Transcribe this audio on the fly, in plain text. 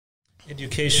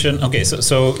Education. Okay,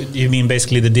 so you mean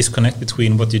basically the disconnect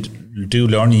between what you do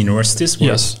learn in universities,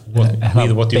 yes,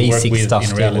 with what you work with stuff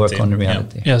in reality. Work on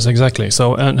reality. Yeah. Yes, exactly.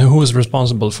 So, and who is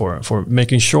responsible for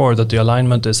making sure that the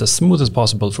alignment is as smooth as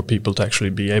possible for people to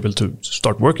actually be able to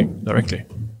start working directly?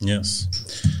 Yes.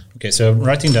 Okay, so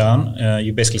writing down,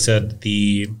 you basically said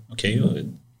the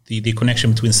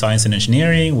connection between science and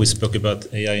engineering. We spoke about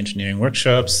AI engineering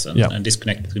workshops and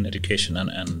disconnect between education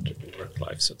and work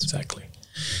life. So exactly.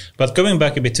 But going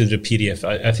back a bit to the PDF,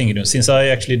 I think, since I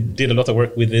actually did a lot of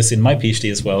work with this in my PhD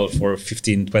as well for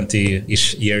 15,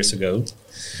 20-ish years ago,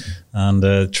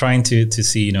 and trying to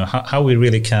see, how we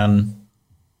really can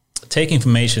take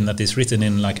information that is written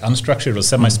in like unstructured or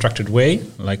semi-structured way,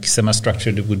 like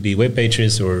semi-structured would be web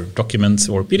pages or documents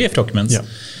or PDF documents. Yeah.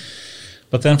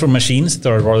 But then for machines that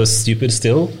are rather stupid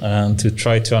still, to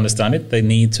try to understand it, they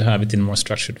need to have it in more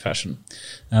structured fashion.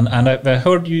 And I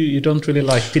heard you don't really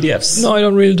like PDFs. No, I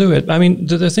don't really do it. I mean,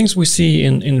 the things we see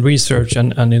in research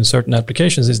and in certain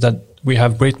applications is that we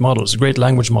have great models, great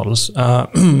language models,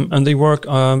 and they work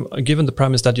given the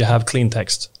premise that you have clean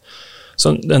text.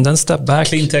 So, and then step back.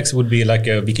 Clean text would be like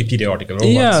a Wikipedia article,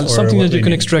 or something that you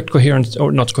can extract coherent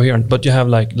or not coherent, but you have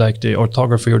like the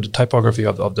orthography or the typography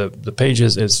of the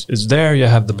pages is there. You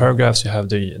have the paragraphs, you have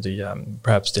the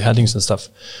perhaps the headings and stuff.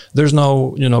 There's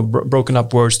no broken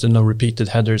up words, there's no repeated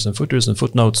headers and footers and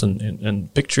footnotes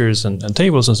and pictures and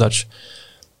tables and such.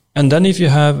 And then if you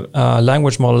have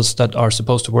language models that are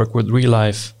supposed to work with real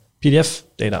life PDF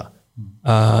data,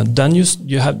 then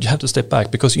you have to step back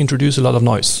because you introduce a lot of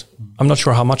noise. I'm not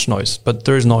sure how much noise, but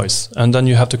there is noise, and then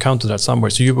you have to counter that somewhere.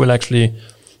 So you will actually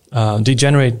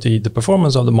degenerate the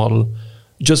performance of the model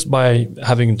just by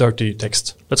having dirty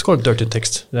text. Let's call it dirty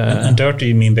text. And dirty,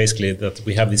 you mean basically that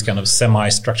we have this kind of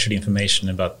semi-structured information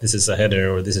about this is a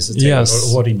header or this is a table?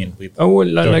 Yes. Or what do you mean with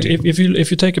like if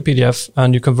you take a PDF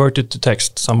and you convert it to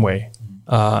text some way,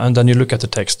 and then you look at the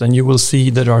text, then you will see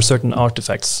that there are certain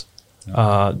artifacts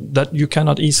that you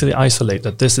cannot easily isolate,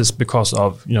 that this is because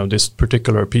of this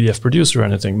particular PDF producer or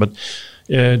anything, but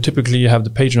typically you have the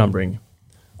page numbering,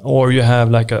 or you have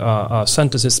like a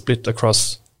sentences split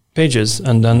across pages,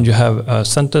 and then you have a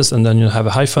sentence, and then you have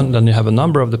a hyphen, then you have a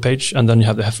number of the page, and then you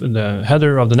have the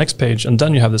header of the next page, and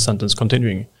then you have the sentence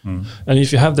continuing. And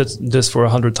if you have this for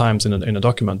 100 times in a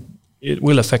document, it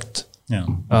will affect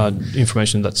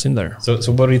information that's in there. So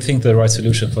what do you think the right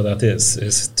solution for that is?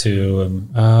 Is to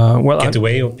get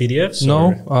away of PDFs?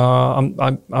 No,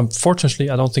 unfortunately,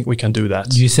 I don't think we can do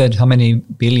that. You said how many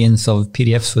billions of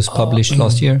PDFs was published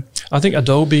last year? I think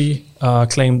Adobe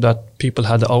claimed that people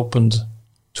had opened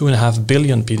 2.5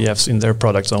 billion PDFs in their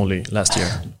products only last year.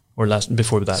 Or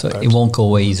before that. So perhaps. It won't go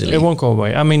away easily. It won't go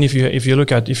away. I mean, if you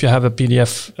have a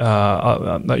PDF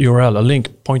URL, a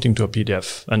link pointing to a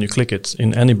PDF, and you click it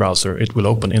in any browser, it will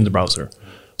open in the browser.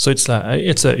 So it's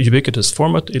a ubiquitous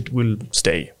format. It will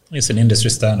stay. It's an industry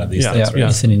standard these days. Yeah,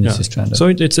 it's an industry standard. So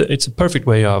it's a perfect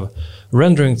way of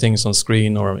rendering things on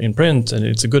screen or in print, and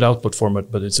it's a good output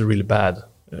format, but it's a really bad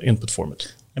input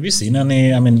format. Have you seen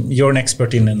any? I mean, you're an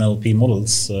expert in NLP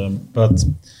models, but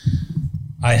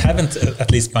I haven't, at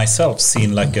least myself,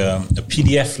 seen like a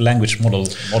PDF language model.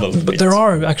 But there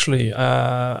are actually,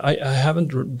 I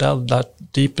haven't delved that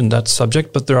deep in that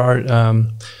subject, but there are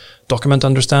document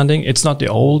understanding. It's not the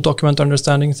old document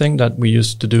understanding thing that we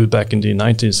used to do back in the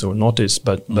 90s or noughties,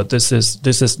 but this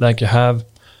is like you have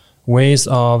ways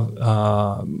of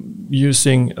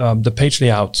using the page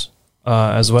layout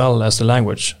as well as the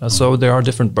language. So there are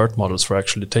different BERT models for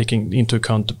actually taking into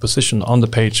account the position on the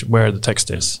page where the text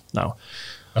is now.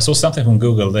 I saw something from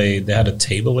Google. They had a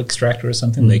table extractor or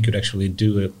something. They could actually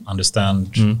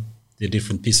understand the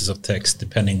different pieces of text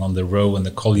depending on the row and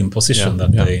the column position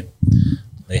that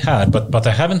they had. But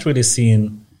I haven't really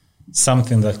seen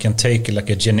something that can take like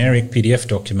a generic PDF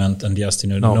document and just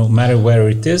no matter where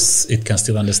it is, it can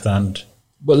still understand.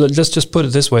 Well, let's just put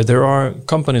it this way: there are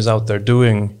companies out there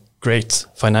doing great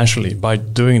financially by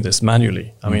doing this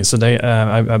manually. I mean, so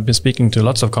I've been speaking to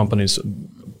lots of companies.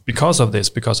 Because of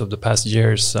the past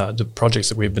years, the projects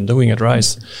that we've been doing at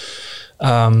RISE.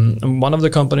 One of the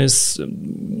companies,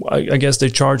 I guess they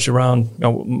charge around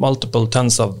multiple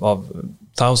tens of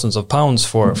thousands of pounds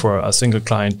for a single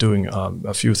client doing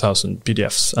a few thousand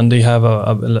PDFs. And they have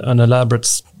an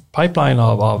elaborate pipeline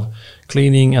of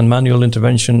cleaning and manual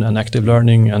intervention and active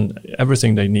learning and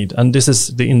everything they need. And this is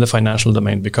in the financial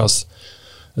domain because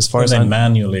as far and as they I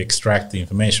manually extract the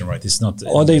information, right? It's not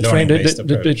they train.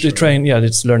 They train. Yeah,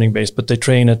 it's learning based, but they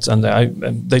train it, and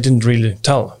they didn't really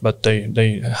tell, but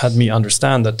they had me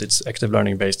understand that it's active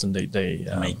learning based, and they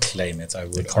may claim it. I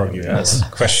would argue, yes.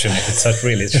 Question if it's not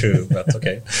really true, but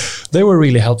okay. They were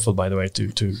really helpful, by the way,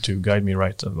 to guide me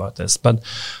right about this. But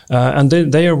and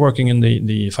they are working in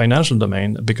the financial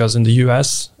domain, because in the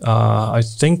US, I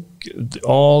think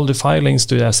all the filings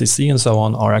to the SEC and so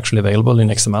on are actually available in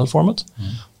XML format.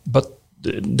 But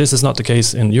this is not the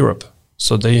case in Europe.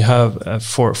 So they have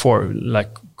for like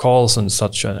calls and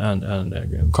such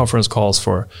and conference calls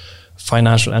for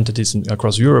financial entities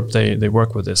across Europe, they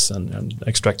work with this and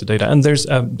extract the data. And there's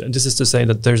this is to say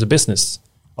that there's a business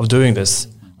of doing this,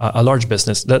 a large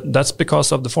business. That's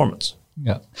because of the format.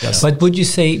 Yeah. Yes. But would you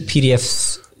say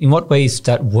PDFs, in what way is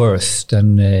that worse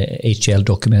than HTML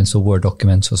documents or Word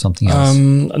documents or something else?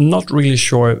 I'm not really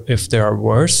sure if they are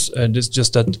worse. It's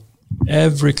just that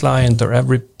every client or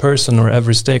every person or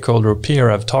every stakeholder or peer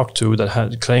I've talked to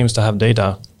that claims to have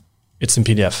data, it's in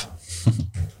PDF.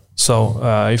 So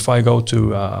if I go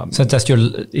to... so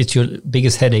it's your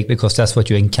biggest headache, because that's what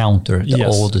you encounter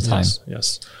all the time.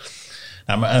 Yes.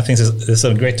 I think this is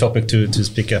a great topic to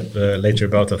speak up later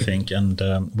about, I think. And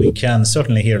we can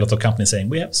certainly hear a lot of companies saying,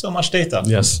 we have so much data.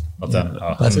 Yes. But then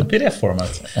it's a PDF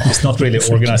format. It's not really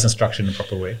organized and structured in a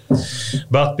proper way.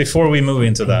 But before we move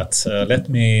into that, let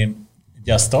me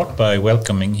just start by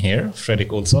welcoming here Fredrik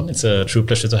Olsson. It's a true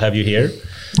pleasure to have you here.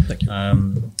 Thank you.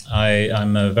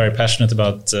 I'm very passionate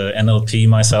about NLP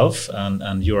myself,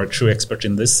 and you're a true expert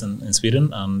in this in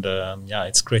Sweden. And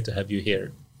it's great to have you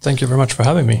here. Thank you very much for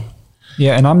having me.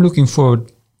 Yeah, and I'm looking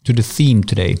forward to the theme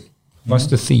today. What's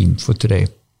the theme for today?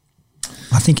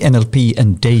 I think NLP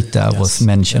and data was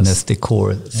mentioned as the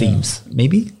core themes.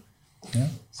 Maybe? Yeah.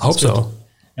 I hope so.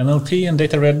 NLP and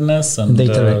data readiness and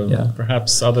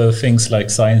perhaps other things like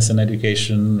science and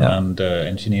education and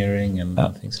engineering and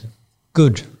things.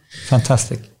 Good.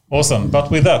 Fantastic. Awesome.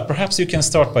 But with that, perhaps you can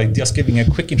start by just giving a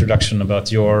quick introduction about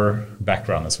your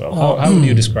background as well. How would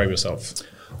you describe yourself?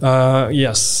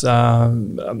 Yes, a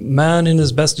man in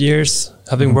his best years,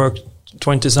 having worked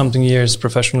 20-something years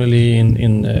professionally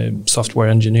in software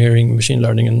engineering, machine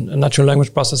learning, and natural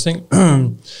language processing.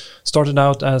 Started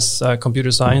out as a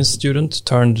computer science student,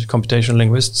 turned computational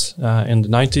linguist in the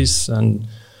 90s, and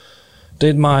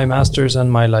did my master's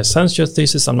and my licentiate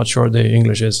thesis. I'm not sure the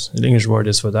English word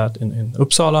is for that, in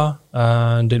Uppsala.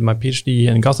 Did my PhD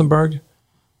in Gothenburg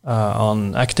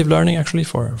on active learring, actually,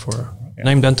 for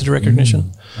named entity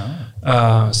recognition.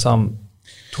 Some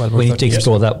 12 or 13 we need to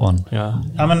explore years. That one. Yeah.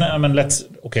 I mean,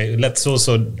 let's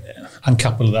also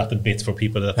uncouple that a bit for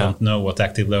people that don't know what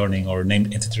active learning or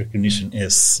named entity recognition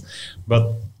is.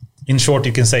 But in short,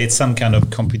 you can say it's some kind of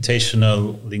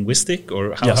computational linguistic,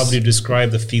 or how do you describe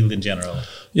the field in general?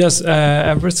 Yes,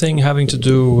 everything having to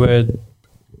do with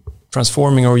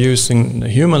transforming or using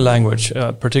human language,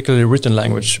 particularly written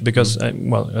language, because,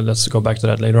 let's go back to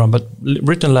that later on, but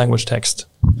written language text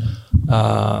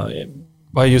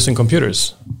by using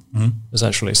computers,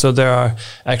 essentially. So there are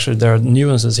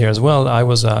nuances here as well. I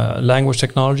was a language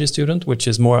technology student, which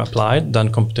is more applied than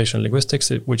computational linguistics,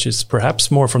 which is perhaps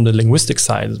more from the linguistic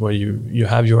side, where you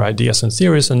have your ideas and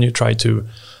theories and you try to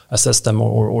assess them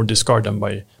or discard them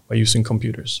by using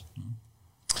computers.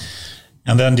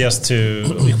 And then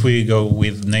if we go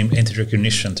with named entity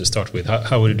recognition to start with,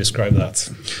 how would you describe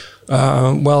that?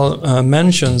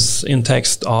 Mentions in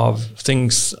text of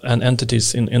things and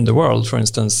entities in the world. For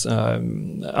instance,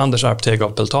 Anders Arpteg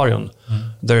of Peltarion.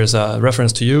 There is a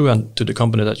reference to you and to the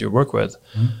company that you work with.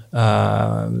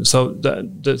 So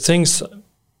the things,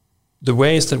 the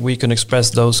ways that we can express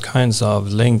those kinds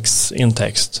of links in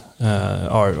text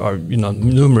are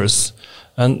numerous.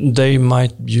 And they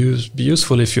might be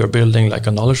useful if you're building like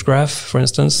a knowledge graph, for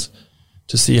instance,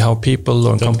 to see how people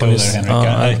or companies... Go there,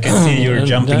 I can see you're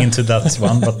jumping into that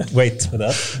one, but wait for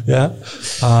that. Yeah.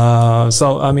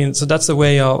 So that's a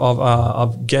way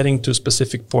of getting to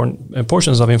specific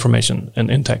portions of information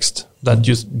in text that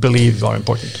you believe are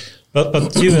important.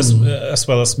 But you as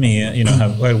well as me,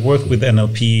 have worked with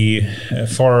NLP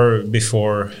far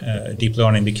before deep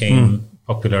learning became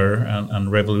popular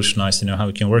and revolutionized, how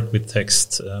we can work with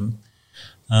text,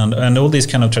 and all these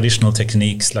kind of traditional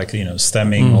techniques like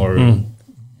stemming or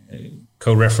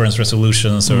co-reference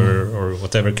resolutions or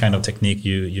whatever kind of technique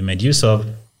you made use of.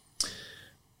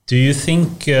 Do you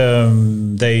think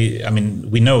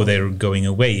we know they're going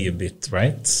away a bit,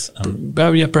 right?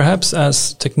 Perhaps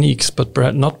as techniques, but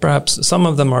perhaps some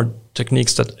of them are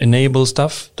techniques that enable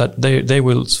stuff that they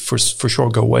will for sure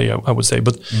go away, I would say.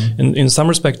 But in some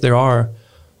respect, there are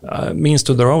means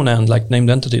to their own end, like named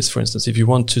entities, for instance. If you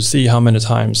want to see how many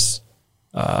times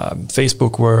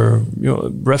Facebook were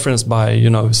referenced by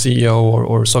CEO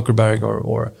or Zuckerberg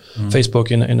or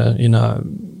Facebook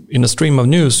in a stream of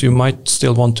news, you might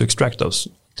still want to extract those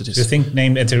entities. Do you think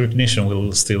named entity recognition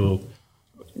will still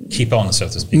keep on, so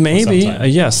to speak? Maybe,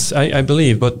 yes, I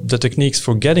believe, but the techniques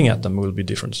for getting at them will be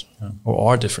different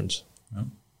or are different.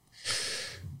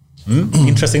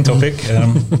 Interesting topic.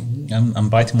 I'm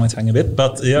biting my tongue a bit,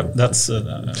 but yeah, that's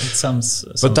it sounds.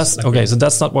 But that's like okay. So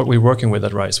that's not what we're working with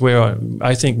at RISE.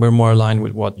 I think we're more aligned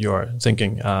with what you're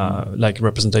thinking, like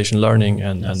representation learning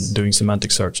and doing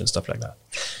semantic search and stuff like that.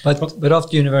 But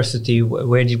after university,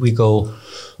 where did we go?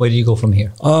 Where did you go from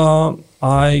here?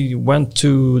 I went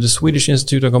to the Swedish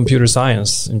Institute of Computer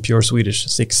Science in pure Swedish,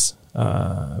 6.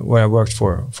 Where I worked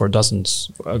for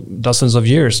dozens of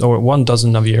years, or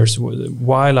 12 of years,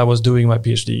 while I was doing my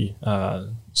PhD.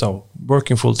 So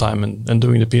working full time and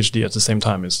doing the PhD at the same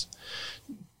time is,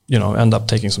 end up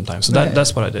taking some time. So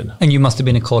that's what I did. And you must have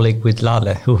been a colleague with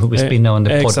Lale, who has been on the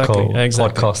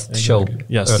podcast show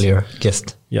earlier,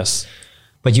 guest. Yes.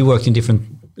 But you worked in different...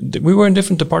 We were in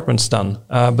different departments then,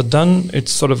 but then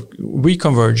it's sort of we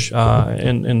converge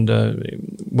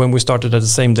when we started at the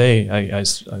same day. I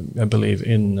believe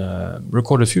in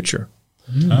Recorded Future,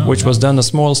 which was then a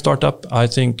small startup. I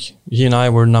think he and I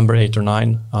were number 8 or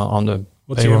 9 on the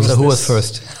payroll. So who was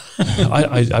first?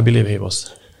 I believe he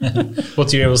was.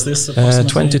 What year was this?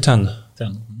 2010.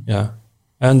 10. Yeah.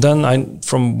 And then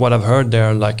from what I've heard,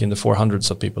 they're like in the 400s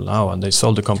of people now, and they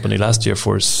sold the company last year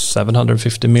for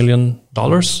 $750 million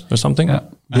or something. Yeah.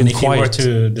 And if you were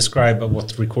to describe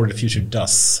what Recorded Future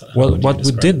does, well, what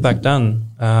we did back then,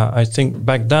 I think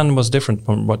back then was different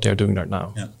from what they're doing right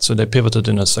now. Yeah. So they pivoted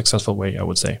in a successful way, I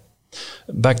would say.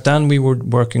 Back then, we were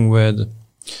working with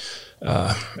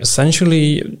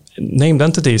essentially named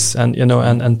entities and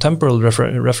temporal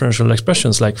referential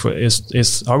expressions, like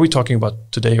are we talking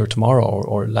about today or tomorrow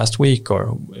or last week,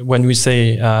 or when we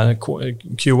say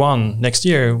Q1 next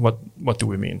year, what do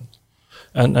we mean?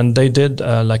 And they did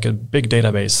like a big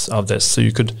database of this, so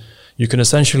you could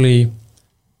essentially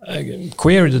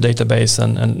query the database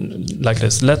and like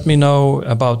this, let me know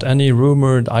about any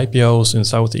rumored IPOs in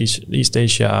Southeast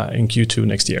Asia in Q2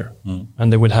 next year,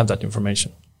 and they would have that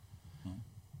information.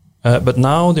 But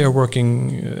now they're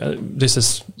working.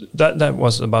 That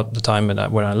was about the time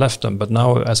when I left them. But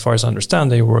now, as far as I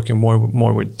understand, they're working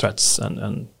more with threats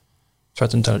and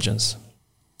threat intelligence.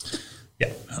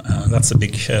 Yeah, that's a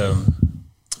big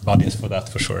budget for that,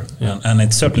 for sure. Yeah. And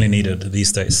it's certainly needed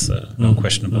these days. No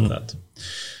question about that.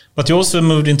 But you also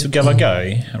moved into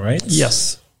Gavagai, right?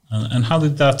 Yes. And how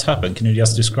did that happen? Can you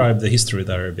just describe the history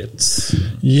there a bit?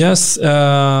 Yes,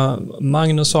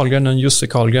 Magnus Ahlgren and Jussi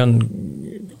Karlgren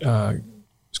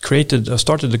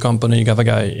started the company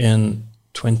Gavagai in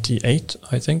 2008,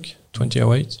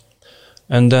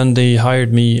 and then they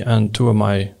hired me and two of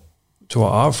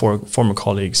our former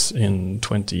colleagues in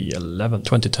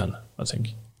 2010, I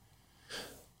think.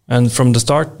 And from the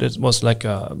start, it was like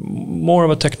more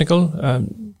of a technical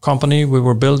company. We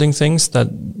were building things that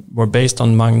were based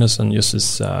on Magnus and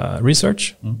Jussi's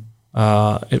research.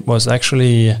 It was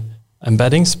actually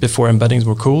embeddings before embeddings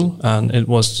were cool, and it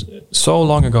was so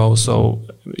long ago. So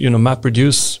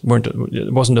MapReduce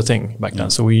wasn't a thing back then.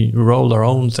 So we rolled our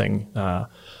own thing,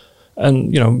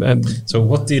 So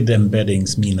what did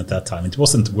embeddings mean at that time? It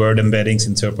wasn't word embeddings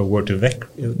in terms of word to vec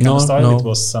style. No. It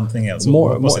was something else.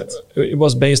 What was it? It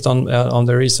was based on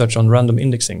the research on random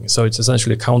indexing. So it's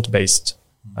essentially count based.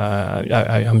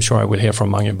 I'm sure I will hear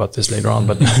from Mange about this later on,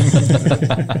 but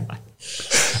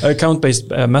a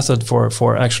count-based method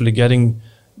for actually getting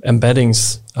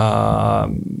embeddings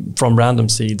from random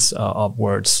seeds of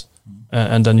words.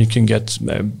 And then you can get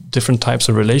different types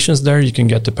of relations there. You can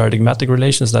get the paradigmatic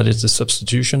relations, that is the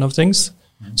substitution of things.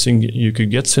 So you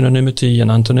could get synonymity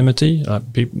and antonymity,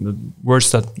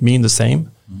 words that mean the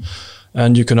same.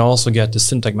 And you can also get the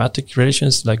syntagmatic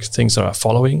relations, like things that are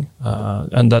following,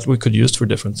 and that we could use for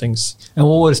different things. And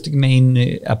what was the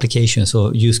main applications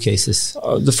or use cases?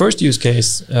 The first use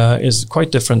case is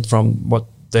quite different from what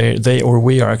they or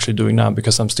we are actually doing now,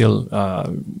 because I'm still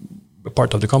a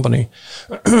part of the company.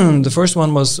 The first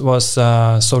one was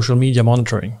social media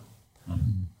monitoring.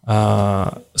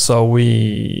 So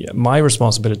my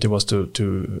responsibility was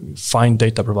to find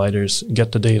data providers,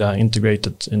 get the data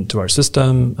integrated into our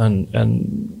system,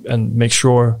 and make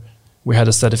sure we had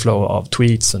a steady flow of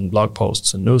tweets and blog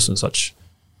posts and news and such.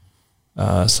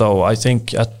 So I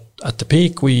think at the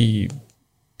peak we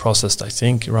processed, I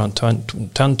think, around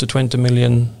 10 to 20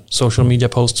 million social media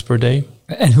posts per day.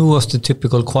 And who was the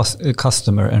typical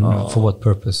customer, and for what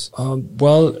purpose?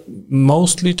 Well,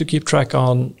 mostly to keep track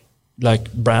on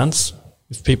like brands.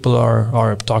 If people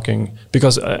are talking,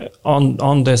 because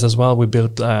on this as well, we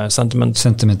built sentiment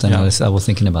analysis. I was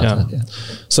thinking about that. Yeah.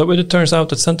 So it turns out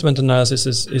that sentiment analysis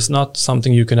is not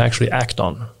something you can actually act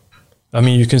on. I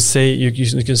mean, you can say you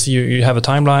can see you have a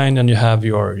timeline and you have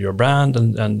your brand,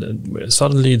 and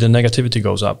suddenly the negativity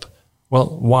goes up.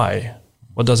 Well, why?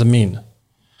 What does it mean?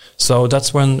 So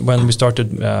that's when we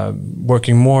started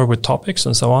working more with topics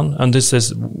and so on. And this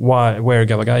is where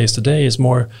GABAGAI is today is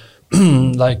more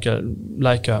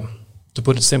to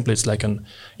put it simply, it's like an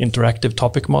interactive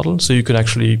topic model. So you could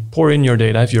actually pour in your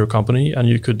data if you're a company, and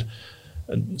you could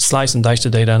slice and dice the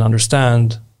data and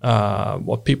understand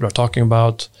what people are talking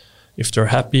about, if they're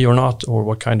happy or not, or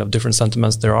what kind of different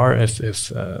sentiments there are if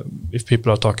people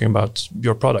are talking about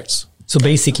your products. So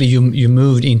basically, you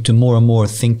moved into more and more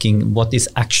thinking what is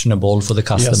actionable for the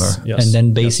customer, yes, and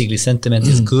then basically sentiment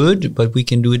is good, but we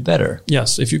can do it better.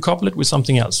 Yes, if you couple it with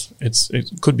something else, it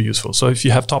could be useful. So if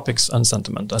you have topics and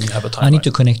sentiment, and you have a timeline. I need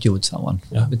to connect you with someone.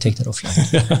 Yeah, we'll take that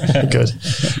offline. Good.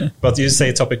 But you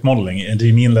say topic modeling, and do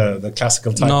you mean the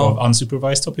classical type of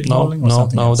unsupervised topic modeling?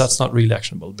 No, that's not really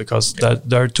actionable, because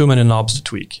there are too many knobs to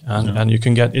tweak, and you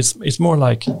can get it's more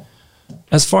like.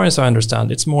 As far as I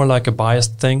understand, it's more like a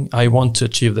biased thing. I want to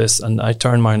achieve this, and I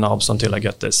turn my knobs until I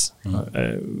get this.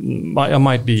 I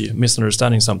might be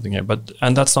misunderstanding something here,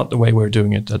 and that's not the way we're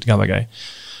doing it at GABAGAI.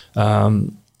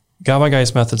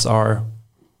 GABAGAI's methods are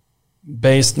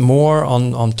based more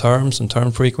on terms and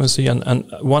term frequency, and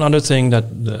one other thing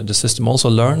that the system also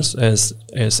learns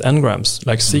is n-grams,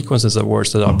 like sequences of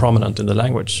words that are prominent in the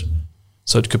language.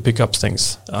 So it could pick up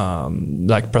things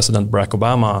like President Barack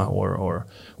Obama or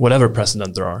whatever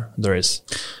president there is.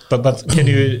 But can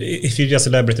you, if you just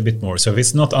elaborate a bit more? So if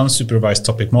it's not unsupervised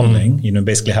topic modeling,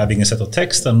 basically having a set of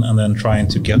text and then trying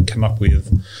to come up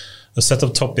with a set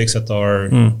of topics that are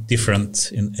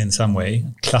different in some way,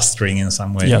 clustering in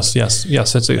some way. Yes.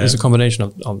 It's a combination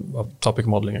of topic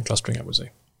modeling and clustering, I would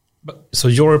say. So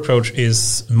your approach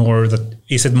is more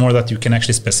that you can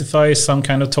actually specify some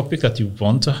kind of topic that you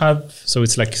want to have? So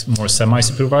it's like more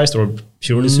semi-supervised or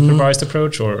purely supervised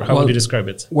approach, or how would you describe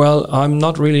it? Well, I'm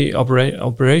not really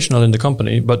operational in the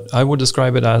company, but I would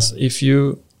describe it as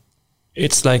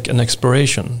it's like an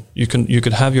exploration. You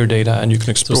could have your data and you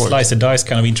can explore. So slice and dice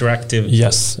kind of interactive.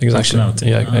 Yes, exactly.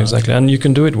 Yeah, exactly. And you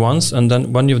can do it once, and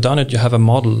then when you've done it, you have a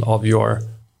model of your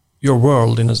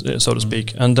world, so to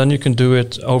speak, and then you can do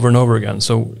it over and over again.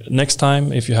 So next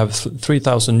time, if you have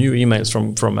 3,000 new emails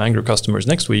from angry customers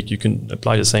next week, you can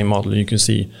apply the same model and you can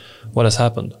see what has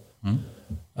happened.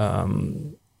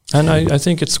 And I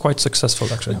think it's quite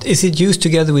successful, actually. Is it used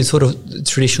together with sort of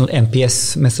traditional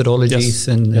MPS methodologies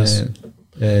and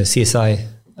CSI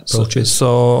approaches?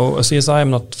 So a CSI I'm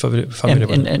not familiar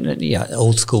with. And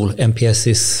old school MPS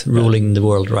is ruling the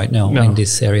world right now in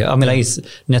this area. I mean, like it's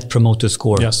Net Promoter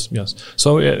Score. Yes.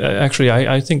 So actually,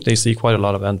 I think they see quite a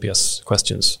lot of NPS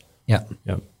questions. Yeah.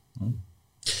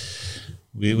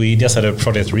 We just had a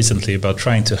project recently about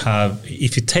trying to have,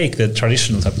 if you take the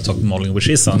traditional type of topic modeling, which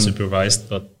is unsupervised,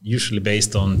 but usually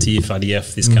based on TF,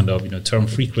 IDF, this kind of term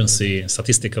frequency,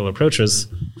 statistical approaches,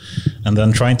 and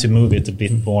then trying to move it a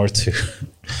bit more to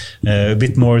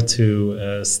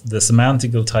the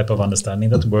semantical type of understanding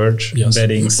that word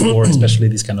embeddings, or especially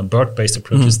these kind of BERT-based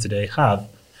approaches today have.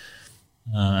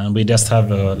 And we just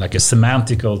have a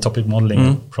semantical topic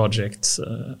modeling project.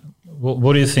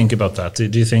 What do you think about that?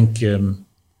 Do you think?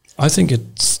 I think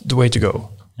it's the way to go.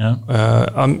 Yeah.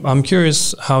 I'm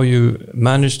curious how you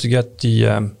manage to get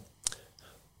the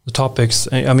topics.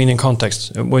 I mean, in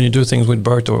context, when you do things with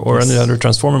BERT or any other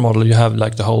transformer model, you have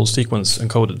like the whole sequence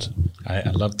encoded.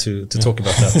 I'd love to talk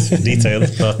about that in detail,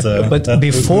 but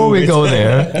before we go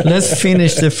there, let's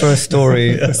finish the first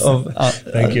story of.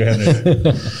 Thank you, Henry.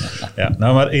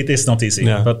 No, but it is not easy,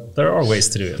 but there are ways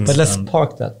to do it. But let's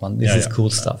park that one. This is cool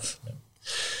stuff.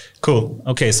 Cool.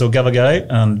 Okay, so GABAGAI,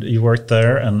 and you worked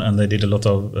there, and they did a lot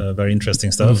of very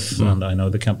interesting stuff. And I know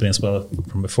the company as well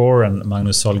from before, and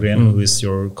Magnus Sahlgren, who is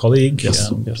your colleague,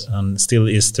 and still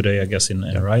is today, I guess, in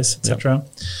RISE, etc.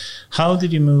 How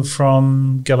did you move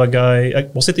from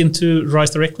GABAGAI? Was it into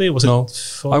RISE directly? No,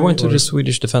 I went to the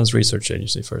Swedish Defense Research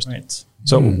Agency first. Right.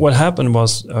 So what happened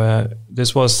was,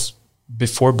 this was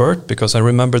before BERT, because I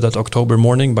remember that October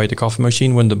morning by the coffee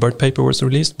machine when the BERT paper was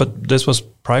released, but this was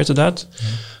prior to that.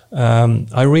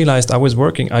 I realized I was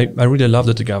working. I really loved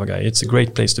it at GABAGAI. It's a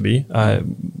great place to be.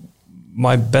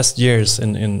 My best years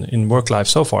in work life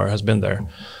so far has been there,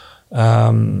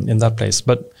 in that place.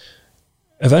 But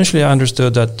eventually I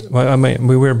understood that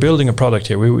we were building a product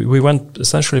here. We went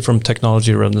essentially from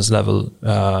technology readiness level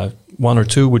 1 or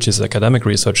 2, which is academic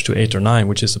research, to 8 or 9,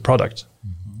 which is a product.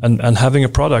 And having a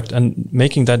product and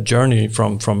making that journey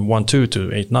from 1-2 to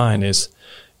 8-9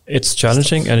 it's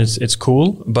challenging and it's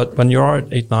cool. But when you are at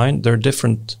 8-9, there are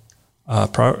different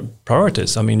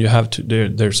priorities. I mean, you have to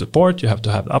there's support, you have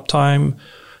to have uptime,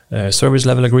 service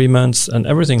level agreements, and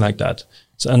everything like that.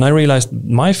 So, and I realized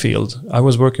my field, I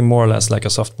was working more or less like a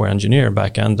software engineer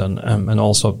back end, and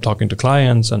also talking to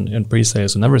clients and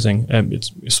pre-sales and everything.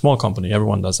 It's a small company,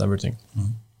 everyone does everything.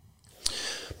 Mm-hmm.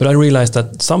 But I realized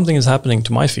that something is happening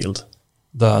to my field,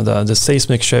 the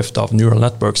seismic shift of neural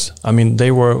networks. I mean, they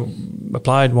were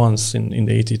applied once in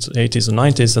the 80s and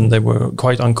 90s, and they were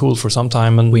quite uncool for some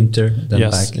time. And winter, then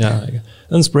back.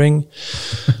 Then spring.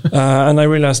 And I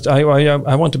realized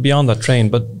I want to be on that train,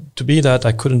 but to be that,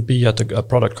 I couldn't be at a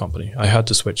product company. I had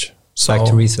to switch. So, back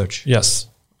to research. Yes.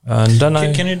 And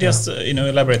then can you just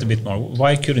elaborate a bit more?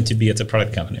 Why couldn't you be at a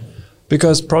product company?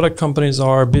 Because product companies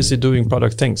are busy doing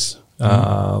product things.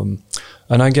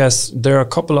 And I guess there are a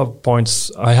couple of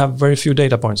points. I have very few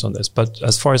data points on this, but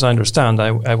as far as I understand,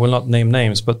 I will not name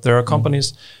names, but there are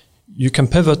companies you can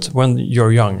pivot when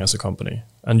you're young as a company,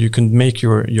 and you can make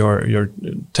your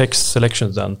tech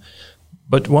selections then.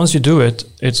 But once you do it,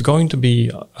 it's going to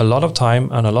be a lot of time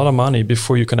and a lot of money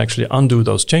before you can actually undo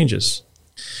those changes.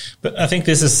 But I think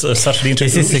this is such an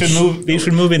interesting. We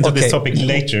should move into this topic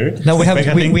later. No,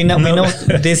 we know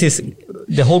this is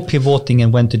the whole pivoting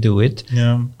and when to do it.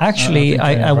 Yeah. Actually,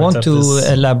 I want to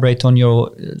elaborate on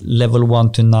your level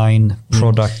 1 to 9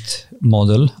 product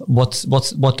model.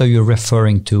 What are you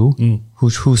referring to?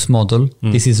 Whose model?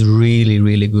 This is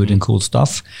really good and cool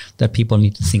stuff that people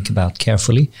need to think about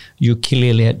carefully. You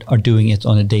clearly are doing it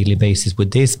on a daily basis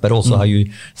with this, but also how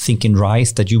you think in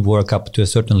RISE, that you work up to a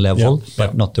certain level,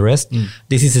 but not the rest.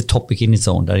 This is a topic in its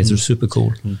own that is super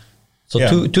cool.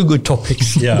 So two good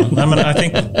topics. Yeah, I mean, I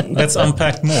think let's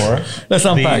unpack more. Let's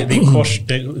unpack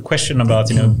the question about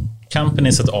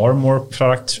companies that are more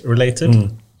product related,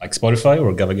 like Spotify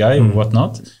or Gavagai or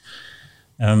whatnot.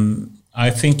 I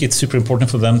think it's super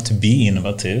important for them to be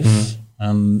innovative,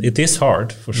 and it is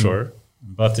hard for sure,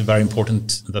 but very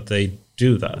important that they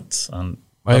do that. And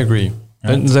I agree.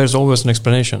 And there's always an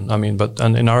explanation. I mean,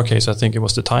 and in our case, I think it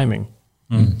was the timing.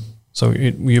 So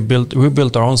we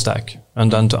built our own stack, and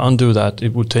then to undo that,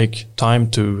 it would take time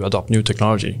to adopt new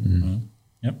technology.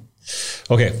 Yep.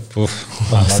 Okay.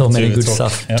 So many good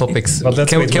stuff, topics. Well,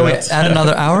 can we add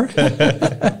another hour?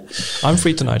 I'm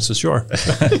free tonight, so sure.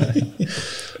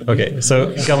 Okay,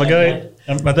 so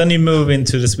Gavagai, but then you move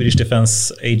into the Swedish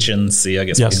Defense Agency, I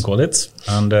guess we can call it.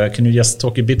 And can you just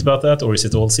talk a bit about that, or is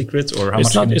it all secret, or how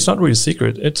much? It's not really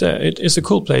secret. It's a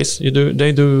cool place.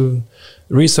 They do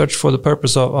research for the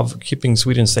purpose of keeping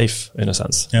Sweden safe, in a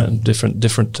sense. Yeah. And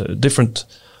different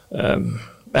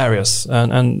areas,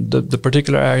 and the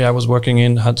particular area I was working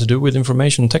in had to do with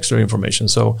information, textual information.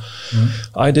 So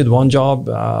I did one job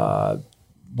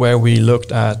where we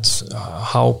looked at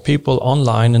how people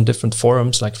online in different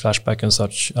forums like Flashback and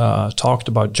such talked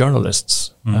about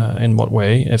journalists, in what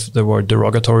way, if there were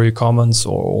derogatory comments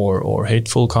or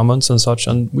hateful comments and such,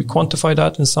 and we quantify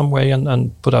that in some way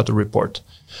and put out a report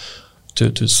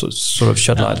to sort of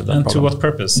shed light on that problem. And to what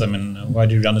purpose? I mean, why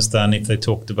do you understand if they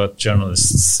talked about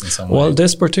journalists in some way? Well,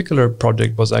 this particular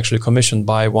project was actually commissioned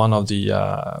by one of the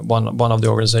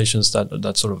organizations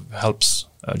that sort of helps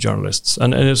journalists,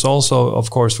 and it is also,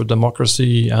 of course, for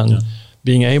democracy and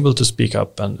being able to speak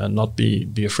up and not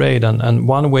be afraid. And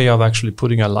one way of actually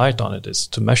putting a light on it is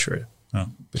to measure it,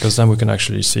 because then we can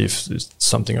actually see if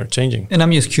something are changing. And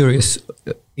I'm just curious,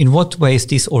 in what way is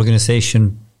this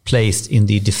organization placed in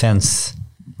the defense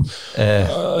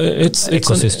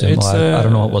ecosystem? I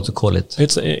don't know what to call it.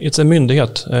 It's a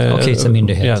myndighet. Okay, it's a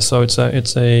myndighet. Yeah, so it's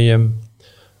a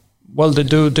well, they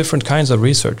do different kinds of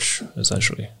research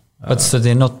essentially. But so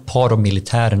they're not part of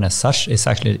militären as such. It's a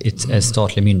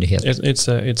statlig myndighet.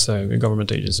 It's a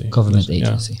government agency. Government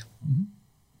agency. Yeah.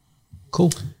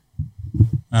 Cool.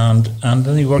 And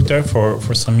then you worked there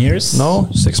for some years? No,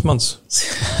 6 months.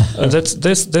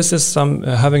 This is some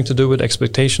having to do with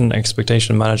expectation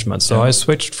management. So I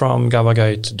switched from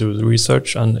Gavagai to do the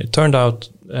research, and it turned out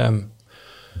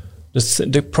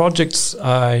the projects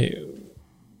I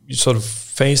sort of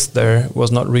faced there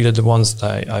was not really the ones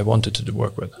that I wanted to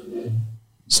work with.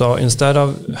 So instead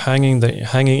of hanging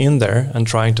in there and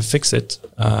trying to fix it,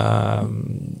 I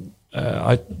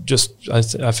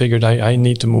figured I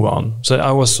need to move on. So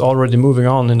I was already moving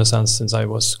on in a sense, since I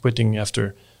was quitting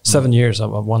after 7 years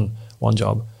of one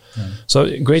job. So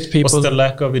great people. Was it the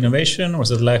lack of innovation, or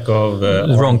was it lack of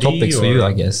wrong R&D, topics for you,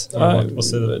 I guess?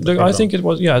 I think it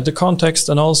was the context,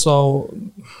 and also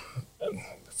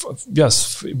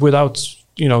yes, without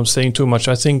saying too much,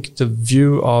 I think the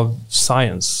view of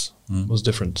science was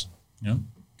different. Yeah.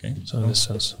 Okay. So in this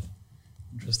sense,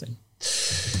 interesting.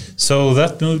 So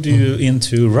that moved you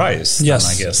into RISE, yes,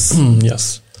 then, I guess.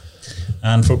 Yes.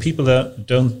 And for people that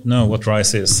don't know what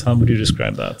RISE is, how would you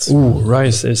describe that?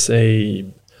 RISE is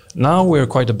now we're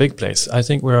quite a big place. I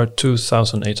think we are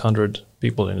 2,800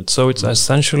 people in it. So it's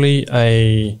essentially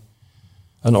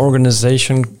an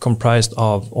organization comprised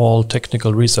of all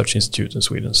technical research institutes in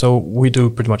Sweden. So we do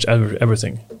pretty much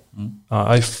everything.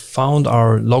 I found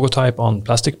our logotype on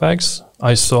plastic bags.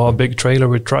 I saw a big trailer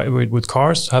with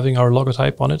cars having our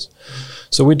logotype on it.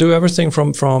 So we do everything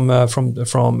from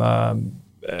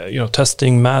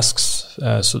testing masks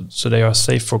so they are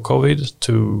safe for COVID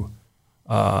to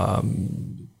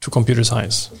computer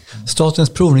science. Statens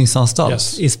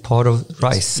provningsanstalt is part of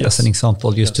RISE as an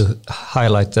example, just to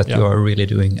highlight that you are really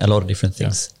doing a lot of different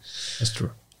things. Yeah. That's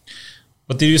true.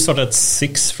 But did you start at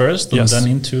 6 first and then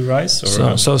into RISE?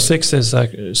 Or? So 6 is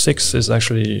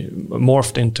actually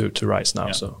morphed into RISE now.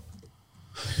 Yeah.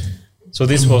 So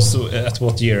this was at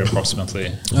what year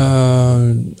approximately?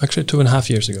 Actually 2.5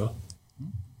 years ago.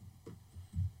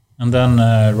 And then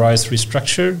RISE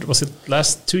restructured. Was it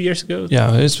last 2 years ago?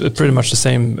 Yeah, it's pretty much the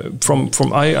same.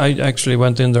 I actually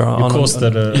went in there on.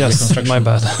 Yes, my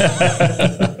bad.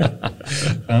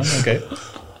 Okay.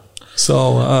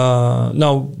 So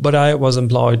no, but I was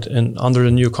employed under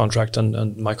the new contract,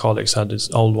 and my colleagues had this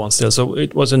old one still. So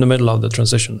it was in the middle of the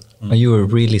transition. You were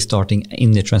really starting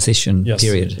in the transition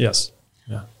period. Yes.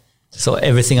 Yeah. So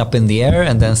everything up in the air,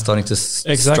 and then starting to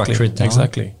structure it down.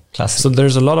 Exactly. Classic. So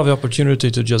there's a lot of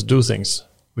opportunity to just do things,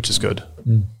 which is good.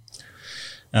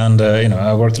 And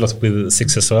I worked a lot with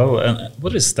SIX as well. And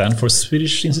what does it stand for?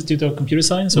 Swedish Institute of Computer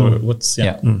Science, or what's?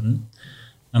 Yeah.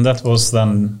 And that was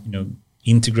then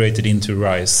integrated into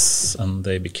RISE, and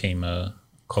they became a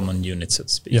common unit, so to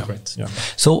speak. Yeah. Right. Yeah.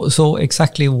 So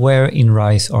exactly where in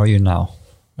RISE are you now?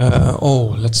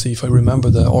 Let's see if I remember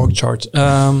the org chart.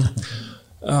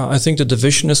 I think the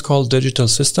division is called Digital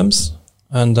Systems.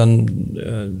 And then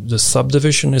the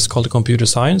subdivision is called Computer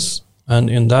Science. And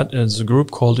in that is a group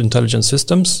called Intelligent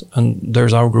Systems. And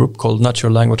there's our group called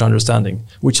Natural Language Understanding,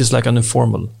 which is like an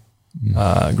informal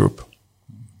group.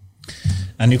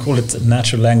 And you call it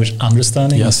Natural Language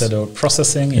Understanding instead of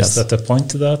processing? Yes. Is that a point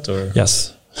to that? Or?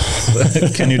 Yes.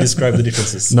 Can you describe the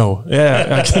differences? No.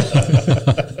 Yeah.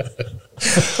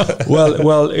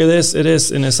 Well, it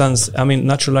is in a sense. I mean,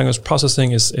 natural language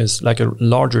processing is like a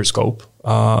larger scope.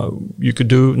 You could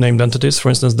do named entities, for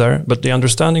instance, there, but the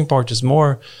understanding part is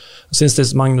more. Since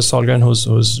this Magnus Sahlgren,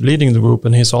 who's leading the group,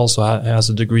 and he's also has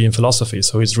a degree in philosophy,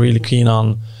 so he's really keen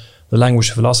on the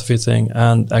language philosophy thing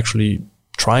and actually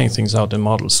trying things out in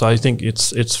models. So I think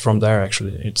it's from there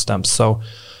actually it stems. So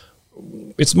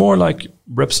it's more like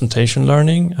representation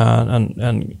learning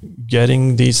and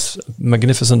getting these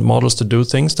magnificent models to do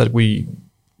things that we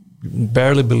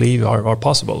barely believe are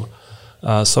possible.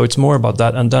 So it's more about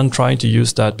that, and then trying to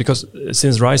use that, because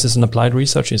since RISE is an applied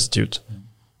research institute,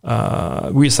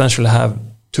 we essentially have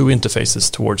two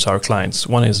interfaces towards our clients.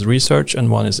 One is research and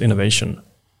one is innovation.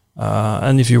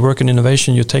 And if you work in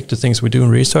innovation, you take the things we do in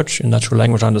research, in natural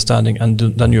language understanding, and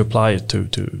then you apply it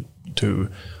to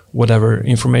whatever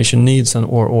information needs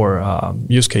or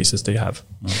use cases they have.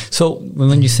 So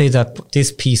when you say that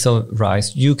this piece of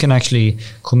RISE, you can actually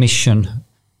commission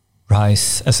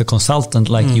RISE as a consultant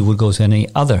like you would go to any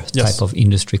other type of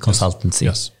industry consultancy.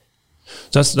 Yes.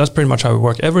 That's pretty much how we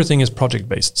work. Everything is project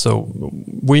based. So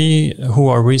we who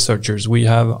are researchers, we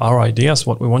have our ideas,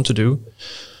 what we want to do.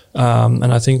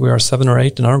 And I think we are 7 or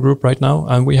 8 in our group right now,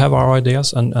 and we have our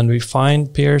ideas, and we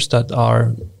find peers that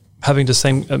are having the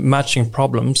same matching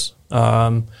problems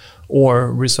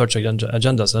or research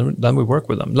agendas, and then we work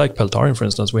with them. Like Peltarian, for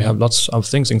instance, we have lots of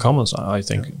things in common, I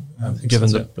think,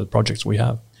 given the projects we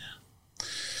have.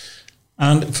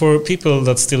 And for people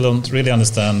that still don't really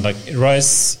understand, like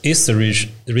RISE is a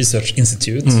research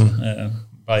institute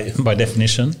by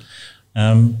definition,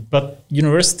 but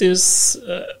universities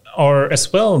are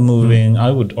as well moving, I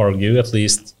would argue, at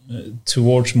least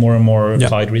towards more and more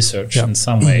applied research in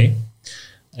some way.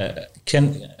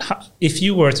 If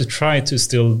you were to try to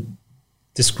still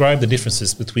describe the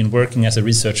differences between working as a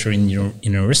researcher in your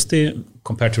university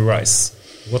compared to RISE,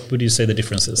 what would you say the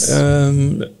difference is?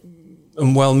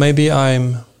 Well, maybe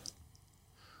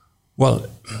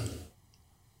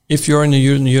if you're in a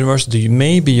university,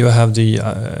 maybe you have the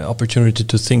opportunity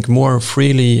to think more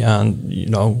freely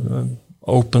and,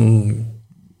 open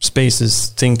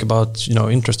spaces, think about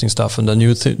interesting stuff, and then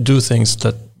you do things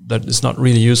that is not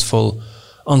really useful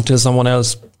until someone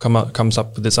else comes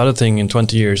up with this other thing in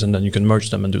 20 years, and then you can merge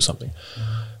them and do something.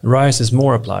 RISE is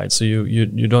more applied, so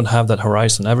you don't have that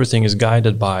horizon. Everything is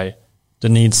guided by the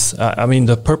needs.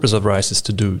 The purpose of RISE is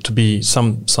to be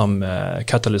some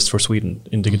catalyst for Sweden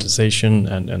in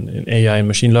digitalization and in AI and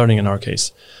machine learning in our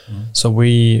case. So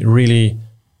we really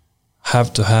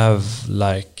have to have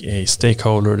like a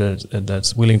stakeholder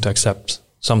that's willing to accept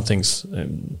some things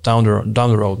down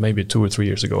the road, maybe 2 or 3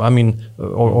 years ago.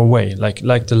 Or way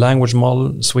like the language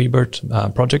model Swebert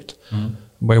project,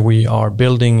 where we are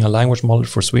building a language model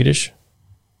for Swedish,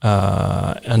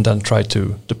 and then try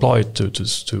to deploy it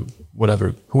to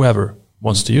whoever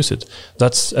wants to use it.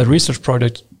 That's a research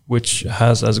project which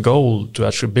has as goal to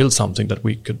actually build something that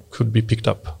we could be picked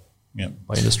up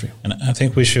by industry. And I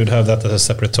think we should have that as a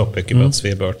separate topic about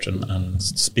Swebert and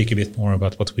speak a bit more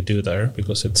about what we do there,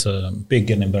 because it's a big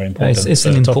and very important It's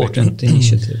an important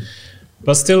initiative.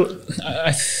 But still,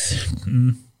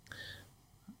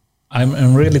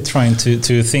 I'm really trying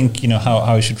to think, how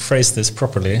I should phrase this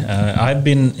properly. I've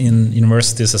been in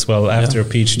universities as well after a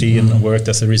PhD and worked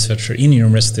as a researcher in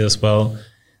university as well.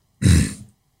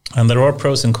 And there are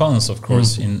pros and cons, of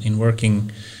course, in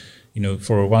working,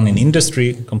 for one in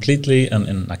industry completely and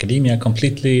in academia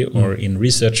completely, or in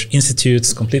research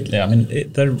institutes completely.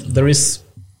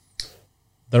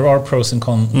 There are pros and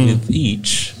cons with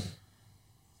each.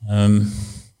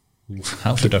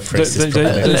 How should I phrase this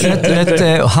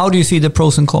properly? How do you see the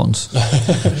pros and cons?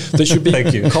 They should be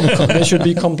they should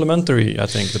be complementary, I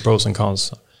think, the pros and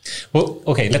cons. Well,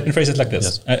 okay, let me phrase it like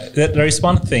this. There is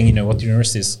one thing, what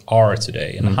universities are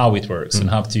today and how it works and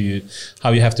how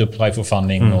you have to apply for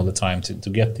funding all the time to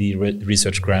get the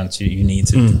research grants you need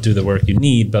to do the work you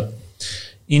need. But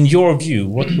in your view,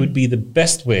 what would be the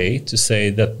best way to say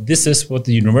that this is what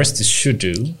the universities should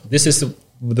do? This is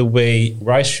the way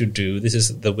RISE should do. This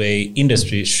is the way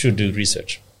industry should do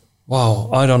research. Wow,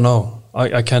 I don't know.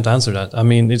 I can't answer that.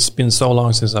 It's been so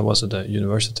long since I was at the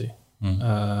university.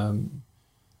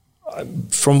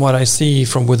 From what I see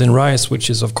from within RISE, which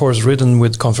is of course ridden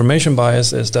with confirmation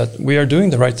bias, is that we are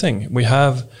doing the right thing. We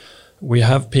have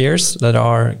peers that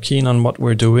are keen on what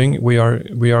we're doing.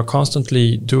 We are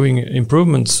constantly doing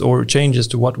improvements or changes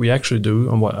to what we actually do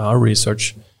and what our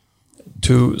research,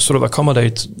 to sort of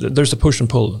accommodate. There's a push and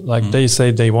pull. Like they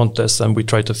say they want this, and we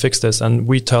try to fix this, and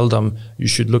we tell them you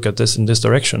should look at this in this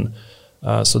direction.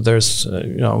 So there's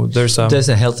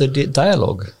a healthy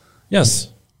dialogue. Yes,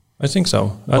 I think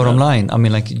so. Bottom line,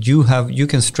 you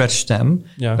can stretch them,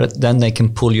 but then they can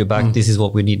pull you back. This is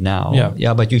what we need now.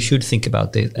 But you should think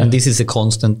about this, and this is a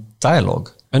constant dialogue.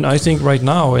 And I think right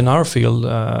now in our field,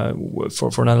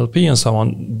 for an NLP and so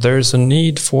on, there's a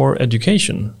need for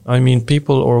education.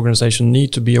 People or organizations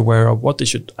need to be aware of what they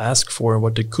should ask for and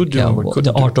what they could do and what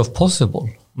couldn't do. The art of possible.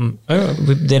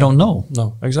 They don't know.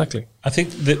 No, exactly. I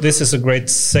think this is a great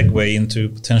segue into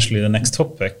potentially the next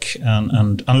topic.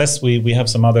 And unless we have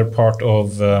some other part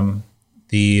of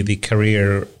the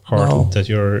career part that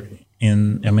you're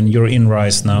in, you're in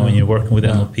RISE now and you're working with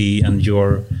NLP and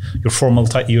you're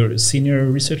you're a senior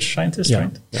research scientist,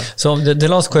 right? Yeah. So the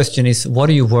last question is, what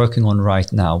are you working on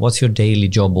right now? What's your daily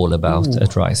job all about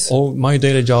at RISE? Oh, my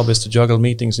daily job is to juggle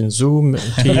meetings in Zoom,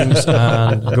 Teams,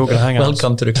 and Google Hangouts.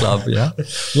 Welcome to the club, yeah.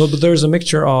 Well, but there's a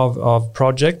mixture of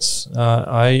projects.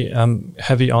 I am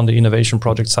heavy on the innovation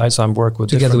project side, so I'm working with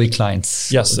together with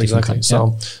clients. Yes, exactly.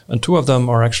 So, and 2 of them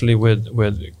are actually with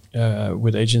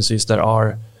agencies that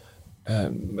are.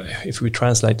 If we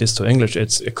translate this to English,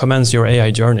 it commence your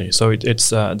AI journey. So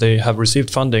they have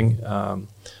received funding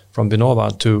from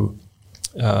Vinnova to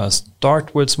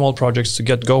start with small projects to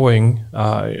get going.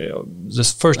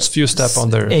 This first few steps on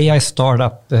their AI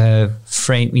startup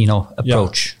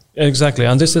approach. Yeah, exactly,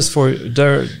 and this is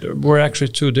there were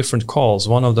actually 2 different calls.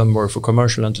 One of them were for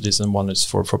commercial entities, and one is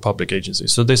for public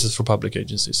agencies. So this is for public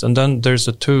agencies, and then there's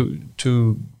two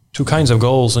kinds of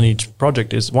goals in each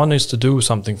project. One is to do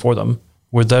something for them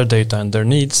with their data and their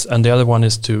needs, and the other one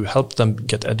is to help them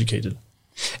get educated.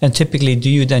 And typically, do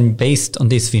you then, based on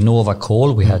this Vinnova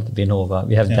call, we have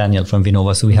Daniel from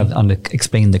Vinnova, so we have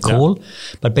explained the call. Yeah.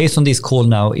 But based on this call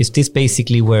now, is this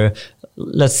basically where,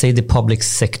 let's say, the public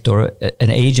sector,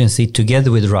 an agency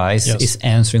together with RISE is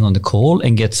answering on the call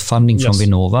and gets funding from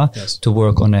Vinnova to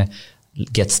work on a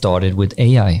get started with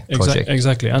AI project?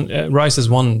 Exactly. And RISE is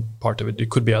one part of it. It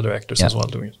could be other actors as well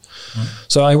doing it.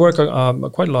 So I work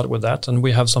quite a lot with that, and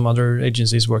we have some other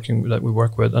agencies that we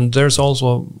work with. And there's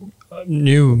also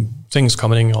new things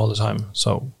coming all the time.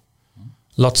 So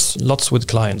lots with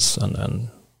clients and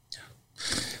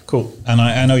Cool. And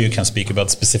I know you can speak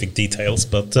about specific details,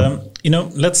 but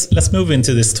let's move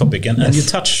into this topic. And you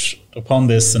touched upon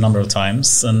this a number of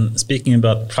times. And speaking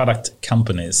about product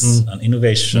companies and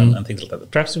innovation and things like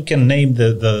that, perhaps we can name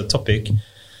the topic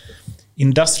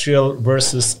industrial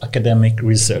versus academic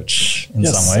research in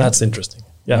some way. That's interesting.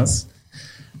 Yes.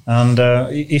 And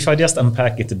if I just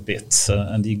unpack it a bit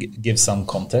and you give some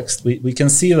context, we can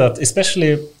see that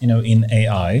especially in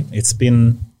AI, it's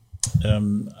been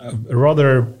a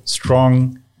rather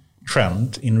strong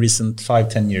trend in recent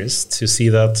 5-10 years to see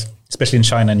that, especially in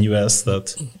China and US,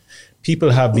 that people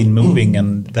have been moving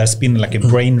and there's been like a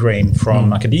brain drain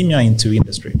from academia into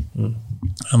industry.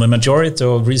 And the majority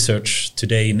of research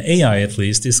today in AI, at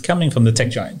least, is coming from the tech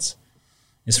giants.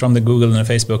 It's from the Google and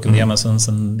the Facebook and the Amazons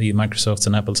and the Microsofts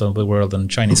and Apples of the world and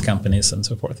Chinese companies and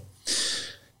so forth.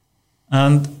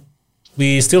 And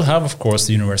we still have, of course,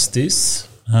 the universities,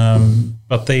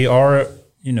 but they are,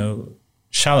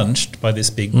 challenged by this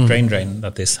big brain drain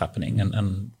that is happening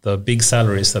and the big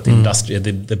salaries that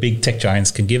the big tech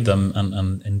giants can give them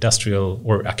and industrial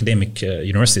or academic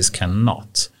universities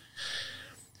cannot.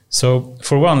 So,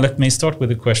 for one, let me start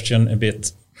with a question a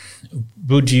bit.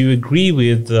 Would you agree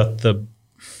with that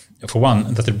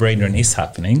that the brain drain is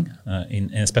happening,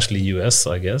 in especially US,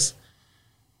 I guess,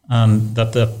 and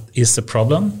that is a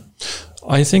problem?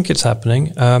 I think it's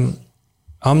happening.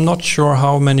 I'm not sure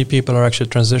how many people are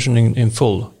actually transitioning in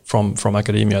full from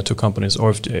academia to companies, or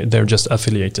if they're just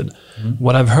affiliated.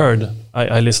 What I've heard,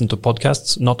 I listen to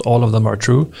podcasts. Not all of them are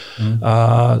true.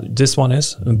 This one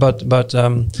is, but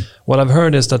what I've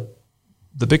heard is that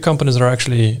the big companies are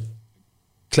actually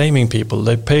claiming people.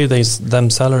 They pay them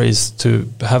salaries to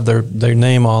have their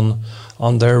name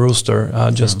on their roster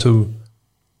just to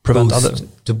prevent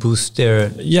boost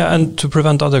their and to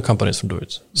prevent other companies from doing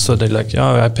it. So they're like,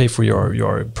 I pay for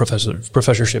your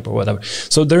professorship or whatever.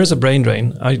 So there is a brain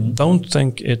drain. I don't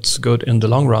think it's good in the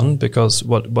long run, because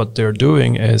what they're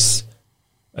doing is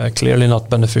clearly not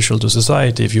beneficial to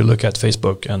society. If you look at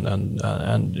Facebook and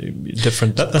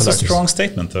different that's a strong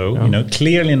statement, though.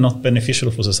 Clearly not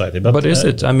beneficial for society. But is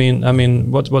it? I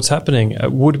mean, what's happening?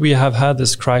 Would we have had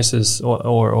this crisis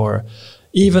or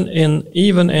even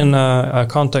in a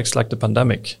context like the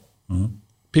pandemic,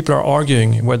 people are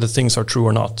arguing whether things are true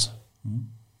or not.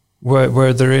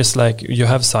 Where there is like, you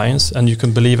have science and you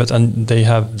can believe it and they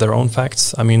have their own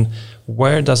facts. I mean,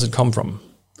 where does it come from?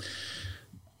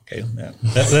 Okay,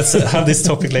 let's have this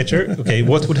topic later. Okay,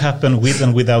 what would happen with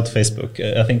and without Facebook?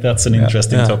 I think that's an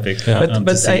interesting topic.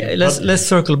 Let's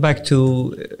circle back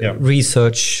to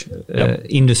research,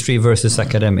 industry versus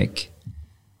academic.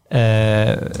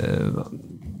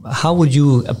 How would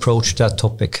you approach that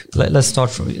topic? Let's start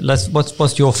from.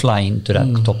 What's your flying to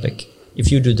that topic?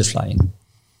 If you do the flying,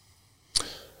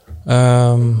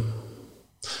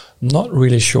 not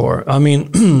really sure. I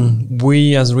mean,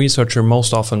 we as researchers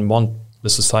most often want the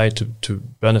society to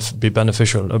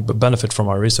benefit from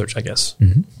our research, I guess.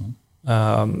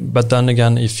 But then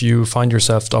again, if you find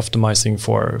yourself optimizing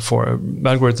for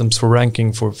algorithms for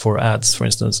ranking for ads, for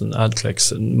instance, and ad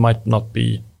clicks, it might not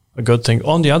be a good thing.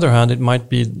 On the other hand, it might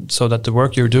be so that the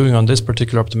work you're doing on this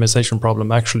particular optimization problem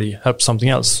actually helps something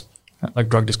else, like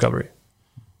drug discovery.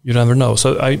 You never know.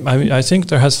 So I think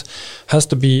there has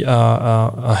to be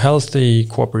a healthy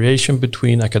cooperation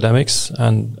between academics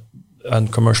and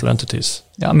commercial entities.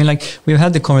 Yeah, I mean, like we've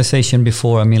had the conversation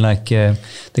before. I mean, like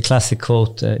the classic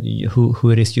quote, who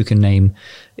it is you can name,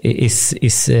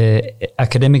 is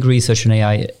academic research in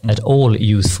AI at all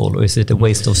useful, or is it a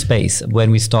waste of space?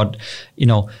 When we start,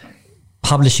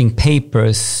 publishing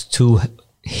papers to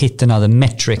hit another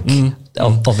metric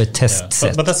of a test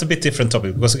set. But that's a bit different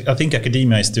topic, because I think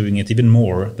academia is doing it even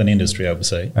more than industry, I would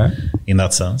say, in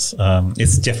that sense.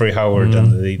 It's Jeffrey Howard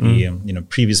and the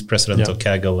previous president of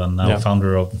Kaggle and now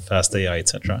founder of Fast AI,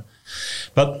 etc.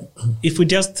 But if we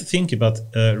just think about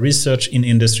research in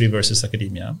industry versus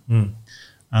academia,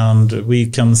 and we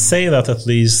can say that at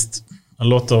least a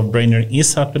lot of brain drain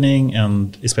is happening,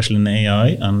 and especially in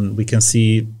AI, and we can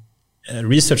see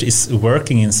research is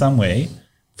working in some way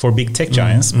for big tech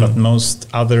giants, but most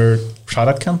other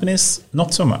product companies,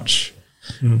 not so much.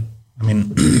 I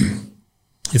mean,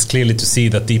 it's clearly to see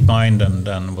that DeepMind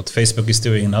and what Facebook is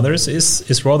doing and others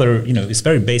is rather, it's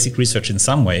very basic research in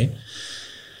some way,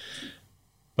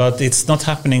 but it's not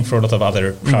happening for a lot of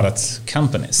other product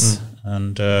companies.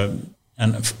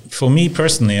 And for me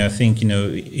personally, I think,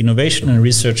 innovation and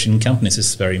research in companies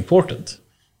is very important,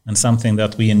 and something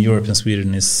that we in Europe and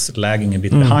Sweden is lagging a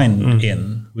bit behind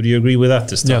in. Would you agree with that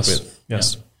to start with?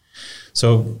 Yes. Yeah.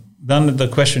 So then the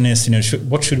question is,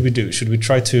 what should we do? Should we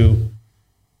try to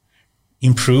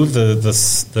improve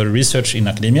the research in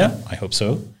academia? I hope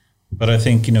so. But I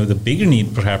think the bigger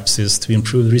need perhaps is to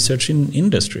improve research in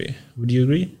industry. Would you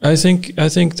agree? I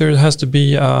think there has to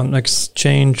be an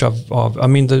exchange of I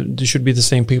mean, there should be the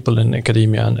same people in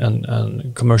academia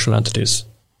and commercial entities.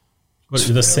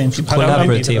 The same people.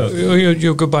 Collaborative.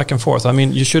 You go back and forth. I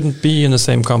mean, you shouldn't be in the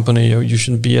same company. You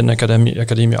shouldn't be in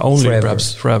academia only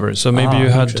perhaps forever. So maybe you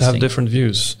had to have different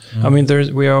views. I mean,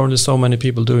 we are only so many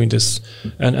people doing this,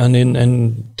 and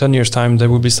in 10 years' time there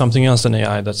will be something else than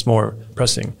AI that's more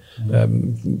pressing.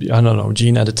 I don't know,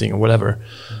 gene editing or whatever.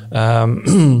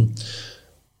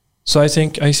 So I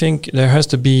think there has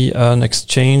to be an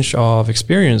exchange of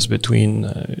experience between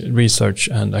research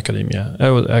and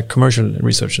academia, commercial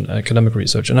research and academic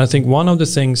research. And I think one of the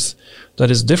things that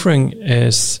is differing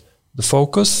is the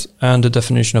focus and the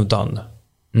definition of done.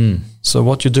 So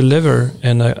what you deliver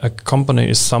in a company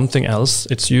is something else.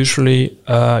 It's usually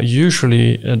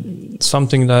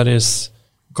something that is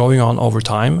going on over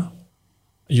time.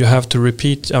 You have to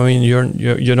repeat. I mean,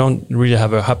 you don't really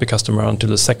have a happy customer until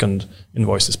the second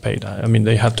invoice is paid. I mean,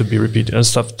 they have to be repeated and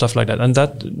stuff like that. And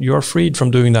that you're freed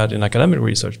from doing that in academic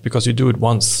research because you do it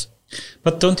once.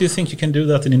 But don't you think you can do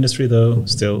that in industry though?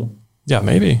 Still? Yeah,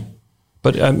 maybe.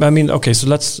 But I mean, okay. So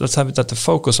let's have it at the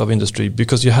focus of industry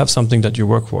because you have something that you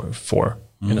work for.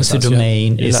 It's a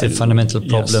domain. It's a fundamental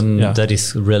problem that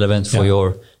is relevant for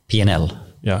your P&L.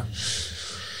 Yeah.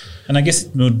 And I guess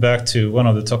it moved back to one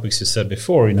of the topics you said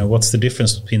before, what's the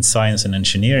difference between science and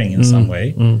engineering in some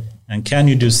way? And can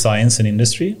you do science in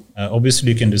industry? Obviously,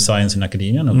 you can do science in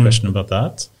academia, no question about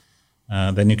that.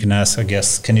 Then you can ask, I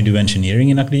guess, can you do engineering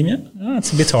in academia?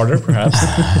 It's a bit harder, perhaps.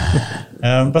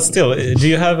 But still, do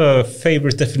you have a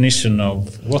favorite definition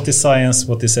of what is science,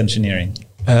 what is engineering?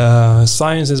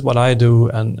 Science is what I do,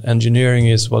 and engineering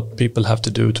is what people have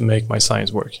to do to make my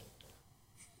science work.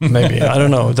 Maybe. I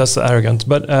don't know. That's arrogant.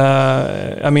 But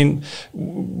I mean,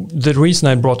 the reason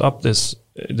I brought up this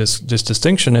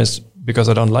distinction is because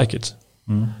I don't like it.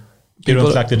 You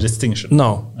don't like the distinction?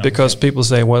 No, because people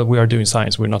say, well, we are doing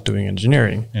science, we're not doing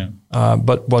engineering. Yeah.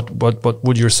 But what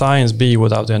would your science be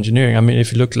without the engineering? I mean,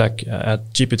 if you look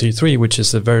at GPT-3, which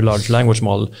is a very large language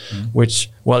model, which,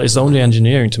 well, it's only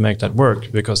engineering to make that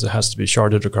work because it has to be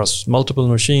sharded across multiple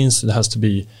machines. It has to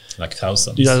be... Like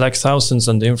thousands. Yeah, like thousands,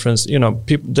 and the inference,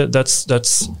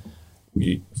 that's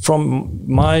from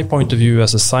my point of view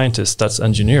as a scientist, that's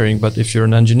engineering. But if you're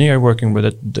an engineer working with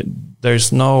it,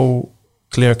 there's no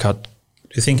clear-cut.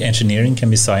 Do you think engineering can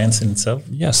be science in itself?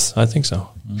 Yes, I think so.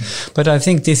 But I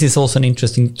think this is also an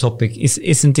interesting topic.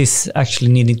 Isn't this actually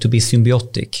needing to be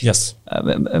symbiotic? Yes.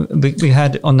 We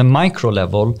had on the micro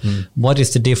level, what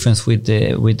is the difference with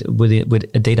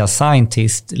a data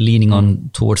scientist leaning on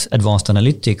towards advanced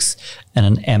analytics and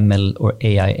an ML or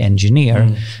AI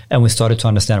engineer? And we started to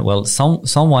understand, well,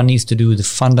 someone needs to do the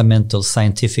fundamental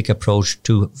scientific approach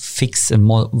to fix and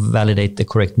validate the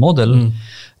correct model.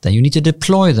 Then you need to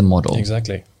deploy the model.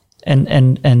 Exactly.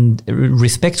 And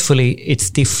respectfully,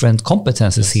 it's different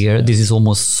competences here. Yes. This is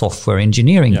almost software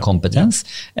engineering competence,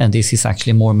 and this is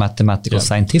actually more mathematical,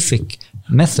 scientific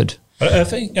method. But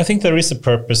I think there is a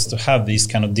purpose to have these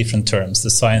kind of different terms, the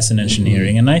science and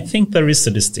engineering, and I think there is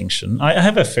a distinction. I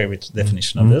have a favorite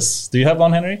definition of this. Do you have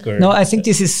one, Henrik? Or? No, I think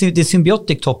this is the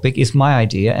symbiotic topic is my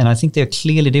idea, and I think they're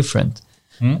clearly different.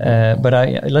 But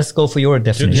let's go for your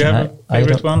definition. Do you have a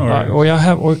favorite one?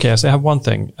 Or? So I have one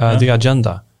thing, the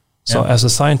agenda. So as a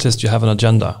scientist, you have an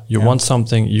agenda. You want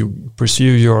something, you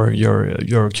pursue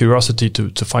your curiosity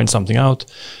to find something out.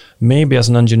 Maybe as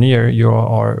an engineer, you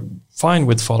are fine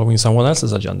with following someone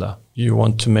else's agenda. You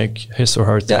want to make his or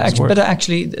her things work. But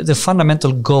actually, the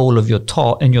fundamental goal of your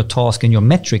task and your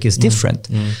metric is different.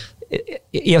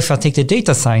 If I take the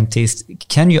data scientist,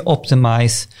 can you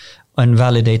optimize and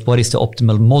validate what is the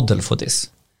optimal model for this?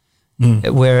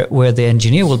 Where the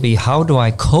engineer will be, how do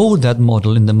I code that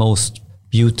model in the most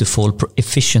beautiful,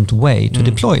 efficient way to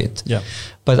deploy it? Yeah.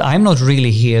 But I'm not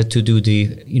really here to do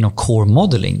the core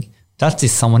modeling. That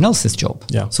is someone else's job.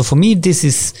 Yeah. So for me, this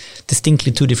is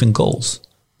distinctly two different goals.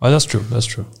 Oh, that's true. That's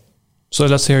true. So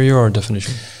let's hear your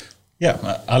definition.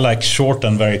 Yeah, I like short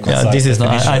and very concise. Yeah, this is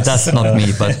not. That's not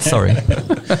me. But sorry.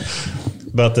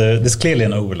 But there's clearly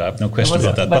an overlap, no question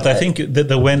about that. But I think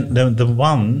the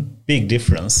one big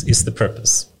difference is the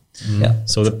purpose. Yeah.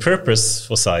 So the purpose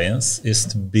for science is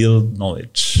to build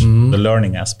knowledge, the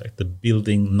learning aspect, the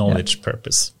building knowledge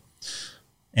purpose.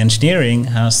 Engineering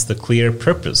has the clear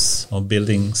purpose of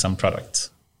building some product.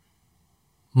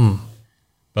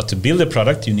 But to build a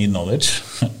product, you need knowledge.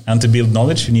 And to build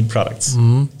knowledge, you need products.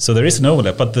 So there is an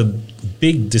overlap. But the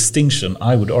big distinction,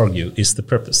 I would argue, is the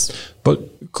purpose. But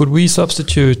could we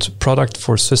substitute product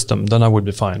for system? Then I would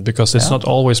be fine, because it's not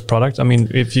always product. I mean,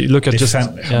 if you look at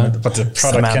but the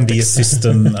product can be a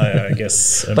system, I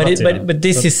guess. But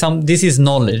this is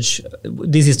knowledge.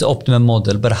 This is the optimum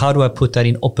model. But how do I put that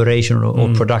in operation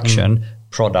or production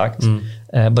product?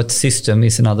 But system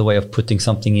is another way of putting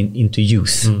something into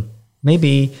use.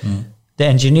 Maybe the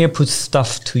engineer puts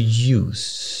stuff to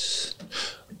use.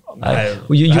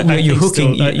 You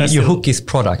hook his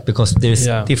product, because there's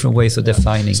different ways of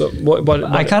defining. So, but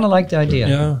I kind of like the idea.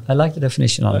 Yeah. I like the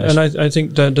definition of it. And I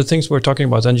think the things we're talking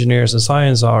about, engineers and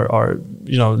science, are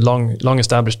long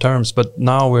established terms. But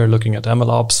now we're looking at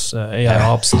MLOps, AI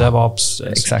ops, DevOps.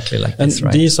 Exactly like and this,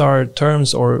 right? These are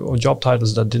terms or job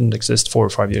titles that didn't exist 4 or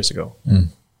 5 years ago.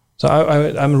 So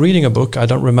I'm reading a book. I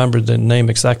don't remember the name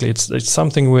exactly. It's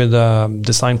something with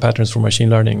design patterns for machine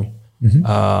learning.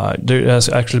 There's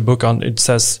actually a book on it.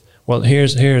 Says, well,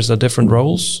 here's the different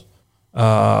roles,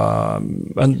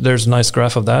 and there's a nice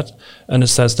graph of that. And it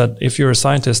says that if you're a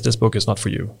scientist, this book is not for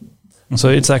you. So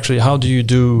it's actually, how do you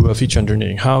do feature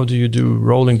engineering? How do you do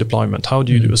rolling deployment? How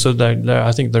do you do? So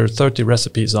I think there are 30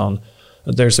 recipes on.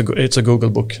 It's a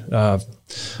Google book. But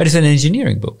it's an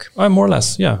engineering book. More or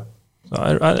less, yeah.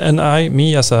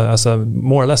 Me as a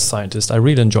more or less scientist, I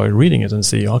really enjoy reading it and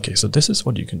see, okay, so this is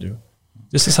what you can do.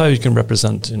 This is how you can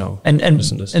represent,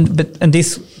 And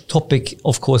this topic,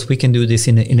 of course, we can do this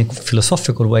in a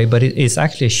philosophical way, but it is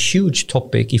actually a huge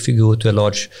topic if you go to a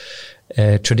large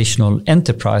traditional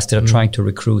enterprise that are trying to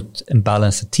recruit and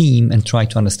balance a team and try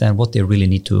to understand what they really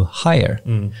need to hire.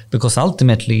 Because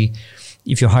ultimately,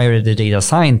 if you hire a data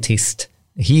scientist,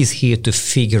 he is here to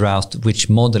figure out which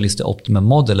model is the optimum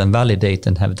model and validate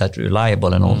and have that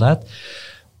reliable and all that.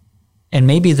 And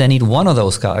maybe they need one of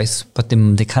those guys, but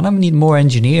they kind of need more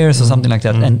engineers or something like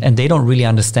that. And they don't really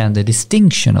understand the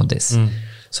distinction of this.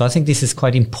 So I think this is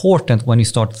quite important when you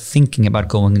start thinking about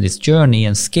going in this journey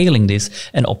and scaling this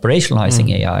and operationalizing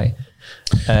AI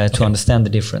to understand the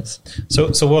difference.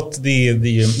 So what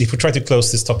if we try to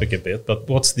close this topic a bit, but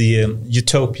what's the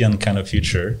utopian kind of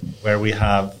future where we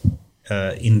have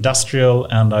industrial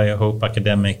and I hope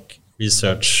academic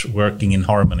research working in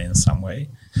harmony in some way?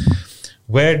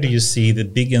 Where do you see the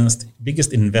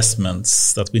biggest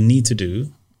investments that we need to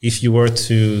do if you were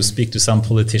to speak to some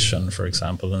politician, for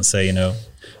example, and say,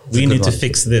 we need to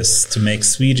fix this to make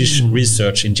Swedish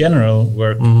research in general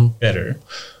work better?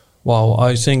 Wow,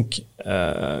 I think,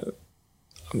 how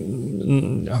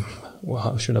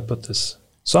should I put this?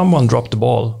 Someone dropped the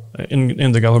ball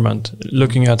in the government,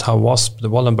 looking at how WASP, the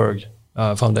Wallenberg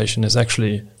Foundation, is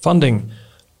actually funding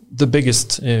the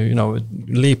biggest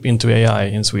leap into AI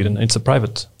in Sweden. It's a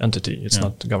private entity. It's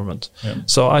not the government. Yeah.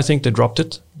 So I think they dropped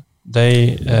it.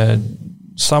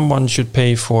 Someone should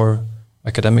pay for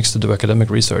academics to do academic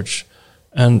research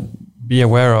and be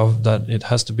aware of that it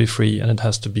has to be free and it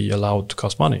has to be allowed to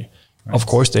cost money. Right. Of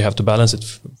course, they have to balance it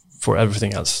for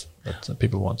everything else that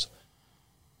people want.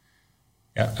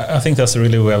 Yeah, I think that's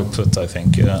really well put, I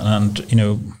think.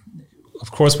 Of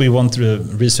course, we want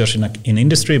research in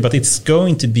industry, but it's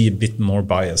going to be a bit more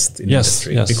biased in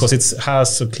industry because it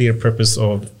has a clear purpose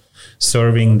of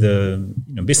serving the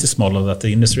business model that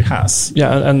the industry has.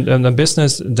 Yeah, and the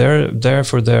business, they're there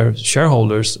for their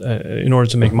shareholders in order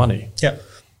to make money. Yeah.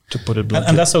 To put it bluntly.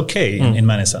 And that's okay in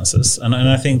many senses. And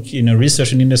I think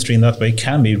research in industry in that way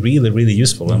can be really, really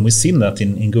useful. And we've seen that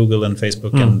in Google and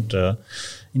Facebook and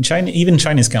in China, even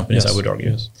Chinese companies, I would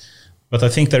argue. Yes. But I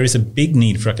think there is a big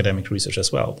need for academic research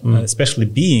as well, especially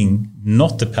being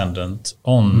not dependent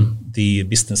on the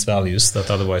business values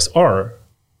that otherwise are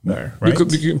there. Right? You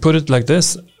could put it like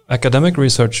this: academic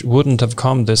research wouldn't have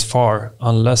come this far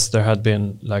unless there had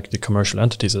been like the commercial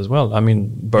entities as well. I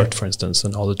mean, BERT, for instance,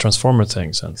 and all the transformer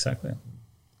things. Exactly.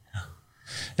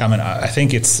 I mean, I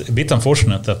think it's a bit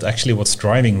unfortunate that actually what's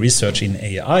driving research in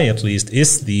AI, at least,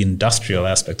 is the industrial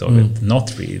aspect of it,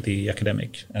 not really the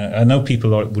academic. I know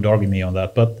people would argue me on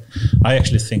that, but I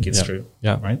actually think it's true.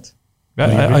 Yeah, right.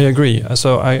 I agree.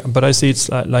 But I see it's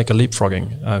like a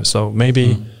leapfrogging. So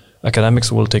maybe academics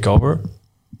will take over,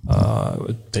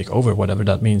 whatever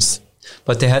that means.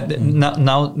 But they had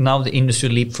now the industry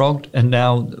leapfrogged, and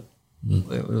now.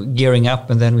 Gearing up,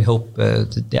 and then we hope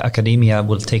the academia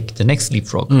will take the next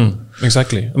leapfrog.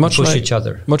 Exactly, push each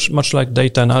other. Much like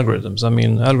data and algorithms. I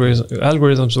mean,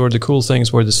 algorithms were the cool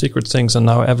things, were the secret things, and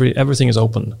now everything is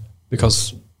open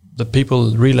because the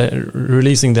people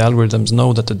releasing the algorithms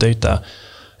know that the data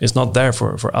is not there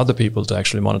for other people to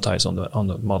actually monetize on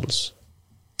the models.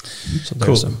 So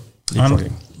cool.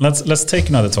 Let's take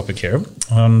another topic here,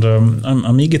 and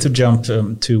I'm eager to jump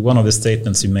to one of the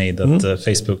statements you made that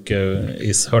Facebook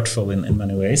is hurtful in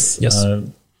many ways. Yes.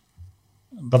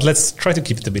 But let's try to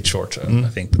keep it a bit short, I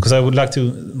think, because I would like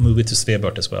to move it to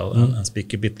Svebert as well and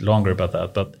speak a bit longer about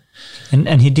that. But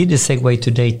and he did a segue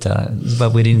to data,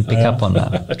 but we didn't pick up on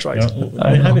that. That's right.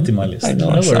 I have it in my list. I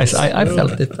know. No worries. I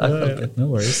felt it. I felt it. No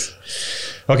worries.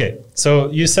 Okay, so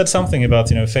you said something about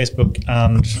Facebook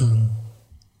and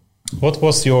what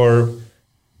was your?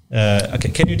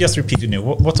 Can you just repeat?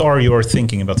 What are your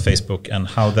thinking about Facebook and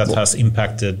how that has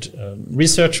impacted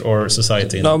research or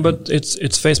society? No, but it's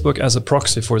Facebook as a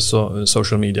proxy for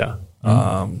social media.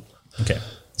 Okay,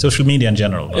 social media in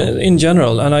general. In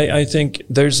general, and I think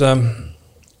there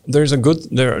are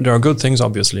good things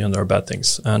obviously, and there are bad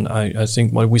things. And I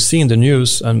think what we see in the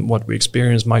news and what we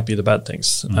experience might be the bad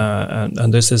things.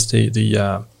 And this is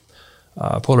the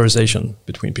polarization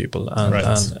between people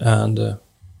and the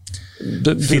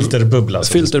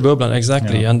filterbubblan,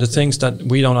 exactly. And the things that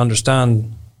we don't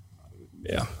understand.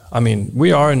 Yeah, I mean,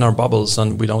 we are in our bubbles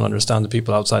and we don't understand the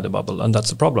people outside the bubble, and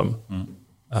that's a problem.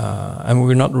 And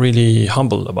we're not really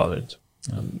humble about it.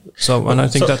 And I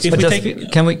think that's.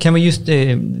 Can we just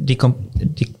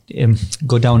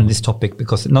go down in this topic,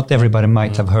 because not everybody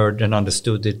might have heard and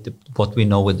understood what we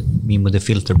know mean with the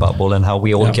filter bubble and how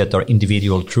we all get our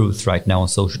individual truth right now on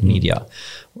social media.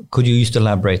 Could you just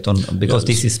elaborate on, because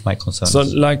this is my concern. So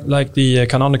like the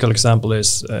canonical example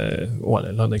is not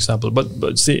an example,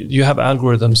 but see, you have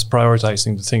algorithms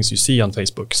prioritizing the things you see on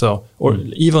Facebook. So or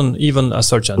even a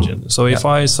search engine. So if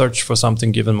I search for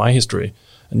something given my history,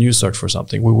 and you search for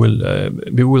something,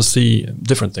 we will see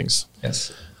different things.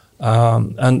 Yes.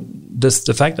 And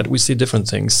the fact that we see different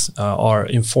things are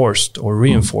enforced or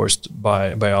reinforced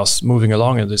by us moving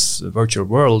along in this virtual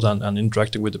world and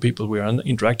interacting with the people we are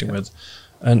interacting with.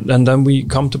 And then we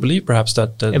come to believe perhaps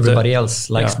that everybody else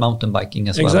likes mountain biking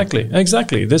as well.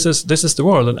 Exactly. This is the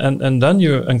world. And then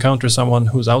you encounter someone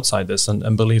who's outside this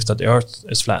and believes that the earth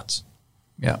is flat.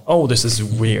 Yeah. Oh, this is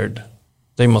weird.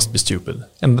 They must be stupid.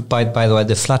 And by the way,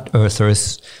 the flat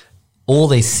earthers, all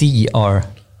they see are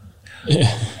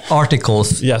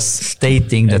articles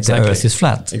stating that the earth is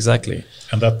flat. Exactly.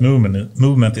 And that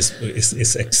movement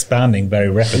is expanding very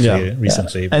rapidly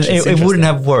recently. And it wouldn't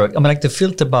have worked. I mean, like the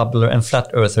filter bubbler and flat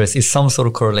earthers is some sort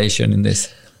of correlation in this.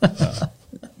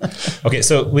 Okay,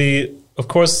 so of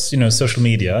course, social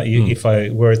media, if I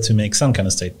were to make some kind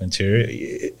of statement here,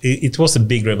 it was a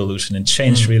big revolution. It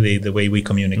changed really the way we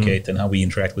communicate and how we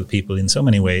interact with people in so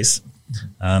many ways.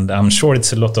 And I'm sure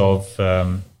it's a lot of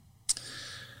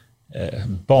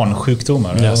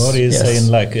barnsjukdomar. What do you say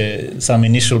in some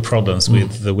initial problems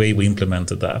with the way we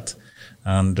implemented that?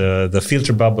 And the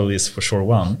filter bubble is for sure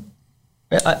one.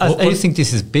 I think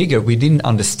this is bigger. We didn't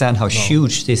understand how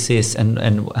huge this is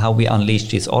and how we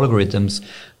unleashed these algorithms.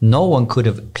 No one could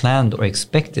have planned or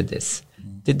expected this.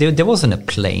 There wasn't a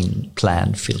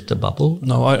planned filter bubble.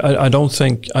 No, I don't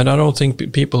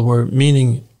think people were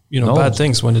meaning bad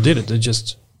things when they did it. They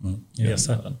just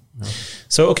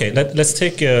So okay, let's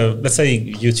take let's say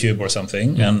YouTube or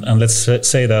something, and let's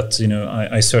say that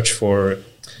I search for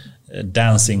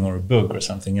dancing or a book or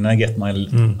something, and I get my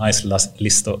nice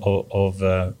list of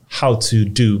how to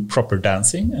do proper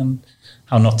dancing and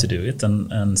how not to do it.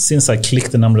 And since I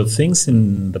clicked a number of things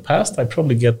in the past, I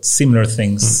probably get similar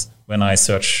things when I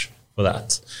search for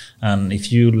that. And if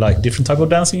you like different type of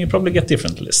dancing, you probably get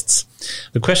different lists.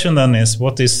 The question then is,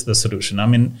 what is the solution? I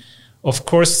mean, of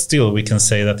course, still we can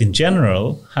say that in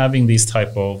general, having these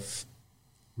type of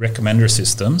recommender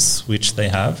systems, which they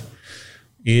have,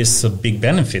 is a big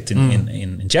benefit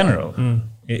in general.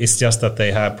 It's just that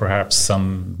they have perhaps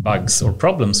some bugs or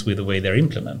problems with the way they're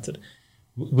implemented.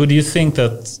 Would you think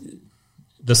that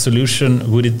the solution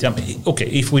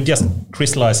if we just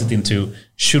crystallize it into,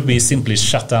 should we simply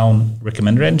shut down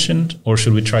recommender engine, or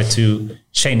should we try to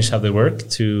change how they work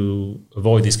to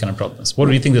avoid these kind of problems? What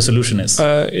do you think the solution is?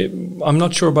 I'm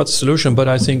not sure about the solution, but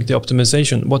I think the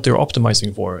optimization, what they're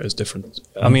optimizing for, is different.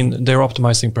 I mean, they're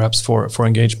optimizing perhaps for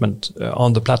engagement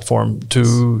on the platform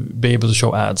to be able to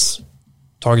show ads,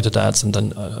 targeted ads, and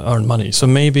then earn money. So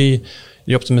maybe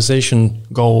the optimization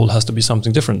goal has to be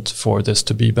something different for this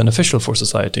to be beneficial for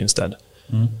society instead.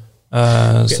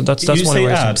 So that's you one say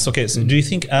way. Ads. Okay, so do you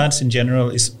think ads in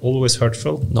general is always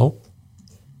hurtful? No.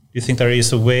 Do you think there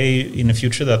is a way in the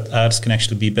future that ads can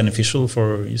actually be beneficial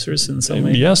for users in some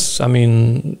way? Yes, I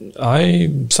mean, I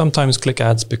sometimes click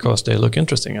ads because they look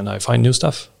interesting and I find new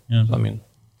stuff. Yeah. I mean,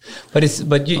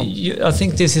 I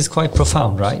think this is quite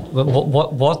profound, right?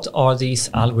 What are these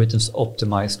algorithms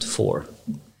optimized for?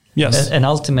 Yes, and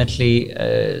ultimately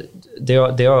they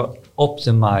are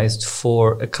optimized for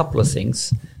a couple of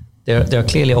things. They're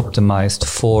clearly optimized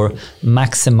for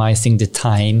maximizing the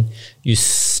time you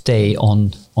stay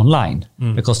online,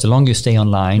 because the longer you stay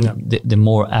online, the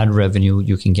more ad revenue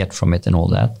you can get from it and all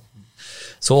that.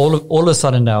 So all of a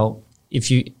sudden now,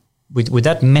 if you with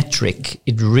that metric,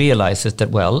 it realizes that,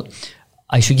 well,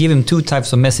 I should give him two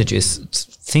types of messages.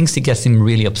 Things that gets him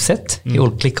really upset, he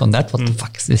will click on that. What the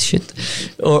fuck is this shit?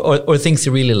 Or things he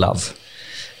really love.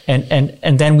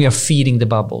 And then we are feeding the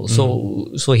bubble.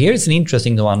 So here is an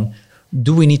interesting one.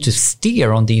 Do we need to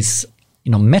steer on these,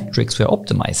 metrics we're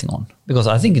optimizing on? Because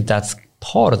I think that's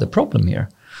part of the problem here.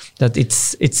 That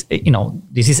it's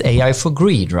this is AI for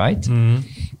greed, right?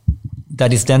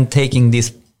 That is then taking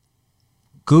this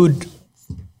good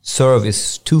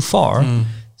service too far,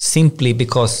 simply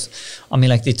because,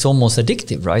 it's almost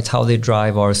addictive, right? How they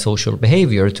drive our social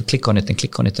behavior to click on it and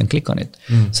click on it and click on it.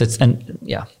 So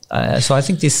so I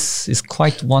think this is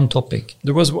quite one topic.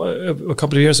 There was a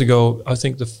couple of years ago, I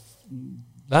think the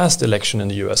last election in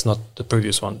the US, not the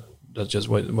previous one, that just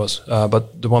was,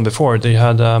 but the one before, they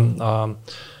had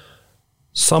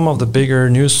some of the bigger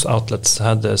news outlets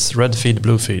had this red feed,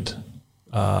 blue feed,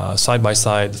 side by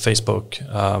side Facebook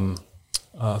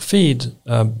feed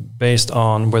based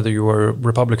on whether you were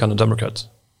Republican or Democrat.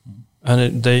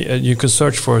 And you could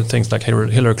search for things like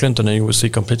Hillary Clinton and you would see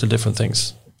completely different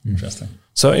things. Interesting.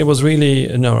 So it was really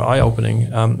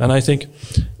eye-opening. And I think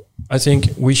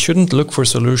we shouldn't look for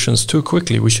solutions too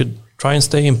quickly. We should try and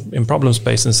stay in problem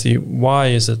space and see, why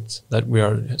is it that we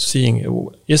are seeing,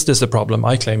 is this a problem?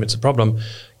 I claim it's a problem.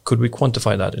 Could we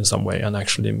quantify that in some way and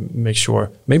actually make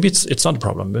sure, maybe it's not a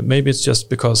problem, but maybe it's just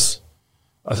because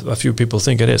a few people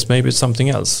think it is. Maybe it's something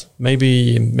else.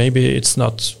 Maybe it's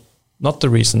not the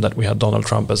reason that we had Donald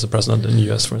Trump as the president in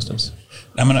the US, for instance.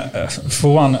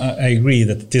 For one, I agree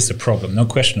that it is a problem, no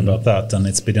question about that. And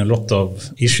it's been a lot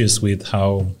of issues with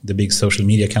how the big social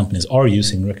media companies are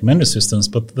using recommender systems.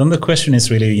 But then the question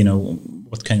is really,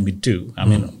 what can we do?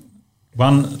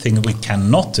 One thing we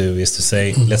cannot do is to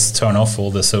say, let's turn off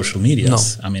all the social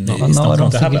medias. No. It's not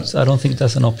going to happen. I don't think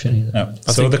that's an option either. No.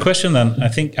 So the question then,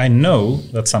 I know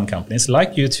that some companies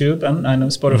like YouTube and I know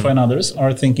Spotify and others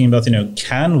are thinking about,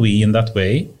 can we in that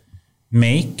way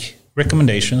make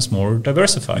recommendations more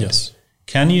diversified? Yes.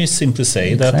 Can you simply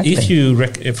say that if you,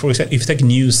 for example, if you take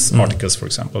news articles, for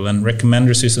example, and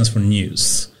recommender systems for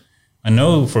news, I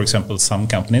know, for example, some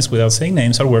companies, without saying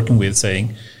names, are working with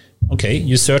saying, okay,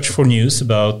 you search for news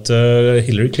about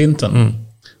Hillary Clinton.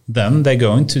 Then they're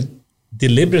going to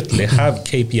deliberately have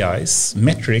KPIs,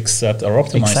 metrics that are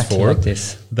optimized for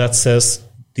that says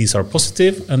these are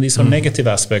positive and these are negative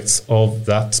aspects of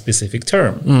that specific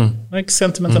term. Like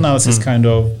sentiment analysis kind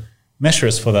of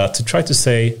measures for that, to try to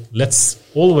say, let's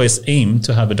always aim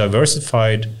to have a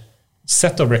diversified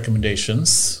set of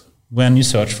recommendations when you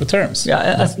search for terms.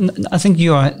 I think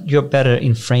you're better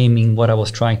in framing what I was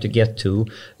trying to get to.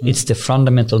 It's the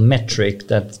fundamental metric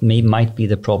that might be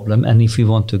the problem, and if we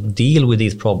want to deal with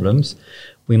these problems,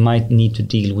 we might need to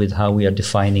deal with how we are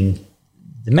defining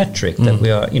the metric that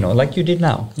we are, like you did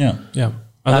now. Yeah.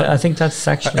 I think that's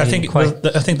actually I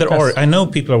think there are. I know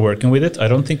people are working with it. I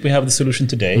don't think we have the solution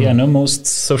today. I know most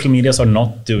social medias are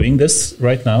not doing this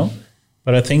right now.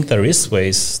 But I think there are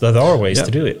ways to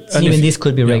do it. And even this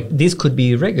could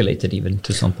be regulated even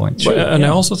to some point. Sure. I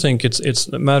also think it's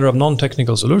a matter of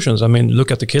non-technical solutions.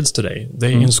 Look at the kids today.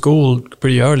 They in school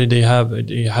pretty early. They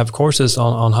have courses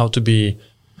on how to be,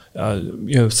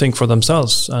 think for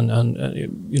themselves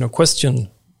and question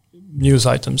news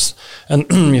items. And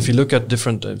if you look at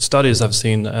different studies, I've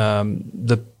seen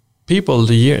the people,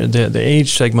 the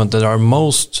age segment that are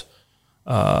most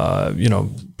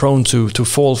prone to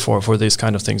fall for these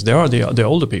kind of things. They are the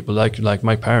older people, like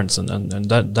my parents and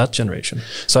that generation.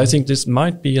 So I think this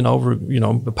might be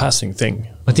a passing thing.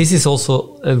 But this is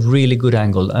also a really good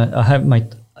angle. I have my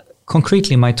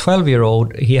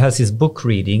 12-year-old. He has his book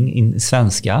reading in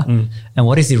Svenska, and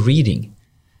what is he reading?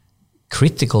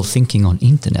 Critical thinking on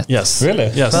internet. Yes, really.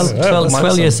 Yes,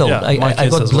 12 years old. Yeah, I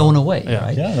got blown away. Yeah.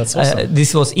 Right? Yeah, that's awesome.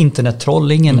 This was internet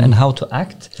trolling and how to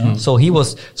act. So he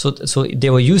was so they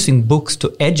were using books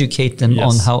to educate them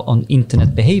on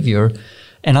internet behavior,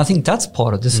 and I think that's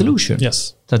part of the solution.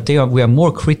 Yes, that we are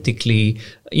more critically.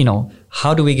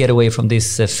 How do we get away from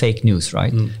this fake news?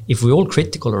 Right? If we're all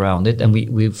critical around it, and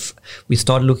we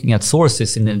start looking at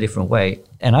sources in a different way,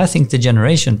 and I think the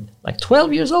generation like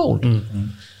 12 years old.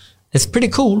 It's pretty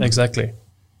cool. Exactly.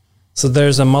 So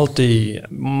there's a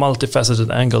multifaceted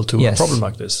angle to a problem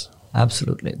like this.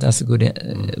 Absolutely. That's a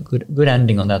good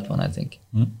ending on that one, I think.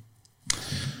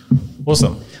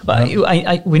 Awesome.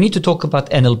 Well, we need to talk about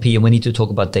NLP and we need to talk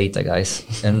about data, guys.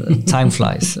 And time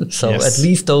flies. So at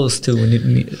least those two.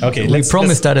 We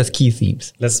promised that as key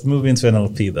themes. Let's move into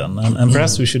NLP then. And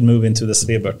perhaps we should move into the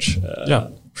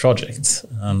Svebert project.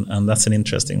 And that's an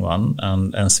interesting one.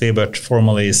 And Svebert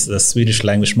formally is the Swedish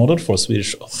language model for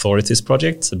Swedish authorities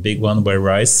project. It's a big one where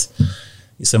RISE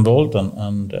is involved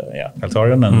and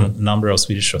Peltarion and a number of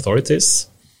Swedish authorities.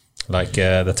 Like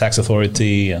the tax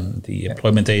authority and the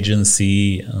employment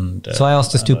agency. And so I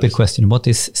asked a stupid question. What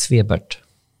is Svebert?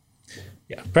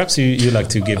 Yeah, perhaps you like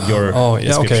to give your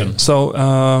description. Okay. So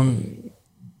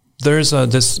there's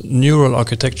this neural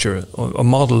architecture, a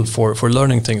model for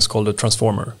learning things called a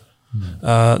transformer.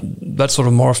 That sort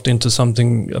of morphed into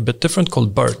something a bit different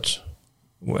called BERT,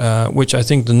 which I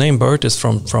think the name BERT is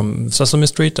from Sesame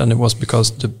Street, and it was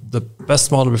because the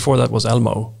best model before that was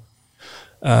Elmo.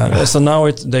 So now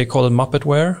they call it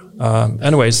Muppetware.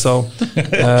 Anyway, so I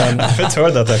haven't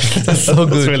heard that actually. That's so good.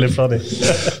 That's really funny.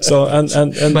 So and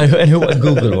who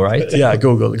Google, right? Yeah,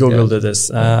 Google did this.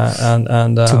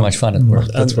 And too much fun at work.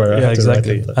 That's where I have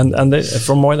exactly. To write it. And they,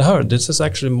 from what I heard, this is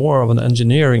actually more of an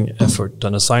engineering effort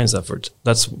than a science effort.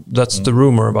 That's the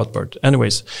rumor about BERT.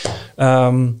 Anyways,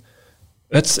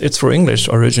 it's for English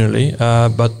originally,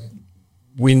 but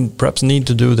we perhaps need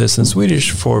to do this in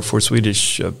Swedish for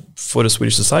the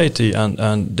Swedish society,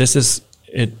 and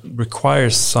it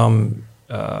requires some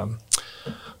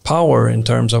power in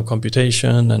terms of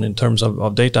computation and in terms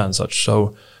of data and such.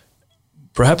 So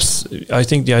perhaps I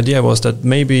think the idea was that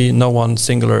maybe no one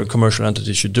singular commercial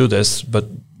entity should do this, but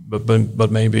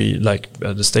maybe like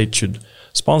the state should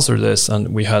sponsor this,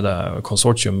 and we had a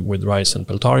consortium with RISE and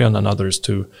Peltarion and others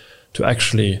to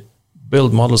actually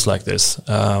build models like this,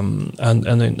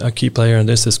 and a key player in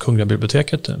this is Kungliga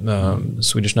Biblioteket, the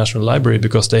Swedish National Library,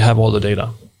 because they have all the data.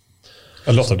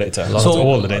 A lot of data.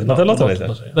 All the data. Not a lot of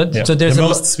data. But so there's the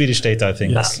most Swedish data, I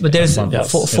think. Yes. But there's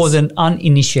for the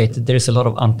uninitiated, there's a lot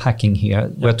of unpacking here.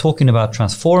 We're talking about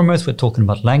transformers. We're talking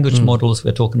about language models.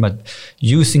 We're talking about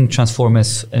using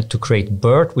transformers to create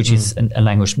BERT, which is a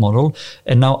language model.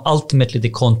 And now, ultimately,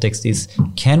 the context is: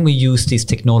 can we use this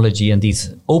technology and these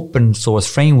open source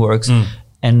frameworks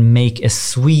and make a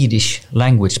Swedish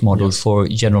language model for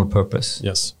general purpose?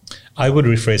 Yes. I would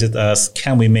rephrase it as: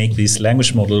 can we make this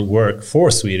language model work for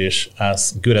Swedish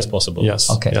as good as possible? Yes.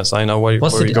 Okay. Yes, I know where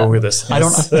you go with this. I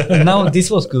don't. Now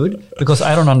this was good because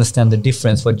I don't understand the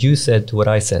difference what you said to what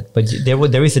I said, but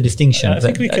there is a distinction. I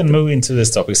think we can move into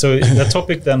this topic. So the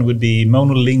topic then would be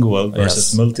monolingual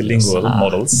versus multilingual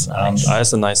models. Nice.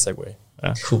 That's a nice segue.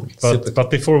 Yeah. Cool. But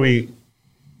before we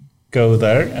go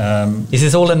there, this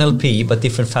is all NLP, but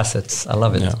different facets. I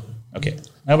love it. Yeah. Okay.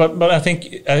 But I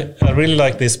think I really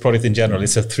like this project in general.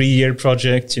 It's a 3-year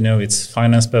project. It's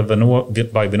financed by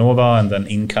Vinnova and then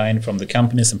in-kind from the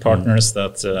companies and partners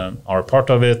that are part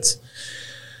of it.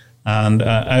 And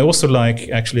I also like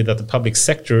actually that the public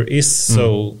sector is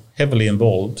so heavily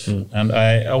involved. And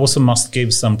I also must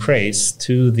give some praise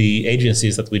to the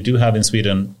agencies that we do have in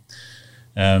Sweden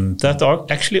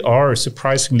that are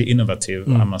surprisingly innovative,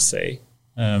 I must say.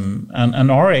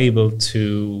 And are able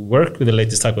to work with the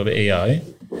latest type of AI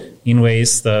in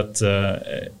ways that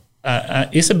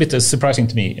is a bit surprising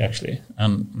to me, actually.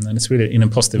 And it's really in a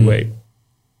positive way.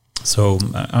 So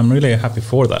I'm really happy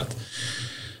for that.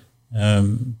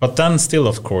 But then still,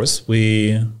 of course,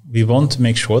 we want to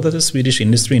make sure that the Swedish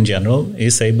industry in general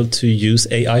is able to use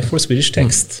AI for Swedish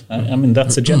text. I mean,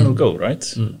 that's a general goal, right?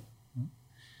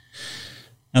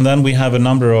 And then we have a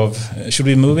number of... should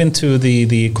we move into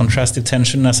the contrastive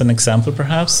tension as an example,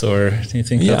 perhaps? Or do you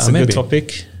think that's a good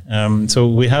topic? So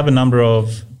we have a number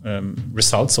of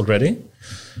results already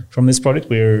from this project.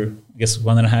 We're, I guess,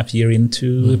 1.5 years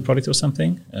into the project or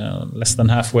something. Less than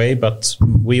halfway, but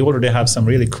we already have some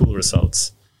really cool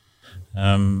results.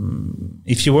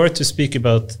 If you were to speak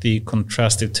about the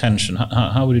contrastive tension,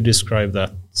 how would you describe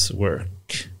that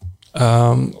work?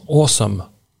 Awesome.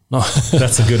 No,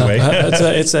 that's a good way.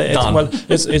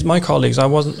 It's my colleagues. I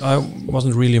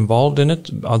wasn't really involved in it,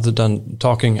 other than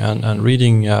talking and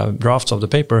reading drafts of the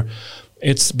paper.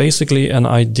 It's basically an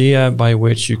idea by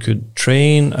which you could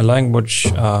train a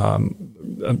language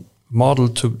model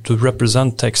to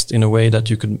represent text in a way that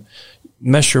you could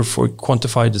measure for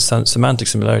quantify the semantic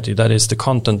similarity. That is the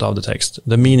content of the text,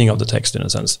 the meaning of the text, in a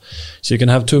sense. So you can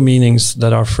have two meanings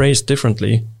that are phrased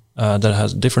differently. that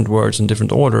has different words in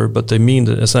different order, but they mean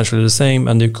essentially the same,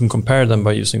 and you can compare them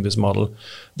by using this model.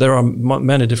 There are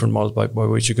many different models by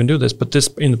which you can do this, but this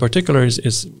in particular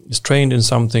is trained in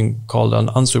something called an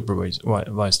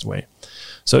unsupervised way.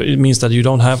 So it means that you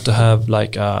don't have to have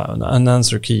like an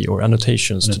answer key or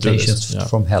annotations to do this.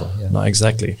 From hell. Yeah. No,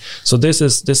 exactly. So this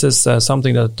is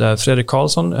something that Fredrik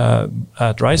Karlsson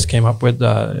at RISE came up with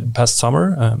past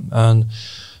summer,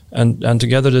 and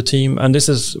together the team. And this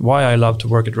is why I love to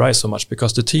work at RISE so much,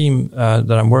 because the team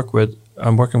that I'm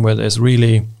working with is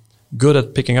really good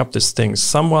at picking up these things.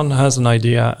 Someone has an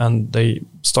idea and they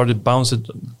started bounce it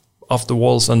off the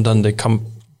walls, and then they come,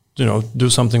 do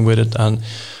something with it. And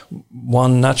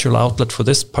one natural outlet for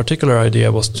this particular idea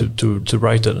was to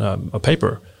write a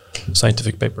paper, a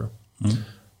scientific paper.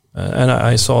 And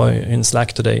I saw in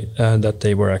Slack today that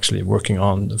they were actually working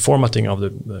on the formatting of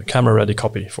the camera-ready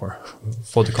copy for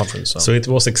the conference. So it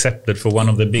was accepted for one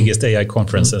of the biggest AI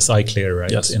conferences, iClear,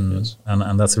 right? Yes.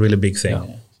 And that's a really big thing.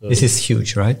 Yeah. So this is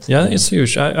huge, right? Yeah, it's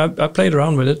huge. I played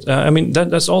around with it. I mean,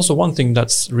 that's also one thing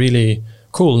that's really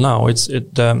cool now.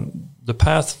 The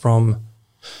path from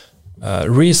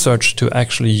research to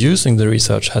actually using the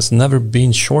research has never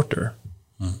been shorter.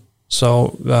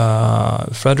 So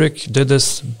Fredrik did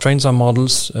this, trained some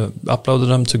models, uploaded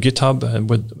them to GitHub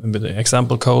with the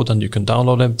example code, and you can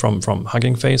download them from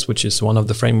Hugging Face, which is one of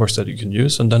the frameworks that you can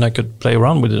use, and then I could play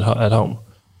around with it at home.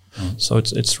 So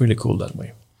it's really cool that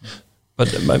way.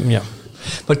 But yeah.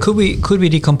 But could we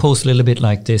decompose a little bit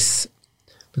like this?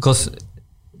 Because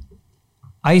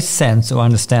I sense or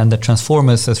understand that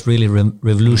Transformers has really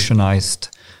revolutionized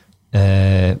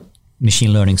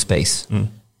machine learning space.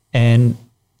 And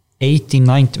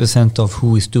 80-90% of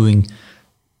who is doing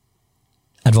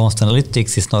advanced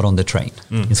analytics is not on the train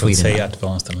in Sweden. Say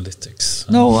advanced analytics.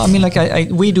 No, I mean, like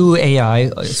we do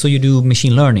AI, so you do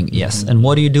machine learning, yes. And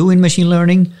what do you do in machine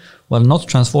learning? Well, not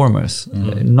Transformers,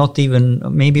 not even,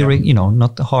 maybe,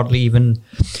 not hardly even.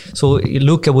 So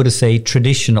Luca would say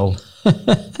traditional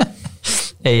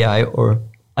AI or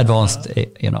advanced,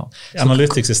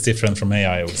 Analytics is different from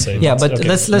AI, I would say. Yeah, but okay.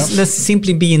 Let's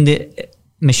simply be in the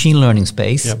machine learning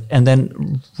space. Yep. And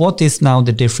then what is now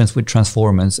the difference with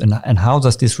Transformers, and how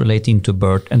does this relate into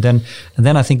BERT? And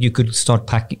then I think you could start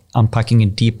unpacking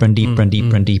it deeper and deeper and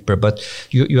deeper and deeper. But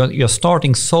you're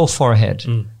starting so far ahead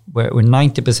where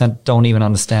 90% don't even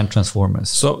understand Transformers.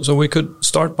 So we could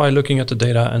start by looking at the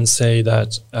data and say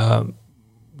that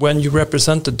when you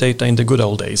represent the data in the good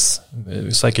old days,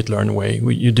 scikit-learn way,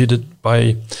 you did it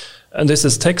by, and this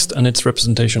is text and it's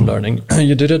representation learning,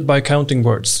 you did it by counting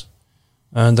words.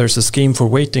 And there's a scheme for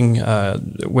weighting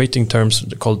terms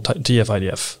called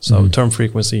TF-IDF, so term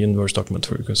frequency, inverse document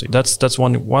frequency. That's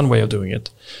one way of doing it.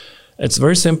 It's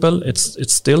very simple.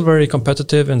 It's still very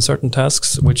competitive in certain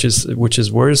tasks, which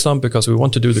is worrisome because we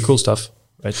want to do the cool stuff,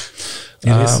 right? It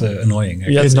is annoying.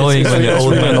 Yeah, it's annoying when the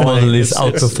old model is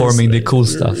outperforming the cool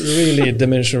stuff. Really,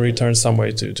 diminishing returns some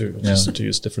way to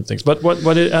use different things. But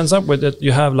what it ends up with, it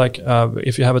you have like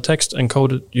if you have a text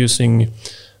encoded using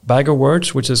bag of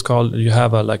words, which is called, you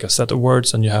have a set of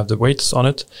words and you have the weights on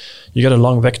it, you get a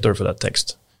long vector for that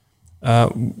text.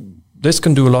 This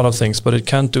can do a lot of things, but it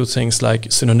can't do things like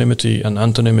synonymity and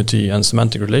antonymity and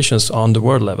semantic relations on the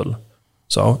word level.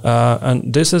 So,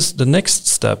 and this is the next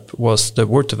step was the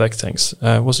word2vec things.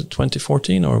 Was it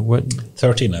 2014 or what?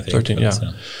 13, I think. 13,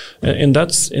 yeah. In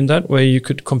that way, you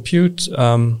could compute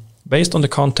based on the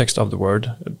context of the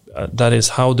word. That is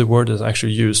how the word is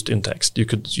actually used in text. You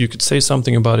could say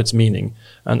something about its meaning,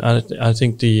 and I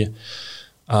think the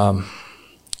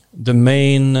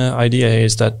main idea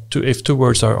is that if two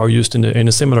words are used in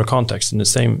a similar context, in the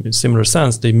similar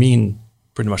sense, they mean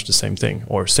pretty much the same thing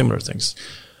or similar things.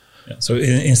 Yeah. So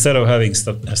instead of having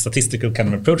a statistical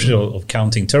kind of approach of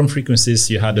counting term frequencies,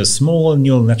 you had a small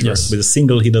neural network with a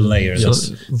single hidden layer.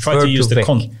 Yes. Try to use the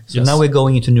So now we're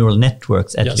going into neural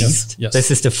networks at least. Yes.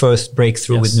 This is the first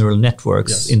breakthrough with neural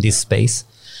networks in this space.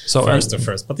 So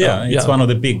first, but it's one of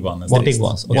the big ones. One big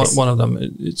ones. Okay. One of them.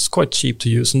 It's quite cheap to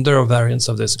use, and there are variants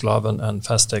of this, GloVe and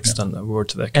FastText and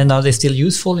word2vec. And are they still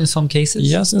useful in some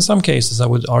cases? Yes, in some cases I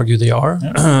would argue they are,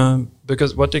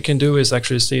 because what they can do is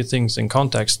actually see things in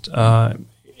context.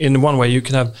 In one way, you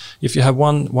can have, if you have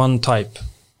one type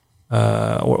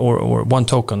or one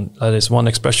token, that is one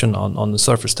expression on the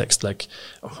surface text. Like,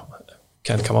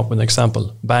 can't come up with an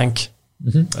example. Bank,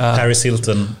 Paris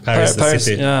Hilton, Paris the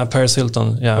city. Yeah, Paris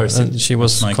Hilton. Yeah, Paris and she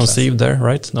was my conceived there,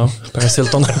 right? No, Paris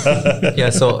Hilton.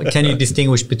 Yeah. So can you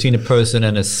distinguish between a person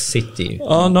and a city?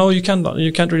 Oh no, you can't.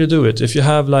 You can't really do it. If you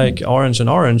have like Orange and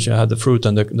Orange, you have the fruit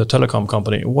and the telecom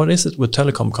company. What is it with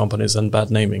telecom companies and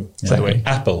bad naming? By the way,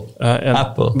 Apple.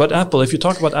 Apple. But Apple. If you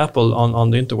talk about Apple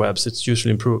on the interwebs, it's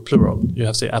usually in plural. You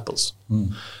have to say apples.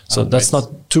 So that's not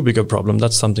too big a problem.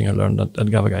 That's something I learned at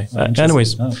GavaGuy.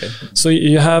 Anyways, so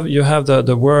you have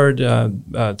the word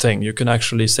thing. You can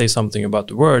actually say something about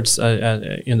the words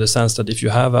in the sense that if you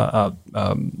have a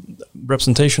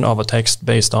representation of a text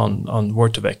based on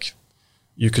Word2Vec,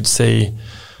 you could say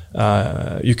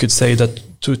that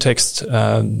two texts,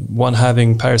 one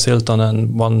having Paris Hilton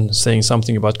and one saying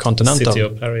something about Continental. City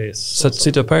of Paris.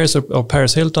 City of Paris or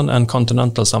Paris Hilton and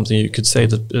Continental something. You could say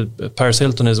that Paris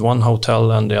Hilton is one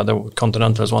hotel and the other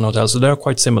Continental is one hotel. So they're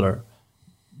quite similar,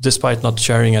 despite not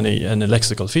sharing any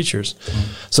lexical features.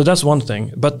 So that's one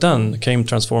thing. But then came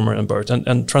Transformer and BERT.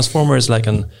 And Transformer is like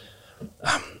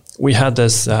we had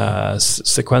this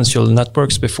sequential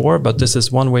networks before, but this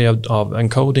is one way of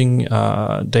encoding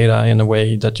data in a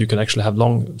way that you can actually have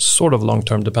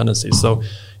long-term dependencies. So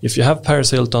if you have Paris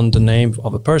Hilton, the name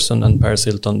of a person, and Paris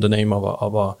Hilton, the name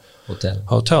of a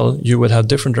hotel, you would have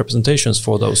different representations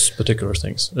for those particular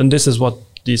things. And this is what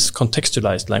these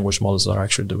contextualized language models are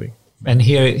actually doing. And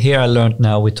here I learned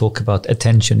now we talk about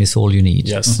attention is all you need.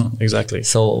 Yes, exactly.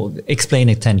 So explain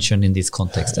attention in this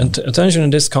context. And attention in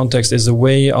this context is a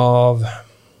way of,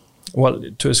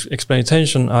 to explain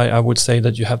attention, I would say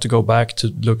that you have to go back to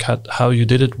look at how you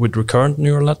did it with recurrent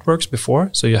neural networks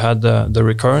before. So you had the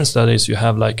recurrence, that is, you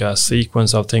have like a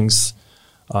sequence of things,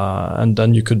 and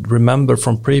then you could remember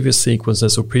from previous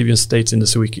sequences or previous states in the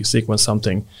sequence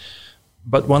something.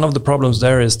 But one of the problems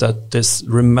there is that this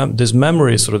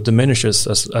memory sort of diminishes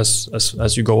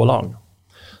as you go along.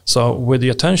 So with the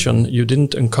attention, you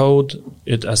didn't encode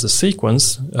it as a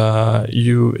sequence.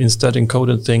 You instead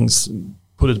encoded things,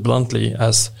 put it bluntly,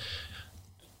 as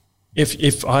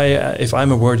if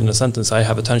I'm a word in a sentence, I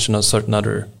have attention on certain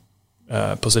other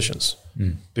positions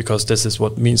because this is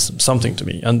what means something to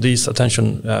me. And these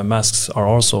attention masks are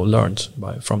also learned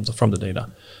from the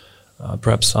data.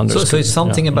 Perhaps so it's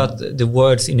something about the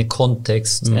words in a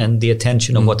context and the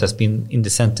attention of what has been in the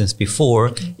sentence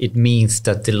before. It means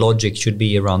that the logic should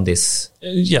be around this.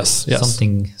 Yes.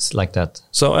 Something like that.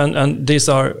 So and these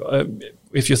are,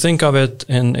 if you think of it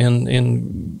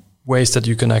in ways that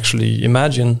you can actually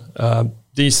imagine,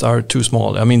 these are too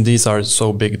small. I mean, these are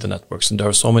so big, the networks, and there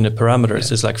are so many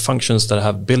parameters. Yeah. It's like functions that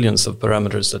have billions of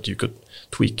parameters that you could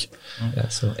tweak. Yeah,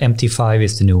 so MT5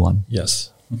 is the new one.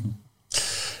 Yes.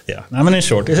 Yeah, I mean, in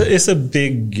short, it's a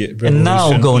big revolution. And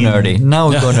now go nerdy.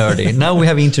 Now we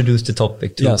have introduced the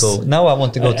topic to go. Now I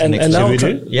want to go to the next level.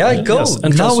 Go. Yes.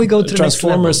 And now we go to the next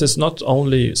level. Transformers is not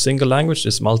only single language,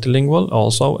 it's multilingual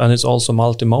also, and it's also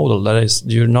multimodal. That is,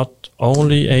 you're not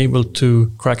only able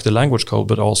to crack the language code,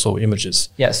 but also images.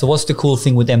 Yeah, so what's the cool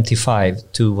thing with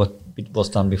MT5 to what it was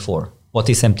done before? What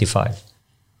is MT5?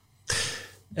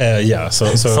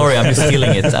 So sorry, I'm just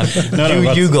stealing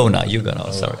it. You go now.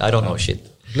 Sorry, I don't know shit.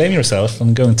 Blame yourself.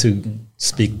 I'm going to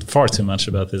speak far too much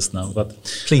about this now, but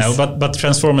please. But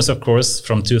Transformers, of course,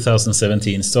 from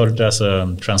 2017 started as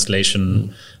a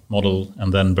translation model,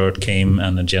 and then BERT came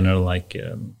and a general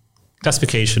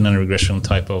classification and regression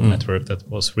type of network that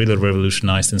was really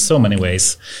revolutionized in so many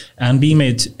ways, and being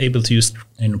able to use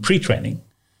pre-training,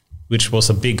 which was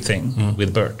a big thing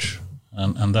with BERT.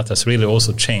 And that has really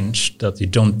also changed, that you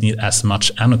don't need as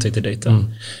much annotated data,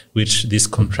 which this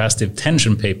contrastive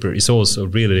tension paper is also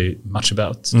really much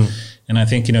about. And I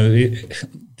think,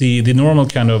 the normal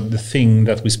kind of the thing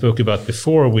that we spoke about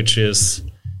before, which is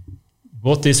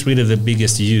what is really the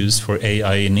biggest use for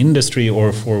AI in industry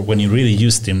or for when you really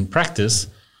use it in practice,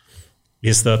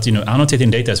 is that, annotating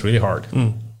data is really hard.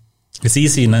 It's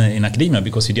easy in academia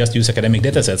because you just use academic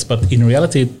data sets, but in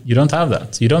reality, you don't have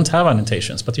that. You don't have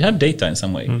annotations, but you have data in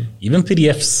some way. Even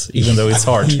PDFs, even though it's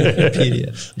hard.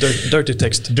 PDFs. Dirty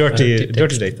text. Dirty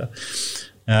data.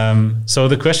 So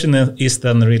the question is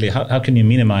then really, how can you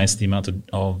minimize the amount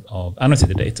of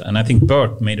annotated data? And I think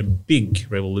BERT made a big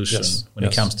revolution when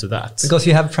it comes to that. Because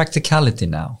you have practicality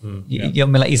now.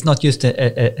 It's not just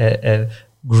a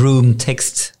groomed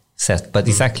text set, but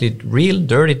it's actually real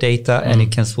dirty data, and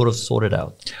it can sort of sort it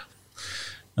out.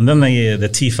 And then the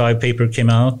T5 paper came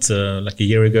out like a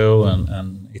year ago,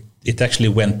 and it actually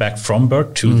went back from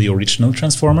BERT to the original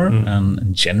transformer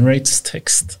and generates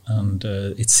text. And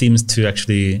it seems to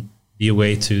actually be a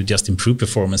way to just improve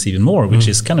performance even more, which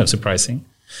is kind of surprising.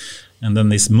 And then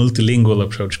this multilingual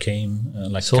approach came.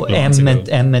 So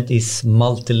Emmet is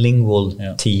multilingual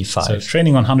T5. So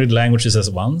training on 100 languages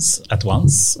at once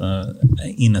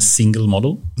in a single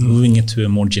model, moving it to a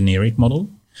more generic model,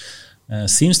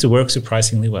 seems to work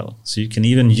surprisingly well. So you can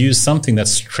even use something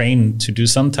that's trained to do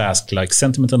some task like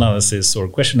sentiment analysis or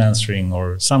question answering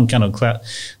or some kind of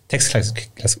text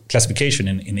classification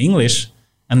in English,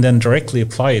 and then directly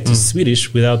apply it to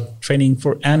Swedish without training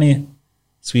for any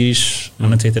Swedish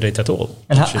annotated data at all.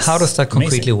 And how does that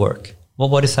concretely work?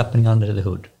 What is happening under the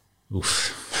hood?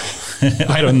 Oof.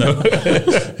 I don't know.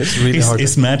 It's really hard.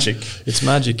 It's magic. It's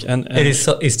magic, and it is.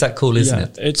 It's that cool, isn't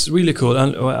it? It's really cool,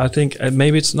 and I think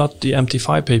maybe it's not the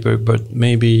MT5 paper, but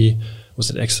maybe was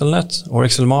it ExcelNet or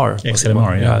ExcelMar?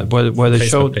 ExcelMar, yeah. Where they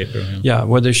showed, paper,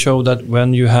 where they show that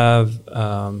when you have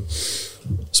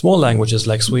small languages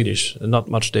like Swedish, not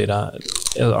much data,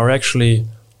 are actually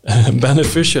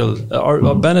beneficial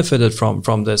or benefited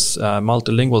from this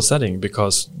multilingual setting,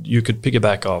 because you could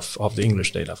piggyback off the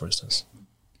English data, for instance.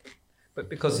 But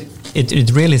because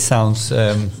it really sounds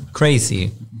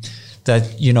crazy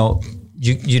that you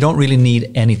don't really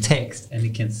need any text, and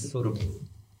it can sort of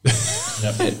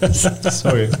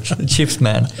sorry chips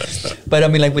man. But I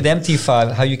mean, like with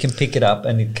MT5, how you can pick it up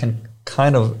and it can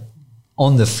kind of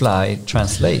on the fly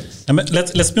translate.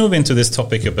 Let's move into this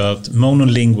topic about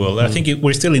monolingual. I think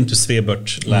we're still into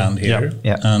Svebert land here.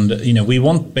 Yeah. And we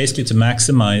want basically to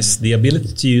maximize the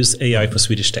ability to use AI for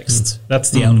Swedish text. That's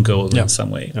the end goal in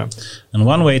some way. Yeah. And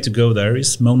one way to go there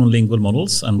is monolingual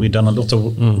models, and we've done a lot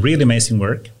of really amazing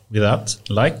work with that,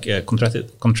 like contrastive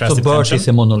So BERT is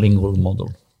a monolingual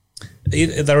model.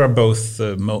 There are both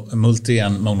multi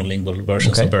and monolingual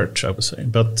versions of BERT, I would say.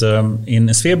 But in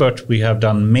Svebert, we have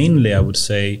done mainly, I would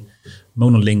say,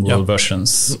 monolingual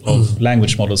versions of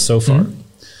language models so far.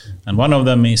 And one of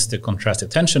them is the contrastive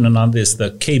tension, and another is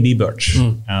the KB BERT,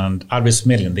 and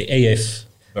Arbetsförmedlingen, the AF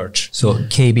BERT. So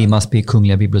KB must be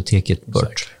Kungliga Biblioteket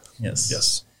BERT. Exactly.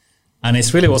 Yes. And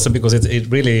it's really awesome because it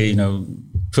really,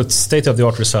 puts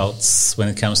state-of-the-art results when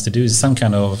it comes to do some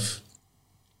kind of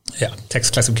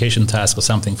text classification task or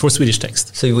something for Swedish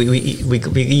text. So we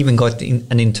even got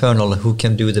an internal who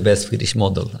can do the best Swedish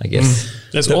model, I guess.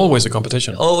 There's always a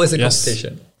competition. Always a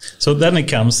competition. So then it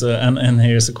comes, and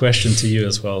here's a question to you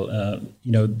as well.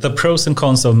 The pros and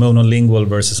cons of monolingual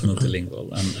versus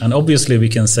multilingual. And obviously we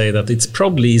can say that it's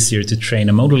probably easier to train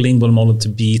a monolingual model to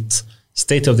beat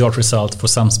state-of-the-art result for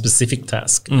some specific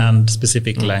task and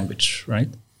specific language, right?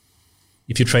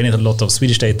 If you train it a lot of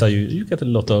Swedish data, you get a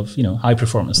lot of high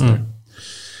performance there.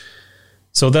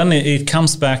 So then it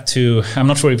comes back to, I'm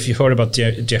not sure if you heard about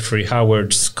Jeffrey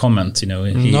Howard's comment.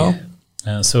 No.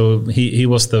 So he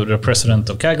was the president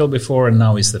of Kaggle before, and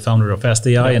now he's the founder of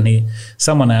FastAI. And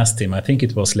someone asked him, I think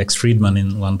it was Lex Friedman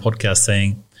in one podcast,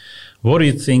 saying, "What do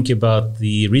you think about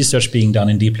the research being done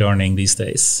in deep learning these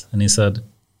days?" And he said,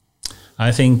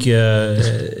 "I think."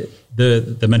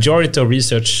 The majority of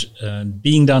research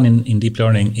being done in deep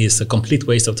learning is a complete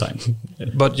waste of time."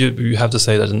 But you have to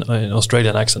say that in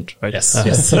Australian accent, right? Yes,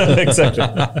 yes, exactly.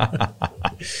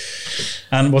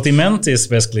 And what he meant is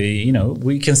basically,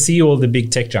 we can see all the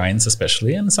big tech giants,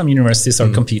 especially, and some universities are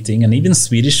competing, and even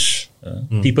Swedish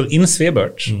people in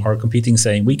Svebert are competing,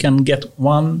 saying we can get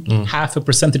 0.5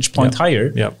 percentage point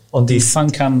higher on this some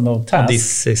kind of task. On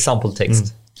this sample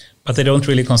text. But they don't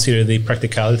really consider the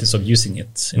practicalities of using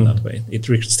it in that way. It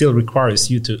still requires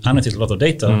you to annotate a lot of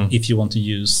data if you want to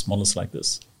use models like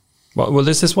this. Well,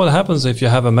 this is what happens if you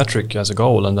have a metric as a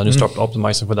goal, and then you start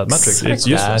optimizing for that metric. Exactly. It's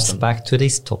useless. Back to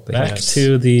this topic. Back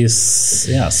to this,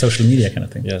 social media kind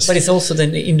of thing. Yes. But it's also the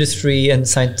industry and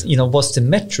science. What's the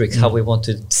metrics? How we want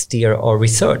to steer our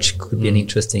research could be an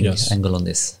interesting angle on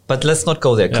this. But let's not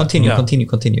go there. Continue.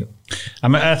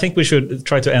 I think we should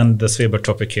try to end the Svebert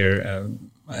topic here.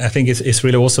 I think it's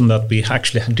really awesome that we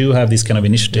actually do have these kind of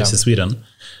initiatives in Sweden,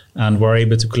 and we're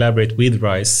able to collaborate with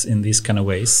RISE in these kind of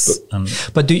ways.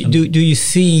 But do you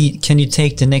see? Can you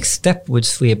take the next step with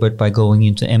Svebert by going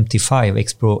into MT5,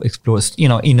 explore?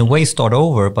 In a way, start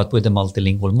over, but with a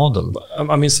multilingual model.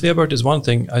 I mean, Svebert is one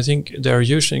thing. I think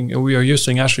we are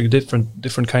using actually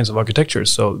different kinds of architectures.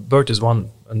 So BERT is one,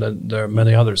 and then there are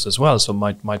many others as well. So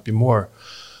might be more.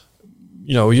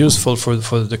 Useful for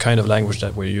the kind of language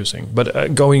that we're using.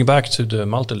 But going back to the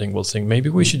multilingual thing, maybe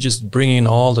we should just bring in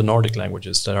all the Nordic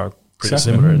languages that are pretty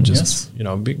similar, and just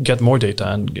get more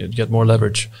data and get more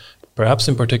leverage, perhaps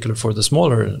in particular for the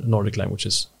smaller Nordic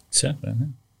languages. Exactly.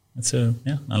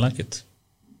 I like it.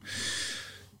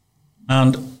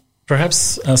 And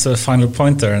perhaps as a final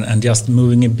pointer, and just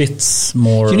moving a bit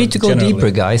more. You need to go generally.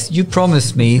 deeper, guys. You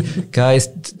promised me, guys.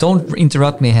 Don't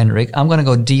interrupt me, Henrik. I'm going to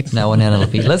go deep now on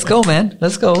NLP. Let's go, man.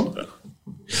 Let's go.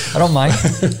 I don't mind.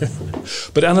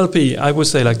 But NLP, I would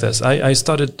say like this. I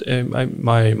started,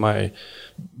 my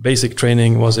basic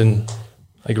training was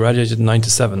I graduated in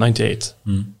 97, 98.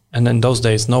 And in those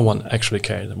days, no one actually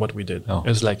cared what we did. It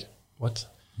was like, what?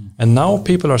 And now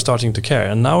people are starting to care.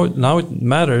 And now it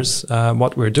matters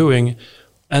what we're doing.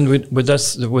 And with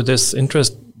this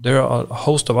interest, there are a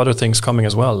host of other things coming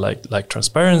as well, like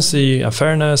transparency,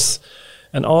 fairness,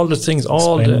 and all the things,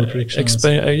 all the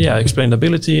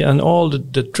explainability, and all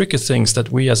the tricky things that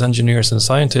we as engineers and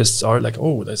scientists are like,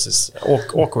 oh, this is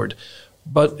awkward.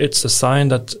 But it's a sign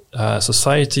that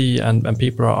society and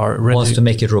people are ready. Wants to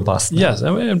make it robust. Yes,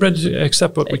 and ready to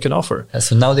accept what we can offer.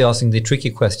 So now they're asking the tricky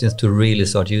questions to really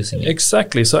start using it.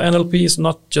 Exactly. So NLP is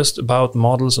not just about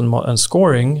models and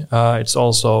scoring. It's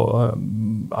also,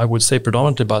 I would say,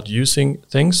 predominantly about using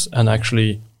things and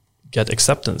actually get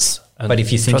acceptance. But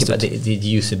if you think about it, the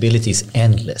usability is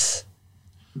endless.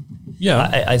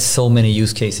 Yeah. I so many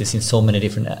use cases in so many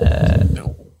different...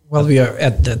 Well, we are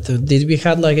at that. Did we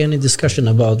had like any discussion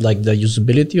about like the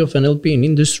usability of NLP in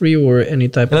industry or any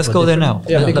type? Let's go there now.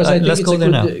 Yeah, because I think it's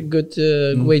a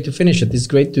good way to finish it. It's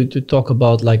great to talk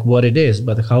about like what it is,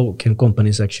 but how can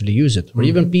companies actually use it, or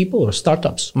even people or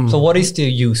startups. So what is the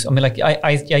use? I mean, like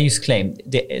I use claim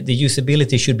the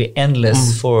usability should be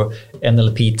endless for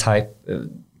NLP type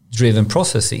driven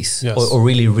processes, yes. or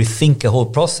really rethink a whole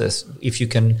process if you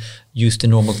can use the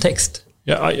normal text.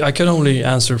 Yeah, I can only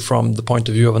answer from the point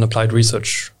of view of an applied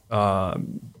research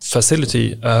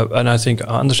facility, and I think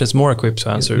Anders is more equipped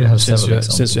to answer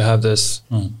since you have this.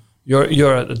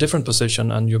 You're at a different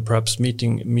position, and you're perhaps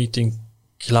meeting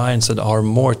clients that are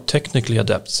more technically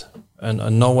adept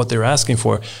and know what they're asking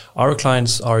for. Our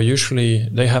clients are usually,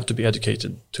 they have to be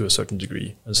educated to a certain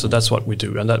degree, and so that's what we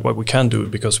do, and that's what we can do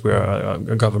because we're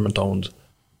a government-owned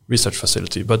research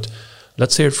facility. But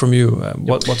let's hear it from you.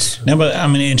 What's no? But I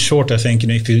mean, in short, I think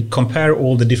if you compare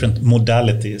all the different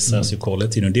modalities, as you call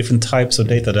it, different types of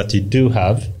data that you do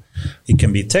have, it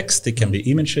can be text, it can be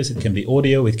images, it can be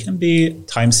audio, it can be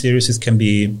time series, it can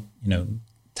be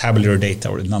tabular data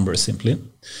or numbers simply.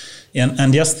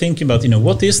 And just thinking about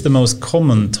what is the most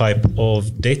common type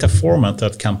of data format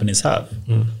that companies have.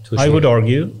 I would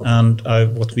argue, and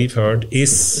what we've heard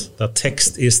is that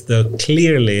text is the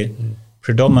clearly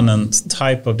predominant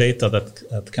type of data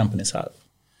that companies have.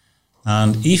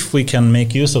 And if we can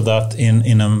make use of that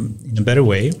in a better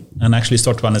way and actually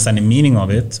start to understand the meaning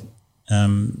of it,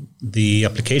 the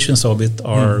applications of it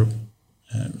are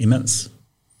immense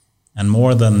and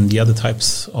more than the other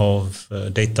types of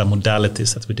data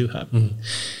modalities that we do have.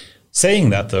 Saying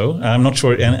that, though, I'm not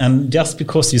sure, and just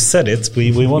because you said it,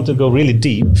 we want to go really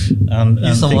deep and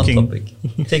thinking. One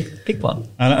topic. Pick one.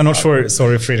 And I'm not sure.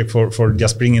 Sorry, Fredrik, for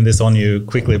just bringing this on you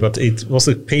quickly, but it was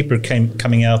a paper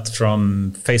coming out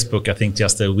from Facebook, I think,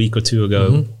 just a week or two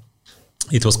ago.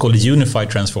 It was called a Unified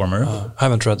Transformer. I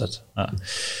haven't read that.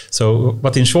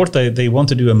 But in short, they want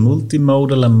to do a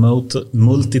multimodal and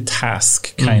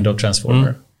multitask kind of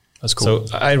transformer. That's cool.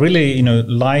 So I really,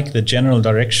 like the general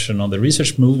direction of the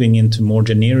research moving into more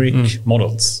generic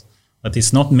models. That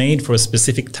is not made for a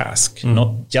specific task,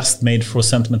 not just made for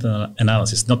sentiment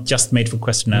analysis, not just made for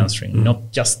question answering,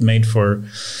 not just made for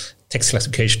text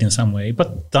classification in some way,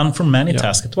 but done for many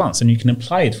tasks at once, and you can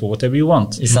apply it for whatever you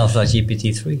want. It sounds like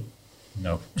GPT-3.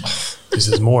 No. This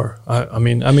is more.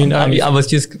 I was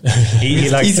just. He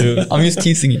likes to. I'm just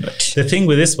teasing you. The thing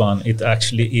with this one, it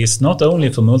actually is not only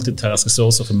for multitask, it's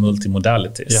also for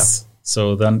multimodalities. Yeah.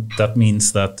 So then that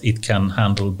means that it can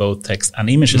handle both text and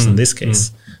images in this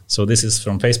case. So this is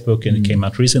from Facebook, and it came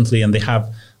out recently, and they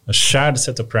have a shared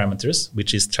set of parameters,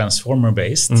 which is transformer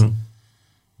based,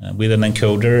 with an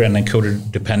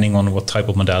encoder depending on what type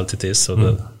of modality it is. So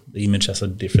the image has a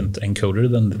different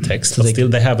encoder than the text, but still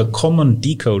they have a common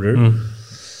decoder.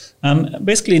 And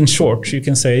basically, in short, you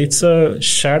can say it's a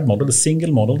shared model, a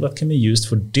single model that can be used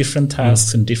for different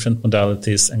tasks and different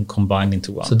modalities and combined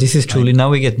into one. So this is truly, now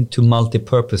we get into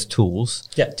multi-purpose tools.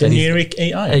 Yeah, generic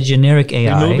AI. A generic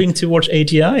AI. We're moving towards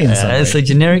AGI in some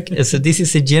way. So this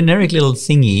is a generic little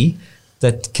thingy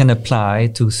that can apply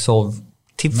to solve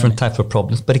different type of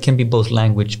problems, but it can be both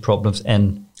language problems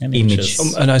and image.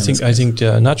 And I think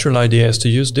the natural idea is to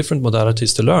use different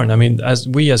modalities to learn. I mean, as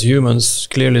humans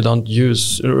clearly don't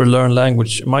use or learn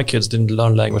language. My kids didn't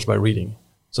learn language by reading.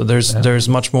 So there's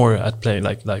much more at play,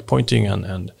 like pointing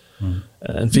and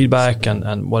feedback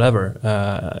and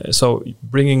whatever. So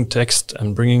bringing text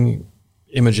and bringing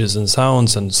images and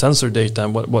sounds and sensor data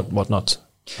and whatnot.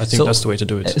 I think that's the way to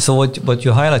do it. So what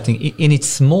you're highlighting, in its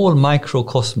small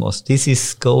microcosmos, this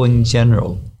is going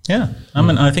general. Yeah, I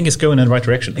mean, I think it's going in the right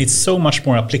direction. It's so much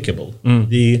more applicable.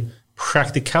 The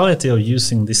practicality of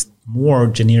using this more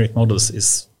generic models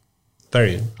is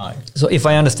very high. So if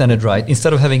I understand it right,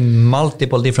 instead of having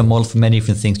multiple different models for many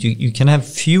different things, you can have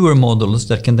fewer models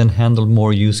that can then handle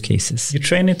more use cases. You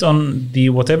train it on the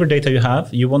whatever data you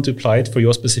have, you want to apply it for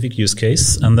your specific use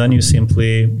case, and then you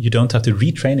don't have to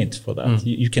retrain it for that.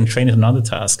 You can train it on another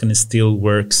task and it still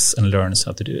works and learns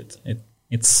how to do it.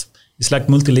 It's like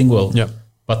multilingual,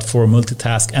 but for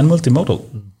multitask and multimodal.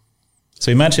 So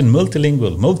imagine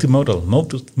multilingual, multimodal,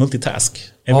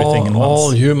 multitask, everything in once.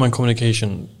 All human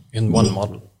communication in one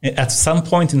model. At some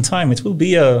point in time, it will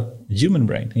be a human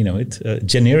brain, it's a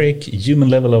generic human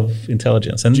level of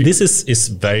intelligence. And this is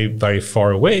very, very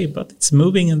far away, but it's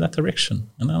moving in that direction.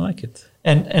 And I like it.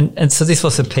 And so this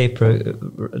was a paper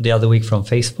the other week from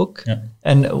Facebook. Yeah.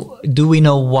 And do we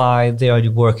know why they are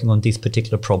working on this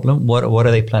particular problem? What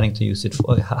are they planning to use it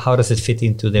for? How does it fit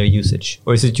into their usage?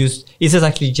 Or is it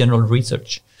actually general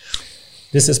research?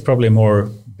 This is probably more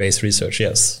base research,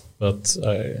 yes. But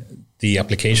the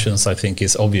applications, I think,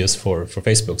 is obvious for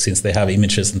Facebook since they have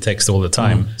images and text all the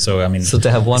time. So so they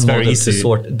have one model to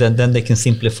sort. Then they can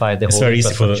simplify the whole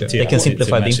infrastructure. They can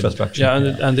simplify the infrastructure.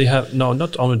 Yeah, and they have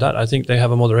not only that. I think they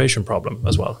have a moderation problem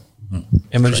as well.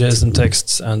 Images and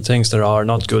texts and things that are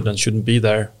not good and shouldn't be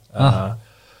there.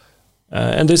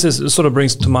 And this sort of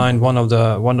brings to mind one of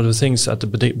the things at the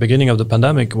beginning of the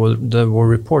pandemic. There were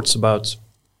reports about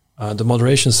the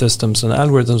moderation systems and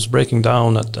algorithms breaking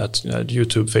down at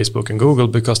YouTube, Facebook, and Google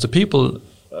because the people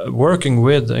working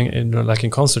with,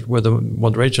 in concert with the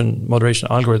moderation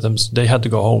algorithms, they had to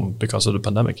go home because of the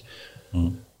pandemic.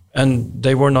 And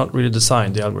they were not really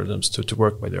designed, the algorithms, to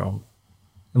work by their own.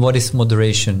 And what is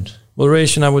moderation?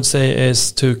 Moderation, I would say,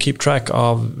 is to keep track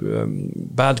of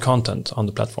bad content on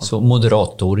the platform. So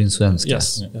moderator in svenska.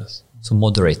 Yes. So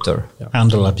moderator.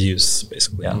 Handle abuse,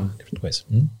 basically, in different ways.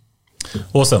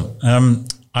 Awesome.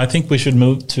 I think we should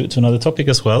move to another topic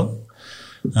as well.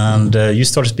 And you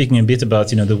started speaking a bit about,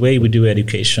 the way we do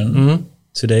education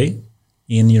today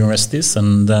in universities,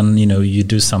 and then, you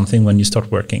do something when you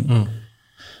start working.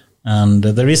 And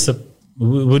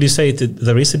would you say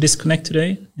there is a disconnect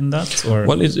today in that? Or?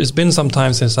 Well, it's been some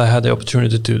time since I had the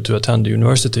opportunity to attend the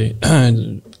university,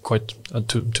 quite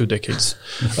 2 decades.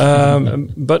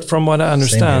 But from what I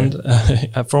understand,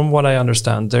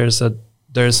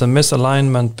 there's a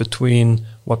misalignment between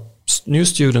what new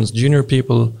students, junior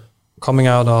people coming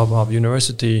out of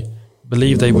university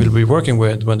believe they will be working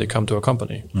with when they come to a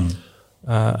company.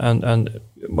 And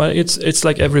it's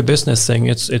like every business thing.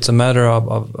 It's a matter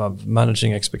of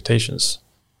managing expectations.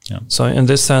 Yeah. So in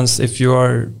this sense, if you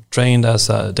are trained as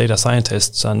a data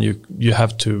scientist and you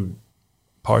have to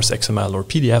parse XML or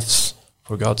PDFs,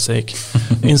 for God's sake,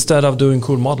 instead of doing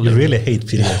cool modeling. You really hate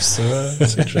PDFs. So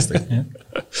that's interesting. Yeah.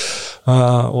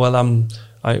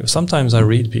 Sometimes I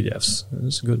read PDFs.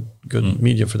 It's a good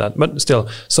medium for that. But still,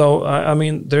 so I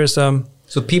mean, there's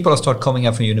So people start coming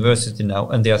up from university now,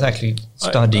 and they are actually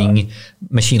studying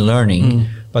machine learning.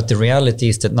 But the reality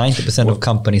is that 90% of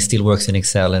companies still works in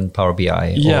Excel and Power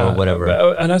BI or whatever.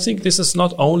 And I think this is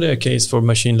not only a case for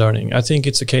machine learning. I think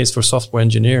it's a case for software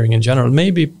engineering in general.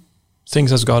 Maybe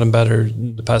things has gotten better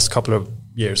in the past couple of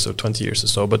years or 20 years or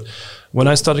so. But when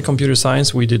I studied computer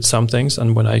science, we did some things.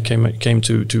 And when I came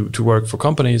to work for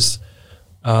companies,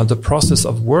 the process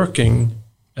of working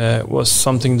was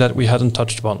something that we hadn't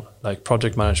touched upon, like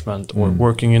project management or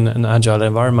working in agile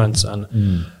environments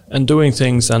and doing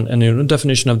things. And the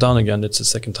definition of done, again, it's the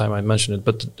second time I mentioned it.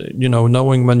 But,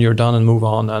 knowing when you're done and move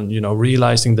on and,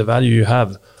 realizing the value you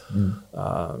have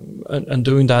and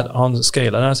doing that on the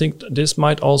scale. And I think this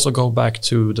might also go back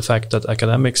to the fact that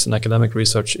academics and academic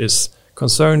research is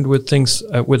concerned with things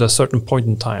with a certain point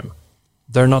in time.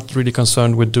 They're not really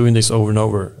concerned with doing this over and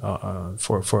over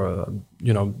for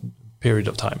a period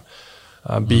of time.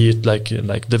 Be it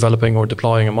like developing or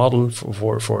deploying a model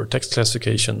for text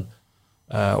classification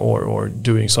or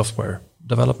doing software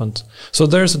development. So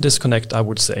there's a disconnect, I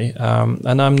would say.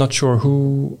 And I'm not sure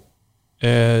who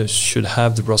should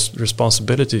have the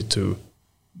responsibility to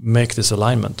make this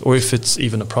alignment, or if it's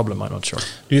even a problem, I'm not sure.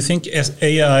 Do you think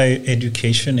AI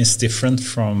education is different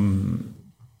from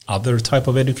other type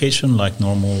of education, like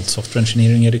normal software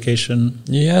engineering education?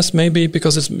 Yes, maybe,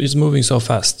 because it's moving so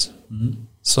fast.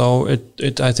 So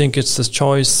I think it's the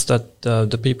choice that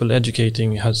the people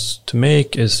educating has to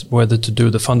make, is whether to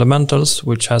do the fundamentals,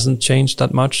 which hasn't changed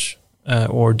that much,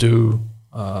 or do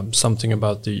something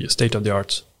about the state of the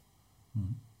art.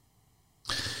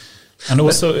 And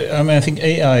also, I think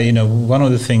AI, one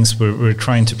of the things we're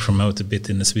trying to promote a bit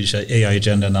in the Swedish AI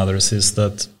agenda and others is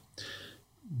that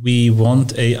we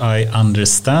want AI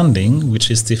understanding,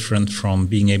 which is different from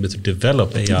being able to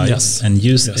develop AI and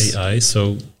use AI.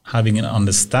 So having an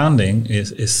understanding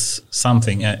is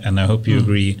something, and I hope you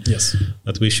agree,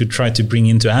 that we should try to bring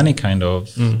into any kind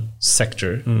of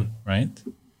sector, right?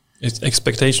 It's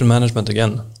expectation management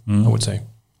again, I would say.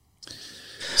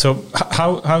 So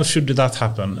how should that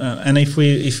happen? And if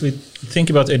we think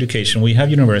about education, we have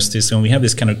universities and we have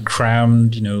this kind of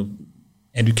crammed,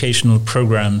 educational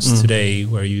programs today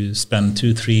where you spend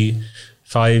 2, 3,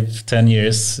 5, 10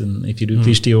 years, and if you do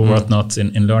PhD or whatnot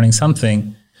in learning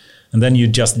something, and then you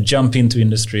just jump into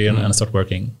industry and start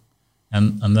working,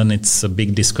 and then it's a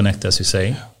big disconnect, as you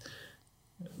say.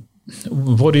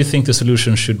 What do you think the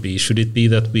solution should be? Should it be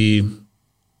that we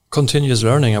continuous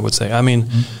learning? I would say. I mean,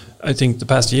 I think the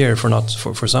past year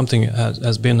for something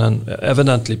has been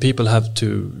evidently people have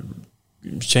to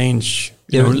change.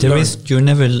 There's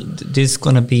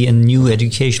going to be a new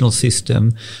educational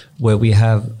system where we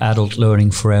have adult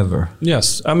learning forever.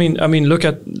 Yes, I mean, look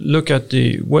at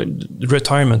the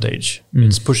retirement age.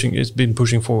 It's been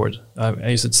pushing forward.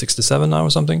 Is it 67 now or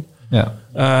something? Yeah,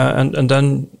 and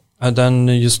then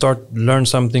you start learn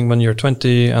something when you're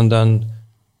 20, and then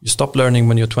you stop learning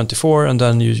when you're 24, and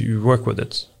then you work with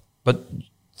it. But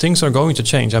things are going to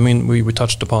change. I mean, we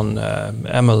touched upon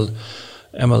ML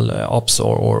ops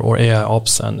or AI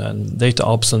ops and data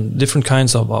ops and different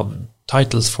kinds of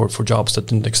titles for jobs that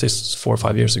didn't exist 4 or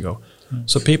 5 years ago.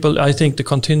 So people, I think, the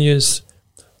continuous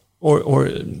or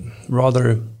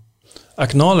rather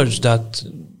acknowledge that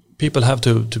people have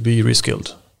to be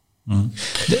reskilled.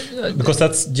 Because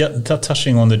that's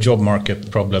touching on the job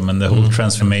market problem and the whole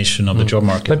transformation of the job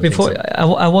market. But before,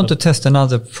 I want to test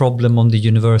another problem on the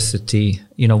university.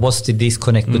 What's the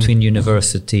disconnect between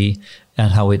university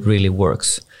and how it really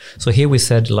works? So here we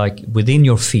said, like, within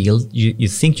your field, you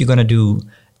think you're going to do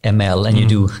ML and you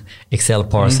do Excel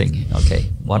parsing. Okay,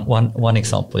 one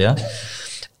example, yeah.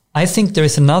 I think there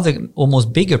is another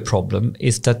almost bigger problem,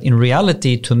 is that in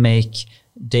reality, to make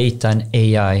data and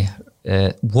AI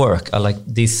work, I like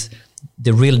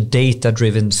the real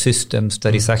data-driven systems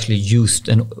that is actually used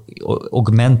and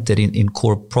augmented in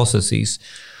core processes.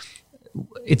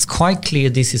 It's quite clear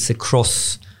this is a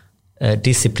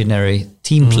cross-disciplinary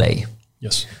team play.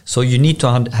 Yes. So you need to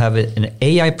have an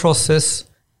AI process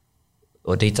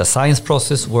or data science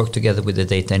process work together with the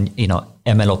data and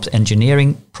ML ops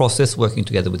engineering process working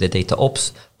together with the data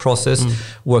ops process,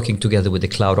 working together with the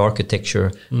cloud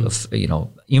architecture of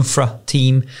infra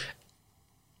team.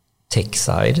 Tech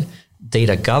side,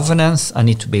 data governance, I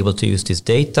need to be able to use this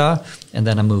data, and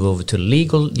then I move over to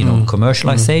legal,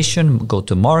 commercialization, go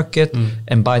to market,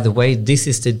 and by the way, this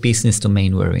is the business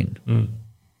domain we're in.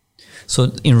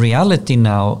 So in reality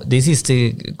now, this is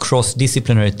the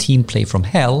cross-disciplinary team play from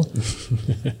hell,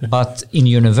 but in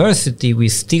university, we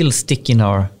still stick in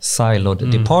our siloed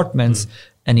departments,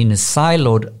 and in a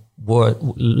siloed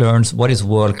learns what is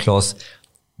world-class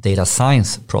data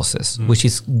science process, which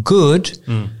is good,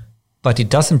 but it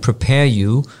doesn't prepare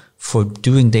you for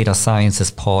doing data science as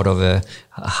part of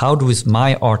how do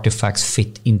my artifacts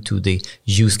fit into the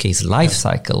use case life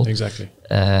cycle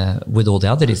with all the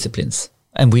other disciplines.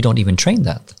 And we don't even train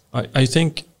that. I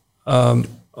think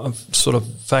sort of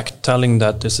fact telling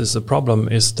that this is a problem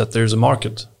is that there's a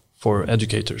market for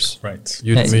educators. Right.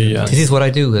 This is what I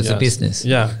do as a business.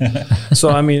 Yeah. So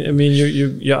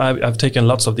I've taken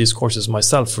lots of these courses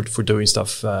myself for doing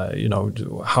stuff.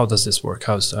 How does this work?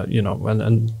 How's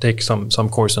and take some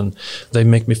course, and they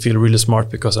make me feel really smart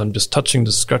because I'm just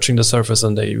scratching the surface,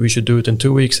 and we should do it in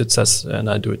 2 weeks. It says, and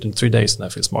I do it in 3 days, and I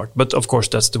feel smart. But of course,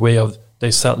 that's the way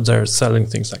they're selling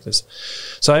things like this.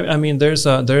 So I mean, there's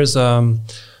a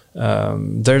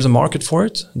market for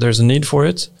it. There's a need for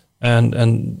it.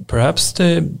 And perhaps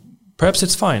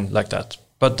it's fine like that.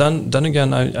 But then again,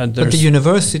 but the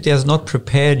university has not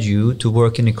prepared you to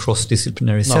work in a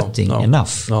cross-disciplinary setting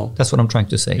enough. No, that's what I'm trying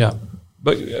to say. Yeah,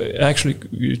 but actually,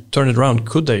 you turn it around.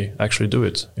 Could they actually do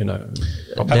it?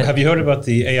 Have you heard about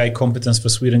the AI Competence for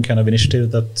Sweden kind of initiative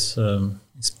that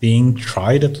is being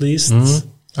tried at least?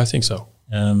 I think so.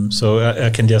 So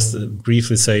I can just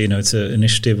briefly say, it's an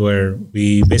initiative where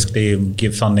we basically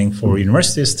give funding for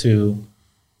universities to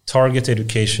target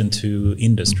education to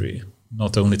industry,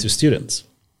 not only to students.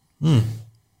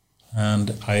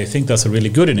 And I think that's a really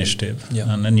good initiative.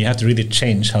 Yeah. And then you have to really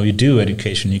change how you do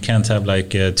education. You can't have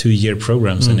like 2-year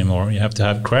programs anymore. You have to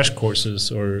have crash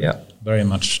courses or very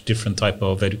much different type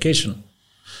of education.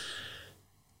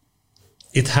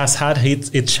 It has had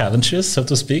its challenges, so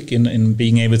to speak, in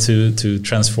being able to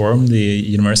transform the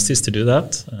universities to do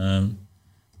that.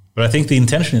 But I think the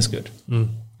intention is good.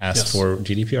 For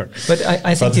GDPR. But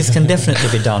I think this can definitely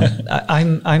be done.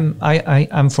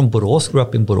 I'm from Borås, grew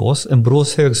up in Borås, and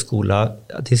Borås högskola,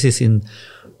 this is in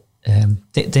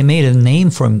they made a name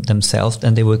for themselves,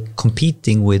 and they were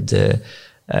competing with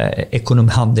Ekonom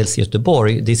Handels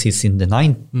Göteborg. This is in the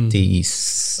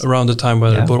 90s. Around the time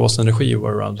when Borås Energi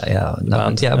were around.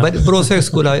 But Borås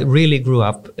Högskola really grew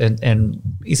up and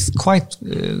is quite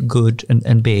good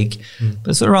and big.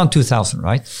 But it's around 2000,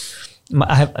 right?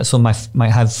 I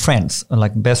have friends,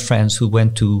 like best friends, who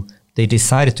they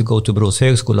decided to go to Borås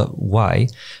Högskola. Why?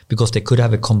 Because they could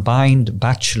have a combined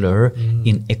bachelor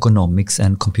in economics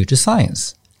and computer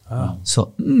science. Oh.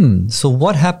 So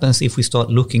what happens if we start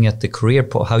looking at the career,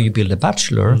 how you build a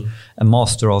bachelor, a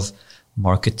master of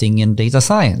marketing and data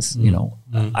science?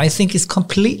 I think it's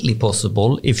completely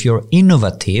possible if you're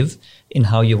innovative in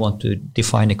how you want to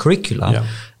define a curriculum. Yeah.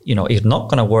 It's not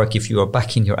going to work if you are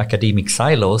back in your academic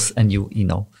silos and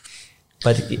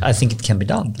but I think it can be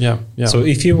done. Yeah. So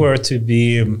if you were to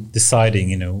be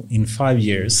deciding, in 5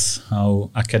 years how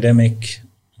academic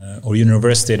or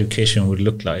university education would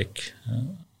look like,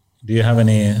 do you have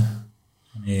any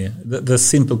the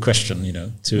simple question,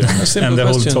 to understand the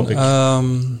whole topic?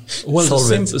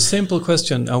 The simple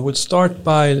question. I would start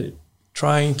by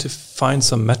trying to find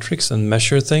some metrics and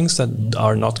measure things that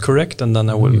are not correct, and then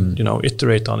I will,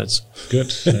 iterate on it.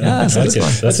 Good.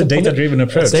 That's a data-driven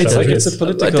approach. It's a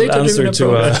political answer to.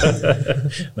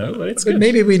 No, but it's good.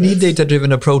 Maybe we need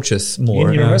data-driven approaches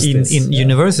more in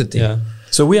university. Yeah.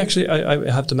 So we actually, I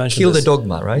have to mention, kill the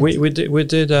dogma, right? We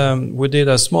did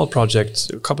a small project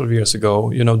a couple of years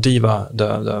ago. DIVA,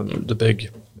 the big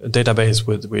database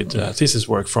with thesis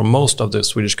work from most of the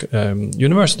Swedish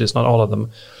universities, not all of them.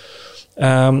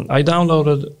 I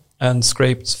downloaded and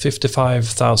scraped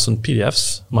 55,000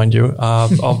 PDFs, mind you,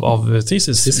 of the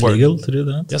thesis. Is it legal to do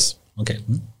that? Yes. Okay.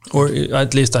 Or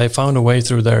at least I found a way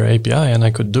through their API and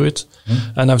I could do it.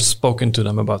 And I've spoken to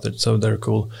them about it, so they're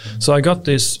cool. So I got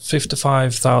these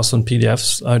 55,000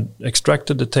 PDFs. I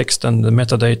extracted the text and the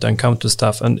metadata and counted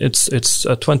stuff, and it's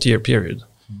a 20-year period.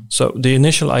 So the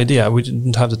initial idea, we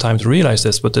didn't have the time to realize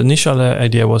this, but the initial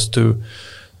idea was to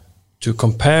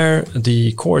compare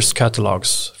the course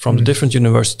catalogs from the different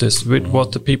universities with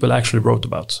what the people actually wrote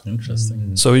about.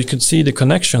 Interesting. So you can see the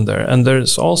connection there. And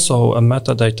there's also a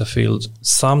metadata field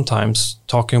sometimes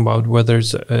talking about whether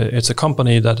it's a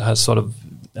company that has sort of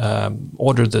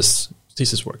ordered this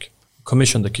thesis work,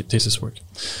 commissioned the thesis work.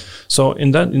 So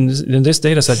in this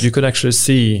data set, you could actually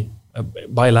see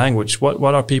by language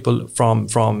what are people from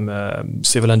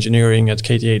civil engineering at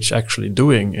KTH actually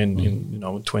doing in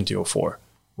 2004.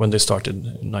 When they started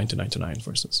in 1999,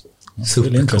 for instance. Super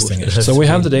really interesting. Cool. So we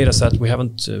have the data set. We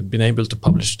haven't been able to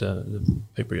publish the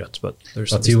paper yet, but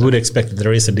there's. But you would expect that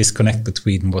there is a disconnect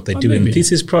between what they do in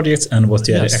thesis projects and what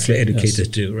the actually educators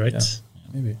do, right? Yeah,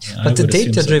 maybe. Yeah, but the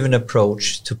data-driven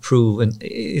approach to prove, and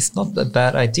it's not a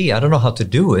bad idea. I don't know how to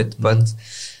do it, but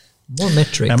more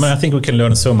metrics. I think we can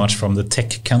learn so much from the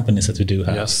tech companies that we do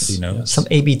have. Yes. Some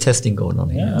A/B testing going on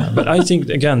here. Yeah. But I think,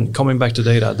 again, coming back to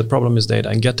data, the problem is data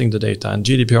and getting the data and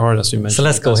GDPR, as you mentioned. So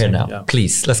let's go here now. Yeah.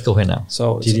 Please, let's go here now.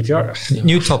 So GDPR?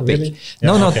 New topic. Really?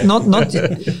 No, not.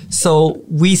 So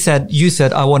you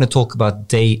said, I want to talk about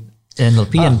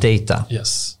NLP and data.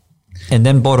 Yes. And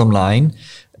then bottom line,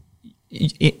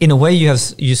 in a way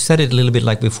you said it a little bit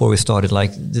like before we started,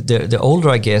 like the older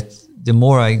I get, the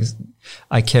more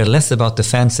I care less about the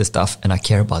fancy stuff and I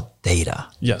care about data.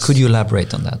 Yes. Could you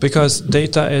elaborate on that? Because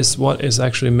data is what is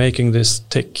actually making this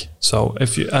tick. So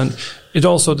it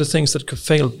also the things that could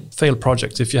fail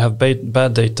projects if you have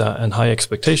bad data and high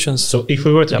expectations. So if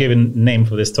we were to give a name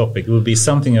for this topic, it would be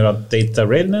something about data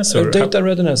readiness or data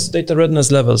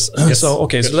readiness levels. Yes. So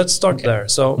let's start there.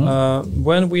 So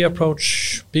when we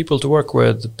approach people to work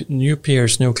with, new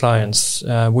peers, new clients,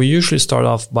 we usually start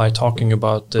off by talking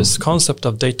about this concept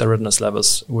of data readiness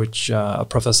levels, which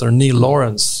Professor Neil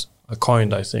Lawrence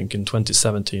coined, I think, in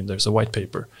 2017. There's a white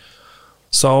paper.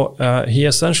 So he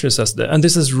essentially says that, and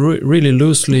this is really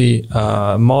loosely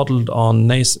modeled on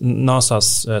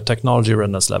NASA's technology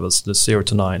readiness levels, the 0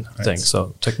 to 9 thing.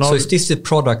 So technology. So is this a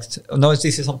product? No,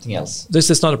 this is something else. This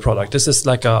is not a product. This is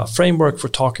like a framework for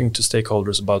talking to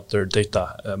stakeholders about their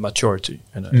data maturity,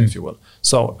 if you will.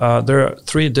 So there are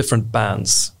 3 different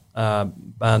bands.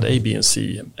 Band A, B, and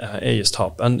C. A is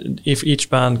top, and if each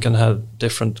band can have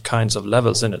different kinds of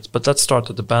levels in it, but let's start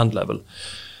at the band level.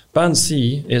 Band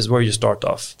C is where you start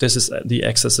off. This is the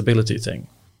accessibility thing.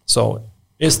 So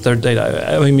is there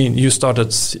data? I mean, you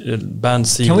started Band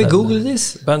C. Can we Google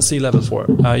this? Band C level 4.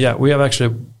 Yeah, we have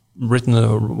actually written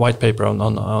a white paper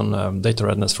on data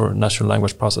readiness for natural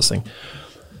language processing.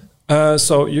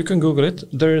 So you can Google it.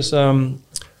 There's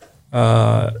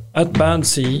at Band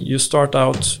C, you start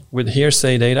out with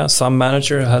hearsay data. Some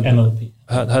manager had NLP.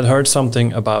 had heard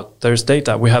something about there's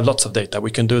data, we have lots of data,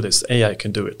 we can do this, AI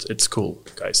can do it, it's cool,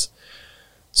 guys.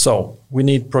 So we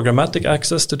need programmatic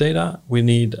access to data. We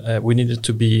need it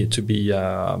to be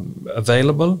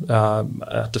available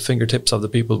at the fingertips of the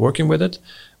people working with it.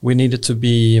 We need it to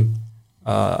be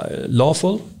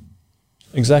lawful.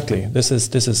 Exactly. This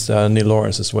is Neil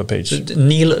Lawrence's webpage. So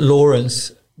Neil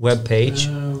Lawrence webpage,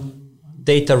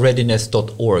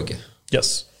 datareadiness.org.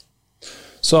 Yes.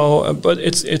 So, but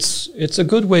it's a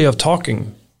good way of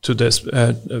talking to this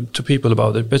to people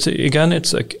about it. But again,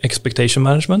 it's expectation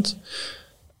management.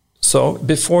 So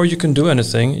before you can do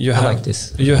anything, you have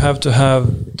to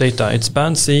have data. It's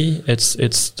Band C.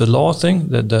 It's the law thing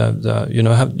that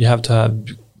you have to have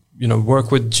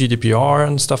work with GDPR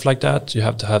and stuff like that. You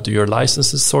have to have your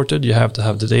licenses sorted. You have to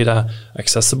have the data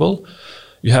accessible.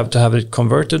 You have to have it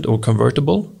converted or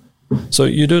convertible. So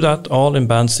you do that all in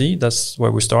Band C. That's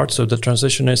where we start. So the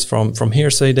transition is from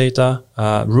hearsay data,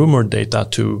 rumored data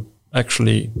to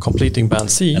actually completing Band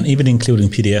C. And even including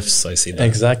PDFs, I see that.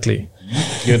 Exactly.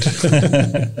 Good.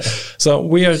 So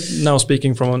we are now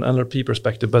speaking from an NLP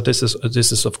perspective, but this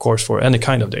is of course for any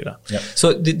kind of data. Yep.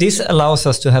 So this allows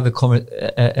us to have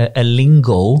a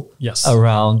lingo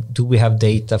around, do we have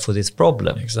data for this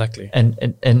problem? Exactly.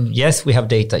 And yes, we have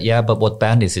data. Yeah, but what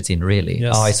band is it in really?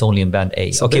 Yes. It's only in Band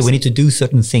A. So okay, we need to do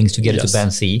certain things to get it to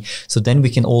Band C. So then we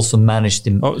can also manage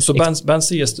the. So Band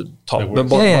C is the top. The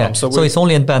bottom. So it's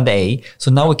only in Band A.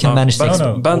 So now we can manage things.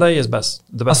 No. Band A is best.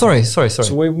 The best. Sorry. So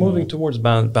we're moving towards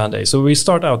Band A. So we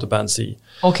start out at Band C.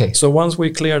 Okay. So once we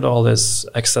cleared all this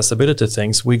accessibility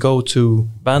things, we go to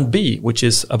Band B, which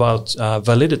is about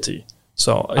validity.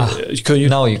 So could you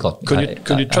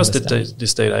trust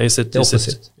this data? Is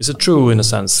it true in a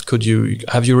sense?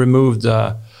 Have you removed?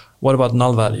 What about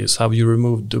null values? Have you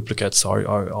removed duplicates?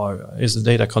 Or is the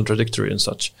data contradictory and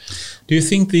such? Do you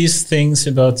think these things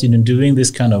about doing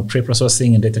this kind of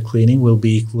pre-processing and data cleaning will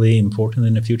be equally important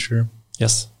in the future?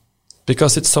 Yes.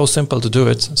 Because it's so simple to do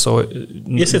it. So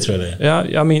is it really?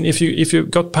 Yeah. I mean, if you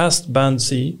got past Band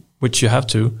C, which you have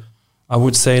to, I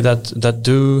would say that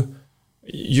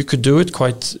you could do it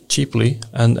quite cheaply,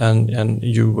 and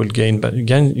you will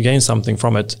gain something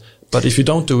from it. But if you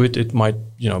don't do it, it might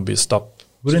be stopped.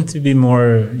 Wouldn't it be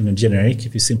more generic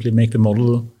if you simply make the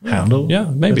model handle? Yeah,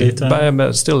 maybe.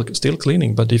 But still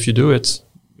cleaning. But if you do it.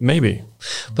 Maybe,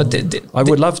 but I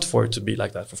would love for it to be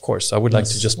like that. Of course, I would like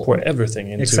to just pour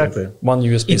everything into one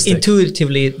USB stick.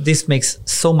 Intuitively, this makes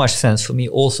so much sense for me.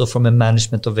 Also, from a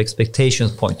management of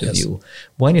expectations point of view,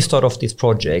 when you start off these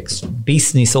projects,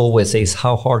 business always says,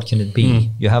 "How hard can it be?"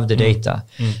 You have the data,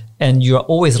 and you're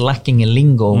always lacking a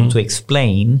lingo to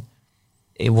explain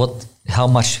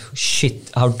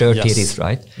how dirty it is,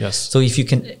 right? Yes. So if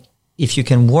you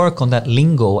can work on that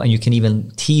lingo, and you can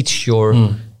even teach your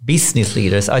business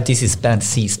leaders, this is Band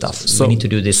C stuff. So we need to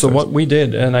do this. So first. What we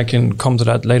did, and I can come to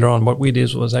that later on, what we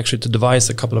did was actually to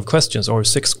devise a couple of questions or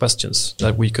 6 questions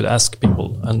that we could ask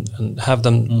people and have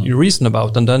them reason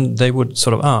about, and then they would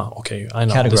sort of, okay, I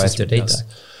know. Categorize their data. Yes.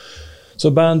 So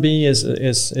Band B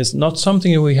is not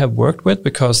something we have worked with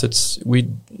because we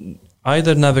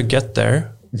either never get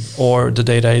there or the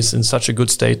data is in such a good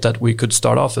state that we could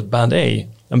start off at Band A.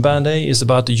 And Band A is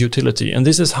about the utility, and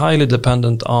this is highly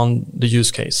dependent on the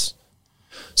use case.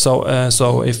 So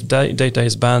if data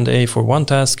is Band A for one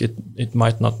task, it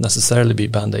might not necessarily be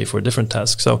Band A for a different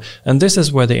task. So, and this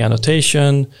is where the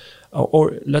annotation,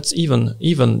 or let's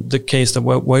even the case that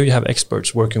where you have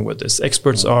experts working with this.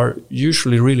 Experts are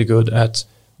usually really good at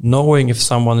knowing if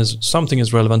something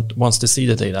is relevant once they see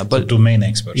the data. But domain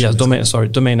experts. Yes,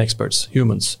 domain experts,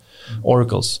 humans,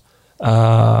 oracles.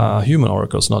 Human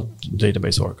oracles, not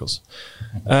database oracles.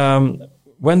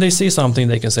 When they see something,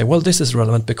 they can say, well, this is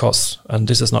relevant because, and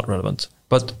this is not relevant.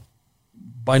 But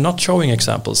by not showing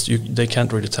examples, they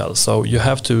can't really tell. So you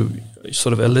have to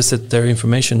sort of elicit their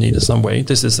information need in some way.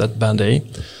 This is at Band A.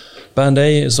 Band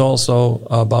A is also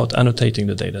about annotating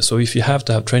the data. So if you have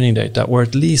to have training data or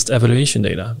at least evaluation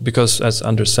data, because as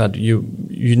Anders said, you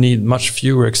need much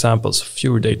fewer examples,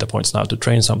 fewer data points now to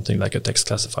train something like a text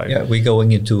classifier. Yeah, we're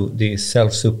going into the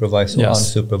self-supervised or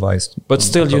unsupervised. But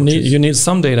still, approaches. you need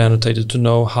some data annotated to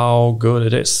know how good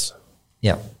it is.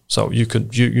 Yeah. So you can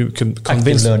convince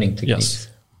active learning techniques. Yes.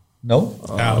 No,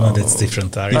 that's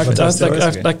different.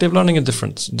 Active learning is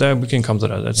different. There we can come to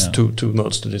that. That's two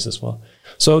modes to this as well.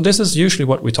 So this is usually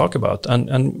what we talk about,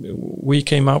 and we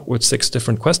came up with 6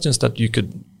 different questions that you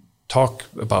could talk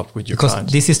about with your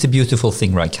clients. This is the beautiful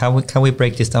thing, right? Can we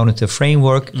break this down into a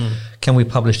framework? can we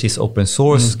publish this open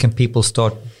source? Can people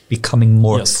start becoming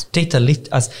more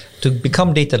to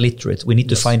become data literate? We need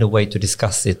to find a way to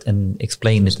discuss it and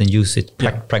explain it and use it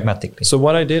pragmatically. So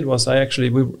what I did was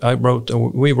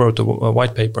we wrote a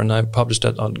white paper and I published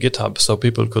that on GitHub so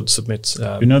people could submit.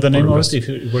 You know the name of it if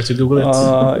you were to Google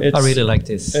it? I really like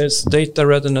this. It's data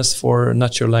readiness for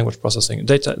natural language processing.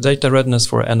 Data readiness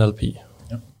for NLP.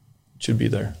 Yeah. It should be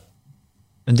there.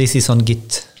 And this is on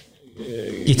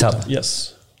GitHub.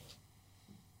 Yes.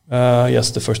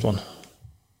 Yes, the first one.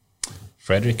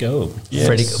 Frederick O. Yes.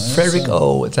 Frederick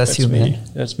O. That's you, man.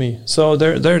 That's me. So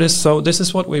there it is. So this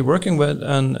is what we're working with,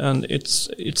 and it's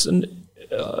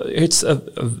a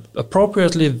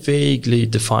appropriately vaguely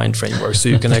defined framework. So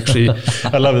you can actually.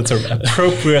 I love the term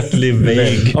appropriately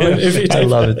vague. I mean, I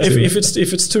love it too.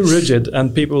 If it's too rigid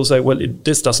and people say, well,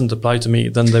 this doesn't apply to me,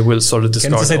 then they will sort of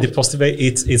discard. Can you say the positive way?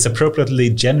 It's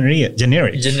appropriately generic.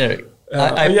 Generic.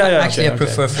 I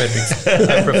prefer Frederick's.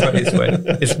 I prefer his way.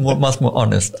 It's much more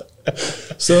honest.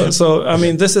 So I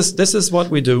mean, this is what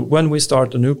we do when we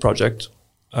start a new project.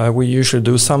 We usually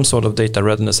do some sort of data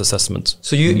readiness assessment.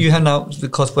 So you have now,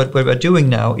 because what we're doing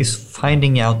now is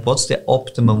finding out what's the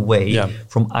optimum way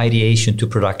from ideation to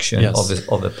production of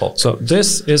a POC. So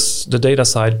this is the data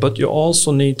side, but you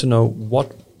also need to know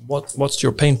what's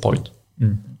your pain point.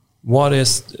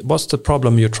 What's the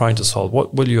problem you're trying to solve?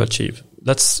 What will you achieve?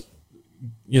 Let's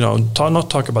not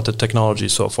talk about the technology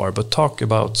so far, but talk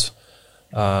about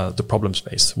the problem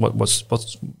space.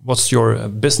 What's your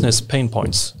business pain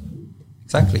points?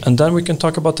 Exactly. And then we can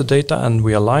talk about the data and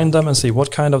we align them and see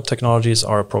what kind of technologies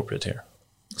are appropriate here.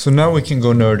 So now we can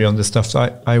go nerdy on the stuff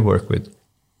I work with.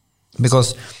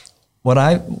 Because what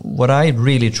I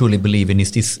really truly believe in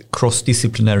is this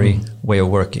cross-disciplinary way of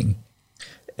working.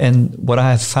 And what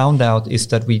I have found out is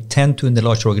that we tend to, in the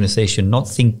large organization, not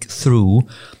think through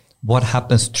what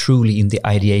happens truly in the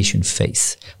ideation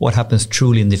phase, what happens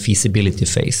truly in the feasibility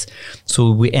phase.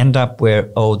 So we end up where,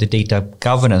 the data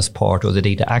governance part or the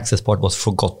data access part was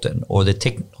forgotten, or the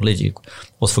technology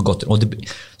was forgotten.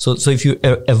 So if you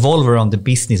evolve around the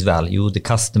business value, the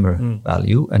customer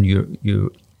value, and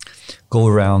you go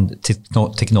around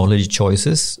technology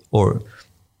choices or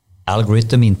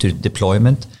algorithm into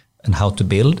deployment and how to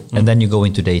build, and then you go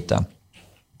into data.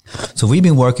 So we've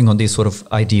been working on this sort of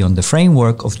idea on the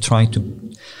framework of trying to,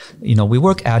 we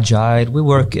work agile, we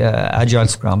work agile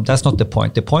scrum. That's not the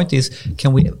point. The point is,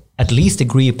 can we at least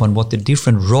agree upon what the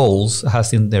different roles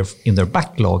has in their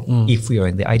backlog if we are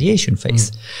in the ideation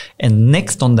phase? And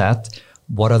next on that,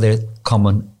 what are the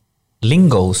common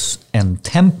lingos and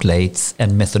templates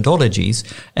and methodologies?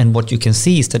 And what you can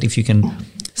see is that if you can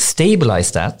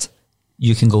stabilize that,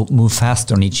 you can move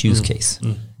faster on each use case.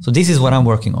 So this is what I'm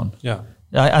working on. Yeah.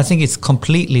 I think it's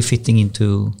completely fitting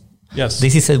into. Yes.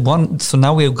 This is so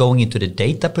now we're going into the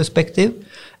data perspective,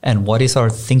 and what is our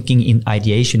thinking in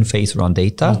ideation phase around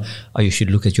data? You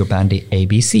should look at your band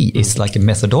ABC. It's like a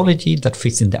methodology that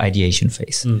fits in the ideation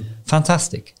phase.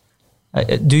 Fantastic.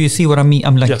 Do you see what I mean?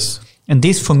 I'm like, yes. And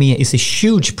this for me is a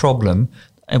huge problem.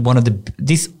 And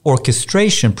this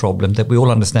orchestration problem that we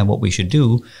all understand what we should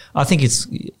do, I think it's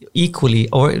equally,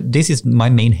 or this is my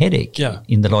main headache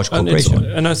in the large corporation.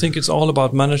 And I think it's all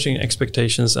about managing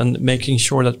expectations and making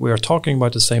sure that we are talking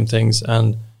about the same things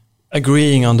and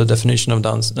agreeing on the definition of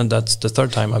done. And that's the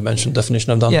third time I've mentioned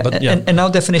definition of done. And now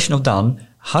definition of done,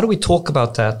 how do we talk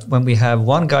about that when we have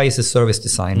one guy is a service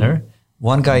designer,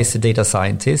 one guy is a data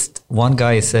scientist, one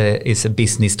guy is a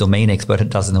business domain expert who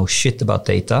doesn't know shit about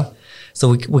data?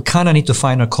 So we kind of need to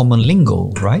find a common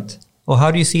lingo, right? Or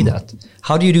how do you see that?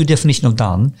 How do you do definition of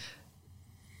done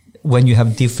when you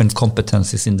have different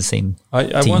competencies in the same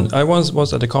team? I once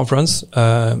was at a conference.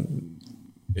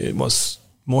 It was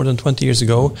more than 20 years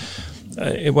ago.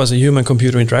 It was a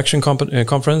human-computer interaction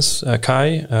conference,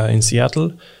 CHI, in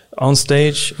Seattle. On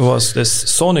stage was this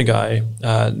Sony guy.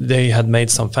 They had made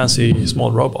some fancy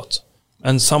small robot.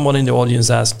 And someone in the audience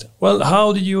asked, well,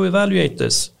 how do you evaluate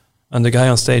this? And the guy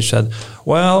on stage said,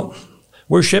 well,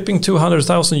 we're shipping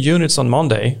 200,000 units on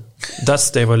Monday.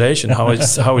 That's the evaluation, how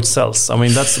it sells. I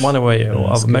mean, that's one way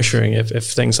of measuring if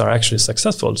things are actually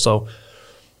successful. So,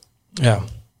 yeah.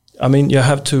 I mean, you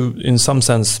have to, in some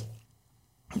sense,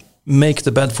 make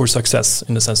the bed for success,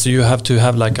 in a sense. So you have to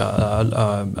have like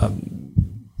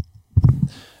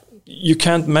you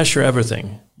can't measure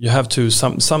everything. You have to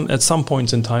at some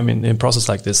point in time in a process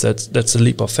like this, that's a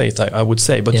leap of faith, I would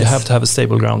say, but you have to have a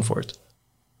stable ground for it.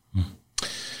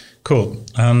 Cool.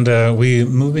 And we're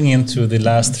moving into the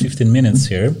last 15 minutes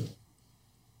here.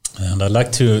 And I'd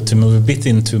like to move a bit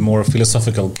into more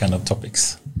philosophical kind of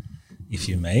topics, if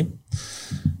you may.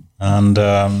 And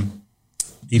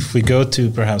if we go to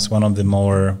perhaps one of the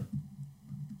more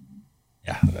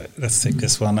Yeah, let's take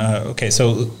this one. Okay,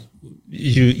 so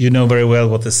you know very well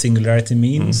what the singularity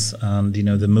means, and you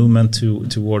know the movement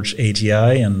towards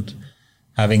AGI and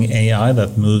having AI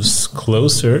that moves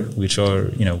closer, which are,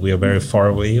 you know, we are very far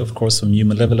away, of course, from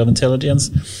human level of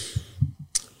intelligence.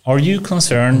 Are you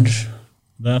concerned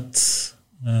that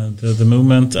the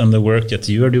movement and the work that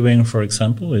you are doing, for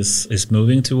example, is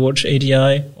moving towards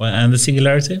AGI and the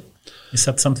singularity? Is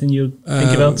that something you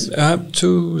think about? I have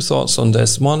two thoughts on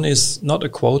this. One is not a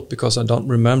quote because I don't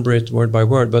remember it word by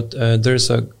word, but there's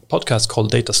a podcast called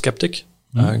Data Skeptic.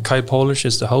 Kyle Polish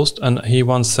is the host, and he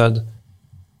once said,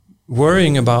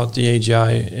 worrying about the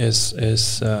AGI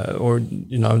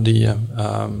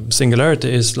the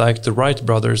singularity is like the Wright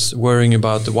brothers worrying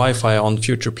about the Wi-Fi on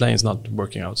future planes not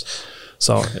working out.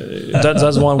 So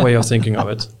that's one way of thinking of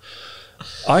it.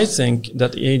 I think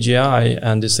that the AGI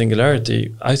and the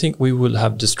singularity, I think we will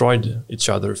have destroyed each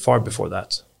other far before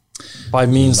that, by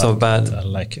means of bad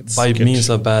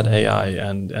AI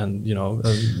and you know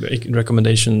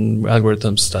recommendation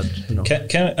algorithms that you know.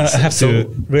 I have to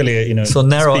really So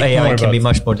narrow AI can be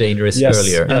much more dangerous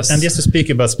earlier. Yes. And just to speak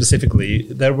about specifically,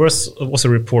 there was a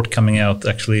report coming out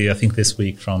actually I think this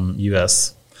week from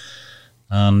US.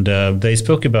 And they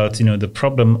spoke about, you know, the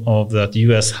problem of that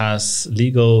US has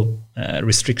legal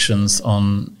restrictions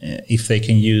on if they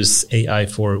can use AI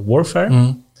for warfare.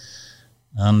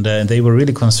 And they were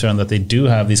really concerned that they do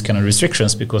have these kind of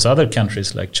restrictions because other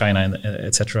countries like China,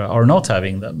 etc., are not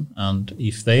having them. And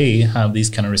if they have these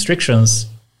kind of restrictions,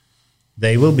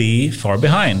 they will be far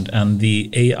behind. And the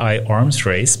AI arms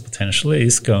race potentially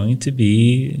is going to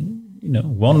be, you know,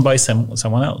 won by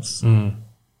someone else.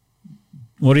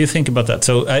 What do you think about that?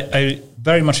 So I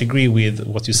very much agree with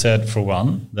what you said, for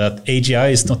one, that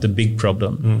AGI is not the big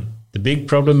problem. The big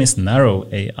problem is narrow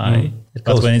AI.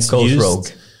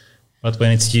 But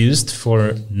when it's used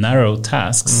for narrow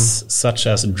tasks, such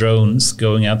as drones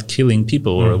going out killing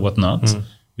people or whatnot,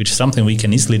 which is something we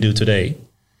can easily do today,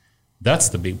 that's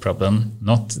the big problem,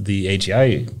 not the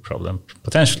AGI problem,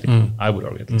 potentially, I would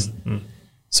argue at least.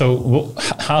 So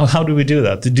how do we do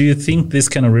that? Do you think this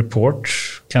kind of report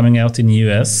coming out in the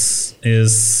US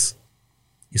is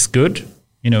good?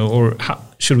 You know, or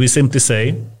should we simply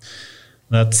say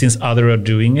that since others are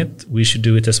doing it, we should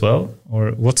do it as well?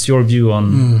 Or what's your view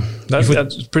on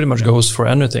that pretty much goes for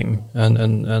anything.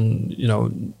 And you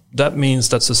know, that means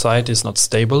that society is not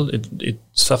stable. It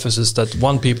suffices that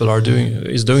one people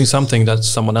is doing something that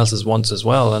someone else wants as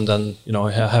well, and then, you know,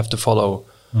 have to follow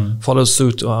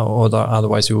suit, or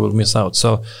otherwise you will miss out.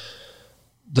 So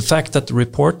the fact that the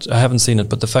report, I haven't seen it,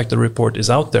 but the fact that the report is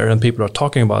out there and people are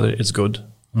talking about it, it's good,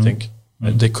 I think.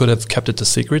 They could have kept it a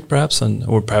secret perhaps,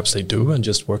 or perhaps they do and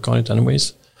just work on it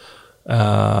anyways.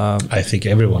 I think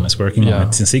everyone is working on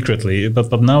it secretly, but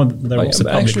now there was a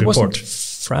public report.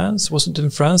 Wasn't in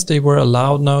France they were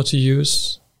allowed now to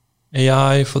use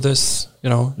AI for this? You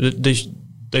know,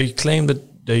 they claim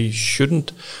that they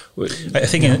shouldn't. I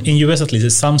think in US at least, in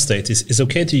some states, it's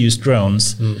okay to use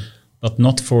drones, but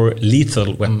not for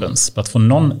lethal weapons. But for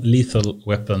non-lethal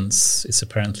weapons, it's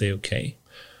apparently okay.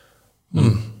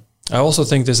 I also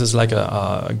think this is like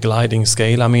a gliding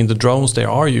scale. I mean, the drones they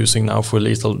are using now for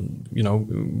lethal, you know,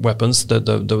 weapons,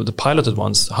 the piloted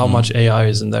ones. How much AI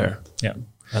is in there? Yeah,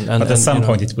 but at some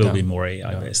point it will be more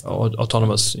AI based,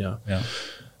 autonomous.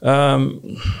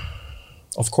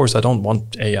 Of course, I don't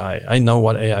want AI. I know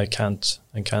what AI can't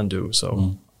and can do.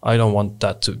 So I don't want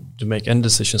that to make any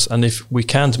decisions. And if we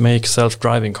can't make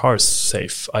self-driving cars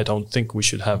safe, I don't think we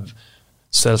should have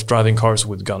self-driving cars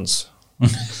with guns.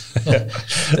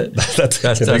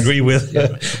 That I agree with.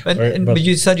 Yeah. But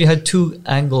you said you had two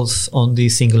angles on the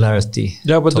singularity.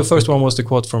 Yeah, but the first one was the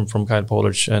quote from Kyle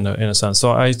Polish in a sense.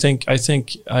 So I think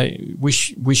we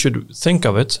should think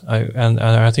of it. And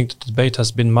I think the debate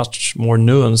has been much more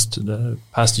nuanced the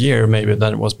past year maybe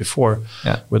than it was before,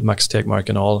 with Max Tegmark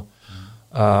and all,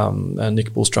 and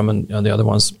Nick Bostrom and the other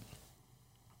ones.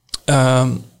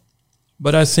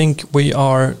 But I think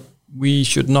we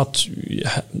should not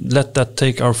let that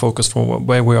take our focus from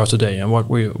where we are today and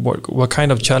what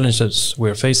kind of challenges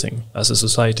we're facing as a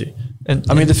society. And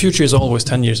I mean, the future is always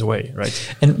 10 years away,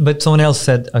 right? But someone else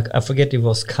said, I forget if it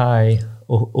was Kai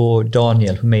or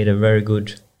Daniel who made a very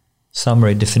good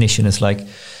summary definition. It's like,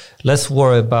 let's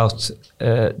worry about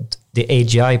the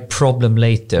AGI problem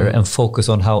later and focus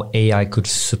on how AI could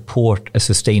support a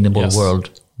sustainable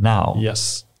world now.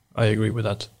 Yes, I agree with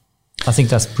that. I think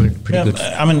that's pretty good.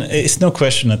 I mean, it's no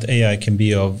question that AI can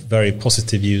be of very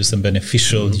positive use and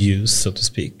beneficial use, so to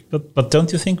speak. But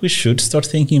don't you think we should start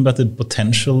thinking about the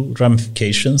potential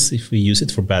ramifications if we use it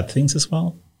for bad things as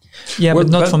well? Yeah, but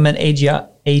not from an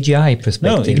AGI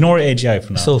perspective. No, ignore AGI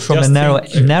for now. So from a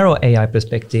narrow AI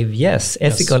perspective, yes.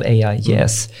 Ethical AI,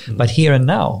 yes. But here and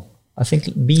now, I think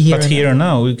here and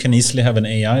now, we can easily have an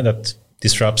AI that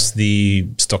disrupts the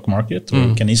stock market, or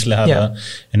we can easily have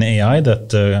an AI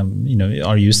that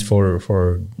are used for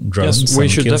drones. Yes, we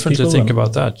should definitely think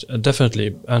about that.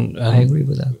 Definitely, and I agree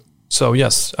with that. So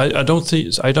yes, I don't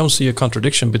see a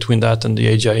contradiction between that and the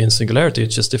AGI and Singularity.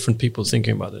 It's just different people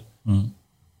thinking about it.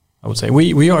 I would say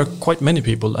we are quite many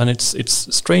people, and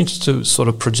it's strange to sort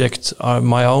of project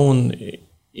my own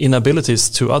inabilities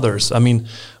to others. I mean,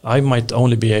 I might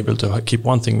only be able to keep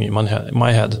one thing in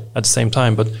my head at the same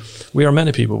time, but we are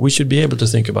many people. We should be able to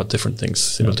think about different things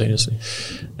simultaneously.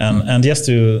 And just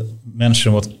to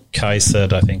mention what Kai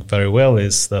said, I think very well,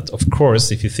 is that, of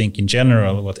course, if you think in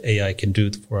general what AI can do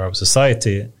for our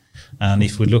society, and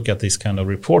if we look at this kind of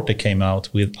report that came out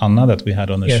with Anna that we had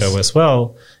on the show as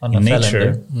well, Anna in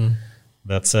Nature,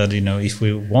 that said, if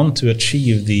we want to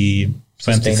achieve the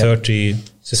 2030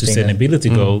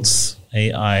 sustainability goals,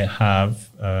 AI have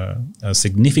a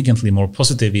significantly more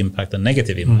positive impact than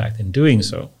negative impact in doing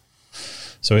so.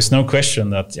 So it's no question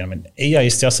that AI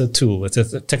is just a tool, it's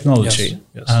a technology.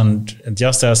 Yes. And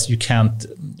just as you can't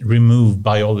remove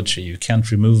biology, you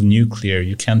can't remove nuclear,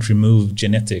 you can't remove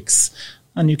genetics,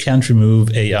 and you can't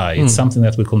remove AI. It's something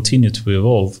that will continue to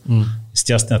evolve. It's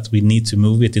just that we need to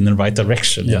move it in the right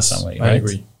direction in some way. Right? I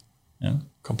agree. Yeah,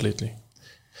 completely.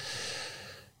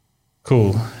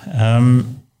 Cool.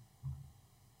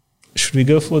 Should we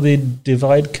go for the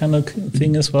divide kind of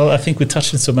thing as well? I think we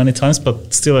touched it so many times,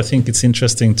 but still I think it's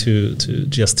interesting to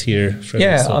just hear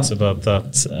Fredrik's thoughts about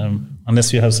that.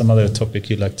 Unless you have some other topic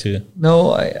you'd like to...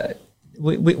 No,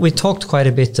 we talked quite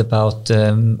a bit about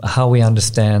how we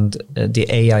understand the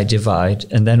AI divide,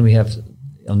 and then we have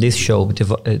on this show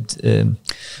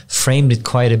framed it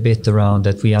quite a bit around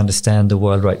that we understand the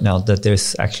world right now, that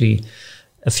there's actually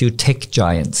a few tech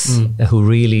giants who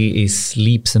really is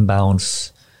leaps and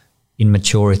bounds in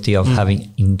maturity of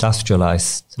having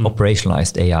industrialized,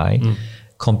 operationalized AI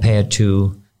compared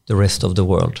to the rest of the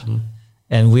world.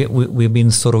 And we've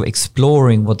been sort of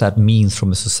exploring what that means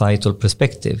from a societal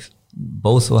perspective,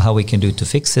 both how we can do to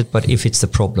fix it, but if it's a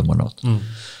problem or not.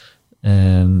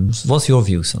 What's your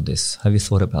views on this? Have you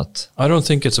thought about? I don't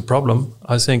think it's a problem.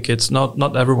 I think it's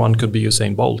not everyone could be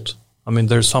Usain Bolt. I mean,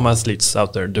 there's some athletes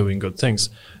out there doing good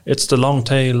things. It's the long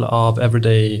tail of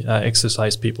everyday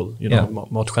exercise people,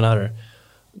 motionärer,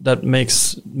 that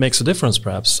makes a difference,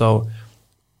 perhaps. So,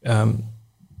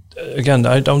 again,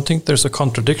 I don't think there's a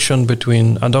contradiction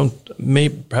between.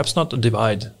 Perhaps not a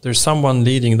divide. There's someone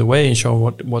leading the way and showing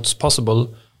what's possible,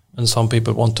 and some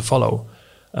people want to follow,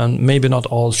 and maybe not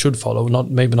all should follow.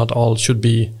 Maybe not all should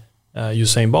be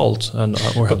Usain Bolt.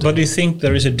 But do you think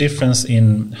there is a difference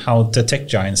in how the tech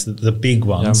giants, the big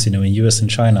ones, in US and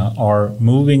China, are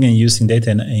moving and using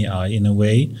data and AI in a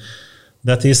way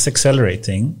that is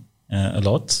accelerating a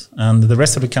lot, and the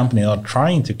rest of the company are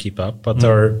trying to keep up, but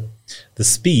the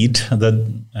speed, the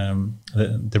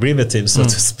derivatives, so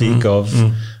to speak, of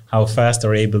how fast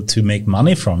they're able to make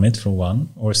money from it, for one,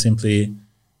 or simply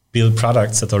build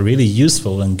products that are really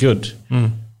useful and good,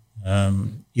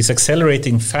 is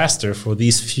accelerating faster for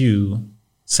these few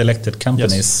selected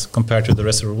companies compared to the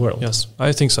rest of the world. Yes,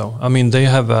 I think so. I mean, they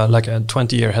have like a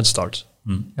 20-year head start.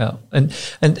 Yeah, and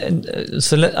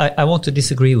so I want to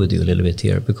disagree with you a little bit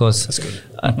here, because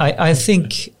I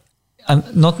think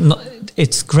not.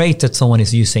 It's great that someone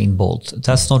is Usain Bolt.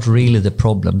 That's not really the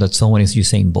problem, that someone is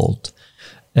Usain Bolt.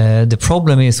 The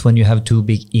problem is when you have too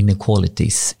big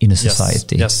inequalities in a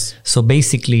society. Yes. So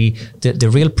basically, the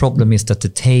real problem is that the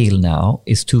tail now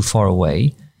is too far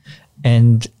away,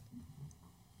 and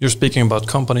you're speaking about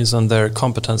companies and their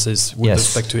competencies with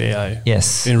respect to AI.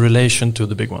 Yes. In relation to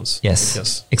the big ones.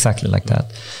 Yes. Exactly like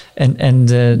that. And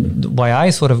why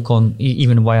I sort of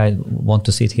even why I want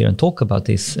to sit here and talk about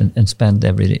this and spend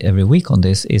every week on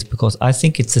this, is because I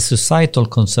think it's a societal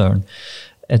concern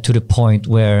to the point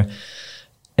where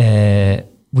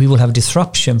we will have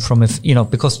disruption from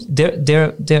because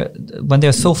they're when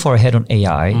they're so far ahead on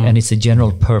AI and it's a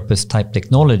general purpose type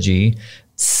technology.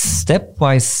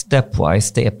 Stepwise,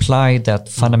 they apply that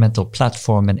fundamental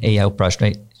platform and AI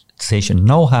operationalization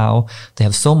know-how. They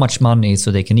have so much money,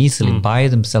 so they can easily buy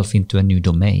themselves into a new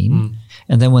domain.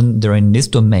 And then when they're in this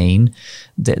domain,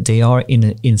 they are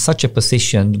in such a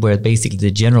position where basically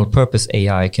the general purpose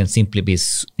AI can simply be,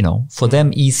 for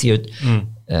them easier.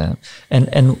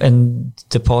 And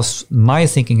my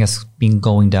thinking has been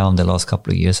going down the last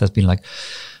couple of years, has been like,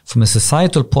 from a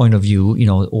societal point of view,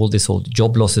 all this old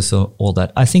job losses or all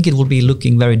that, I think it will be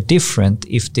looking very different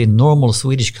if the normal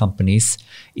Swedish companies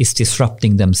is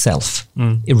disrupting themselves,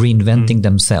 reinventing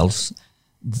themselves,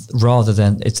 rather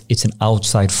than it's an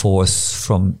outside force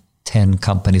from 10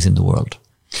 companies in the world.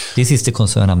 This is the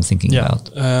concern I'm thinking about.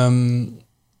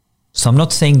 So I'm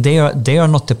not saying they are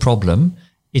not the problem.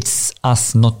 It's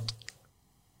us not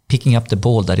picking up the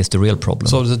ball that is the real problem.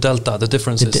 So the delta, the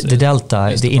difference is the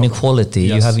delta, the inequality.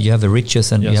 Yes. You have the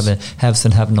riches and you have the haves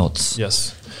and have-nots.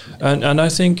 Yes, and I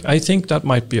think that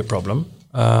might be a problem.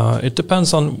 It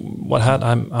depends on what hat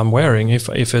I'm wearing. If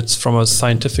it's from a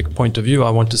scientific point of view, I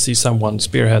want to see someone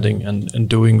spearheading and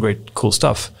doing great cool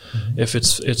stuff. If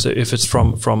it's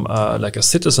from like a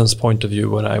citizen's point of view,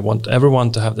 when I want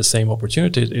everyone to have the same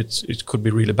opportunity, it could be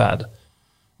really bad.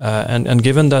 And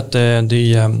given that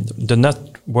the net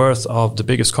worth of the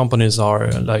biggest companies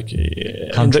are like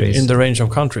in the range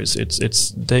of countries,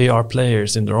 they are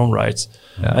players in their own rights.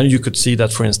 Yeah. And you could see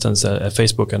that, for instance,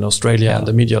 Facebook and Australia and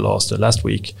the media laws last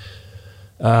week.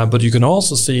 But you can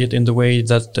also see it in the way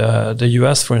that the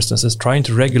US, for instance, is trying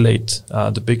to regulate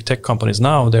the big tech companies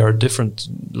now. There are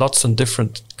lots and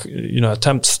different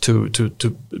attempts to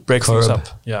break things up.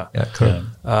 Curb.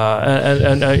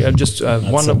 And I just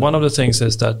one of the things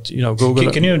is that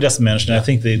Google. Can you just mention? I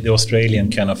think the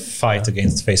Australian kind of fight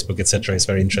against Facebook, etc., is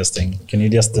very interesting. Can you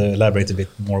just elaborate a bit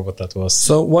more what that was?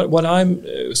 So what I'm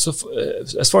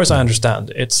as far as I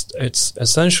understand, it's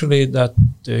essentially that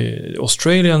the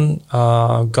Australian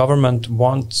government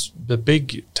wants the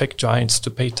big tech giants to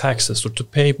pay taxes or to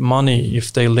pay money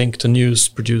if they link to news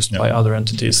produced by other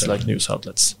entities like news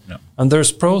outlets. Yeah. And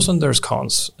there's pros and there's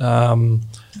cons.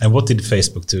 And what did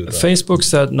Facebook do? Facebook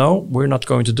said, no, we're not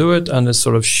going to do it, and it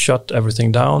sort of shut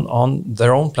everything down on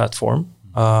their own platform.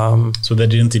 So they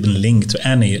didn't even link to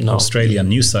any Australian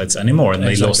news sites anymore, and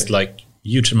they lost like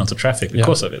huge amount of traffic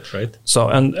because of it, right? So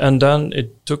and then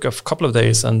it took a couple of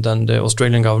days, and then the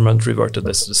Australian government reverted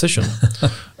this decision.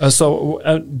 So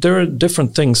there are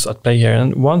different things at play here,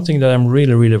 and one thing that I'm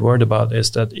really, really worried about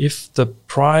is that if the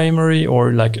primary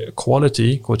or like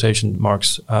quality quotation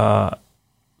marks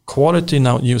quality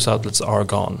now news outlets are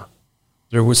gone,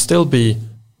 there will still be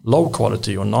low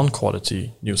quality or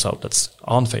non-quality news outlets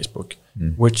on Facebook,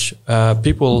 which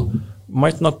people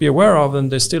might not be aware of,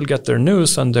 and they still get their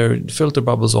news and their filter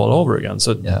bubbles all over again.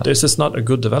 So this is not a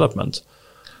good development.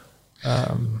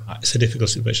 It's a difficult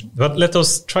situation, but let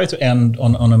us try to end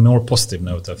on a more positive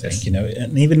note. I think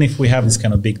and even if we have these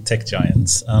kind of big tech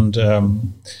giants, and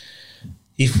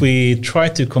if we try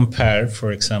to compare,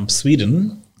 for example,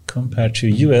 Sweden compared to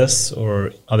US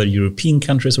or other European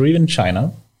countries or even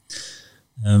China,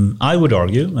 I would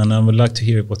argue, and I would like to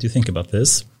hear what you think about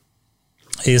this,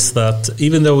 is that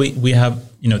even though we have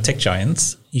tech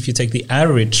giants, if you take the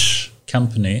average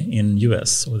company in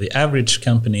US or the average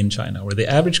company in China or the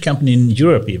average company in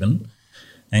Europe even,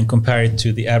 and compare it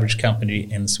to the average company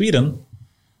in Sweden,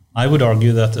 I would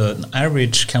argue that an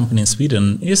average company in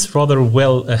Sweden is rather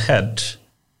well ahead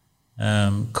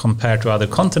compared to other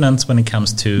continents when it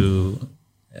comes to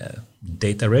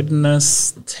data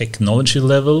readiness, technology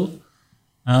level,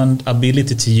 and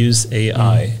ability to use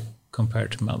AI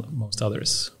compared to most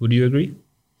others. Would you agree?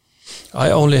 I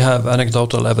only have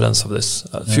anecdotal evidence of this.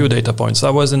 A few data points.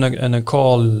 I was in a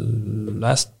call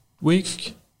this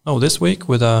week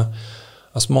with a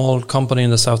small company in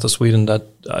the south of Sweden that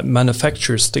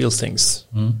manufactures steel things,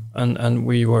 and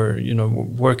we were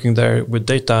working there with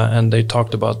data, and they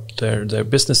talked about their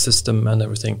business system and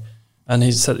everything. And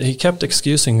he said he kept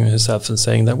excusing himself and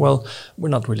saying that, well, we're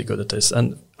not really good at this.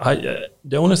 And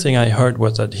the only thing I heard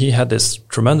was that he had this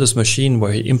tremendous machine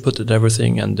where he inputted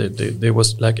everything, and they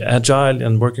was like agile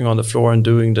and working on the floor and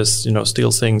doing this,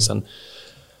 steel things. And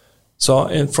so,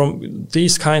 and from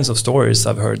these kinds of stories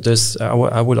I've heard,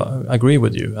 I would agree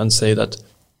with you and say that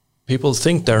people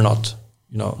think they're not,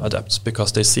 adept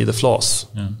because they see the flaws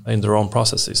in their own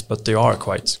processes, but they are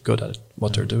quite good at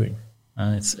what they're doing.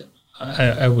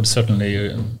 I would certainly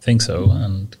think so.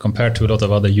 And compared to a lot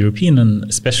of other European and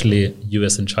especially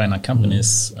US and China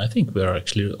companies, I think we are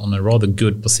actually on a rather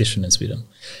good position in Sweden.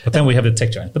 But then we have the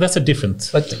tech giant. But that's a different.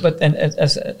 But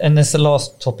as the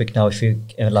last topic now, if you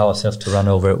allow ourselves to run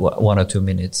over 1 or 2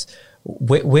 minutes,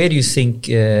 where do you think,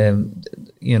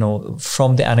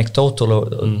 from the anecdotal or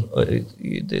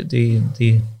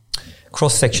the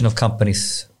cross section of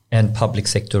companies and public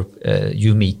sector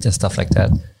you meet and stuff like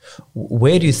that?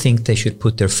 Where do you think they should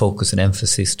put their focus and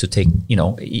emphasis to take,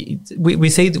 we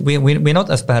say we're not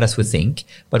as bad as we think,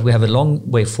 but we have a long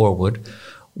way forward.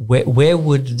 where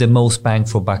would the most bang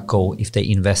for buck go if they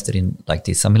invested in like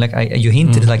this? I mean, like you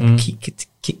hinted,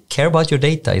 care about your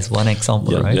data is one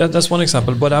example, right? Yeah, that's one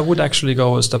example. But I would actually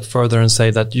go a step further and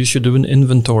say that you should do an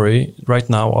inventory right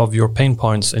now of your pain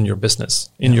points in your business,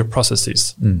 in your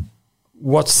processes.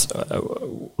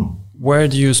 Where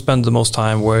do you spend the most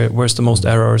time? Where's the most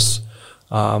errors?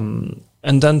 And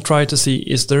then try to see,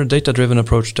 is there a data-driven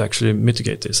approach to actually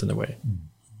mitigate this in a way?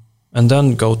 And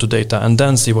then go to data and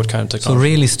then see what kind of technology. So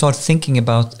really start thinking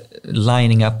about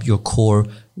lining up your core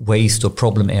waste or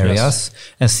problem areas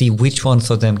and see which ones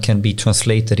of them can be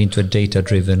translated into a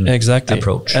data-driven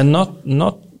approach. And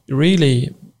not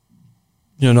really,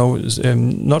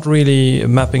 not really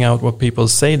mapping out what people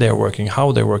say they're working,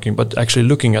 how they're working, but actually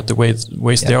looking at the ways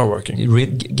they are working.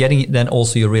 Getting then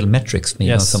also your real metrics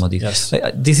maybe on some of these. Yes.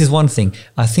 This is one thing.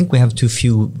 I think we have too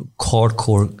few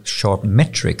hardcore sharp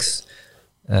metrics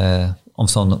on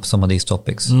some of these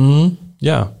topics.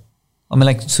 Yeah. I mean,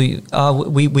 like, so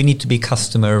we need to be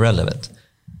customer relevant.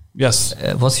 Yes.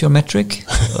 What's your metric?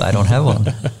 Well, I don't have one.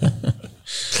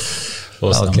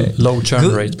 Awesome. Okay. Low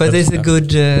churn rate. But there's a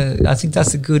good, I think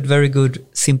that's a good, very good,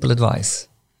 simple advice.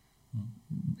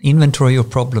 Inventory your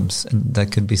problems, and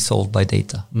that could be solved by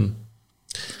data.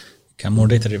 Become more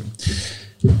data driven.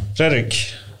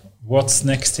 Fredrik, what's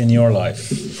next in your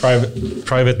life?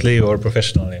 Privately or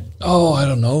professionally? Oh, I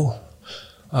don't know.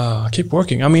 Keep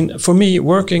working. I mean, for me,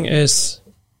 working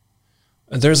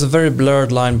there's a very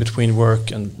blurred line between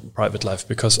work and private life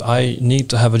because I need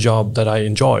to have a job that I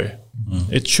enjoy.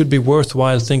 It should be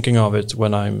worthwhile thinking of it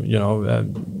when I'm,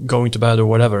 going to bed or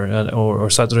whatever, or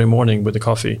Saturday morning with the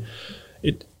coffee.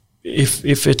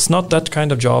 If it's not that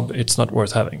kind of job, it's not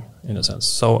worth having in a sense.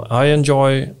 So I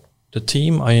enjoy the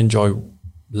team. I enjoy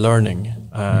learning.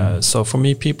 So for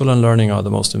me, people and learning are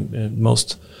the most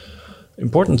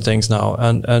important things now.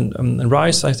 And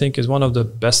RISE, I think, is one of the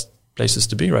best places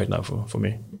to be right now for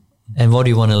me. And what do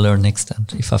you want to learn next then,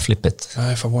 if I flip it?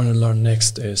 If I want to learn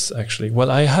next is actually,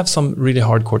 I have some really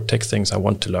hardcore tech things I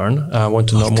want to learn. I want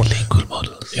to know more. Multilingual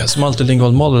models. Yes,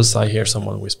 multilingual models, I hear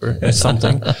someone whisper. It's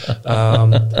something.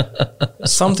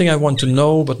 Something I want to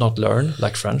know but not learn,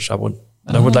 like French. I would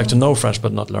like to know French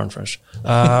but not learn French.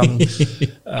 But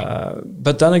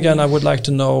then again, I would like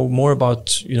to know more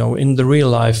about, in the real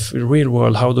life, real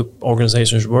world, how the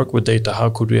organizations work with data. How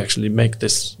could we actually make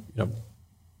this,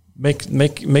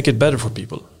 make it better for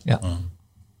people? Yeah.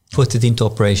 Put it into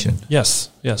operation. Yes.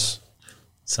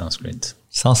 Sounds great.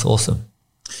 Sounds awesome.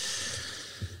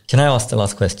 Can I ask the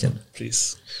last question?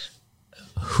 Please.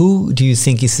 Who do you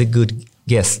think is a good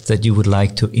guest that you would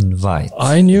like to invite?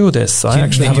 I knew this. I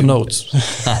actually have a note.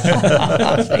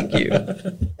 Thank you.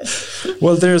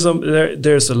 Well, there's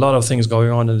a lot of things going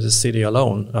on in the city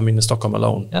alone. I mean, in Stockholm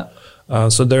alone. Yeah.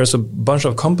 So there's a bunch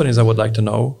of companies I would like to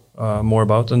know more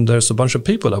about, and there's a bunch of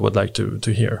people I would like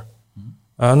to hear.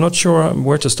 I'm not sure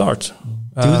where to start.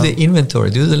 Do the inventory,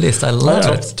 do the list. I love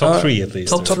it. Top three at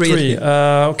least. Top three.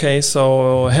 Okay,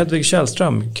 so Hedvig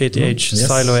Källström, KTH,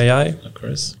 Silo AI. Of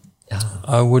course.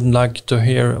 I would like to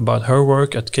hear about her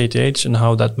work at KTH and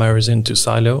how that marries into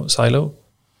Silo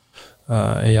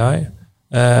AI.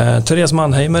 Therese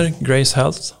Mannheimer, Grace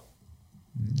Health.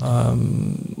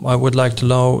 I would like to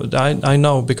know, I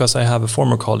know because I have a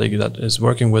former colleague that is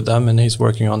working with them and he's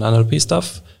working on NLP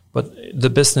stuff, but the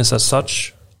business as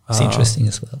such. It's interesting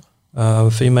as well.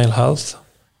 Female health.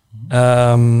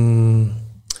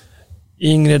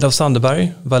 Ingrid of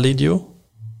Sandeberg, Validio.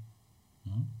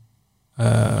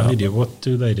 Validio, what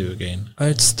do they do again?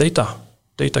 It's data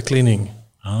cleaning.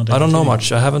 I don't know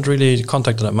much. I haven't really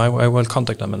contacted them. I will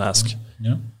contact them and ask.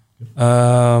 Yeah.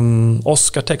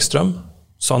 Oskar Tekström,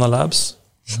 Sana Labs.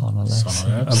 Sana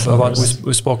Labs.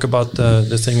 We spoke about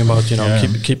the thing about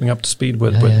keeping up to speed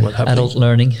with what happens. Adult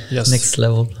learning, yes. Next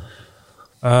level.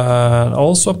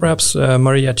 Also perhaps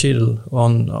Maria Chidl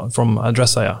from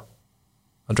Adressia.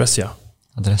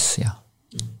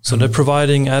 So they're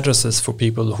providing addresses for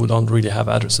people who don't really have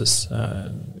addresses.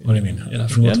 What do you mean?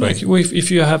 If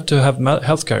you have to have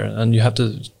healthcare and you have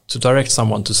to direct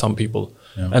someone to some people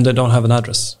and they don't have an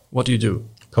address, what do you do?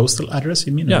 Postal address,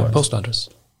 you mean? Yeah, postal address.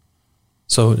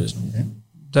 So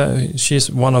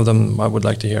she's one of them I would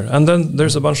like to hear. And then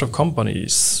there's a bunch of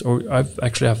companies, or I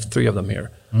actually have 3 of them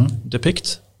here.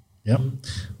 Depict. Yeah,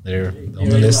 they're on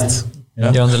the list.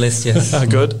 Yeah. They're on the list, yes.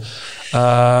 Good.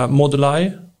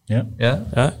 Moduli. Yeah.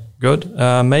 Good.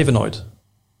 Mavenoid.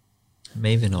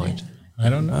 I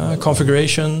don't know.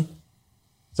 Configuration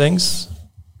things.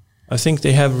 I think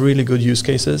they have really good use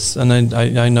cases, and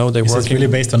I know they're working. Is it really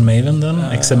based on Maven then?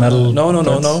 XML? No.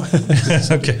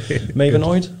 Okay.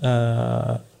 Mavenoid.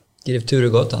 Give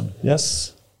Turegatan.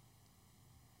 Yes.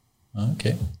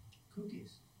 Okay.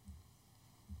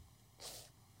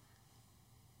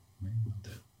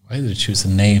 Why did you choose a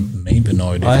name,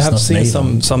 Mabenoid? I have seen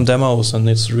some demos, and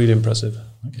it's really impressive.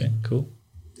 Okay, cool.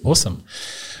 Awesome.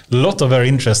 A lot of very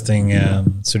interesting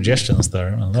suggestions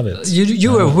there. I love it.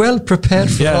 You were well prepared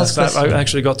for yes, I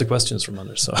actually got the questions from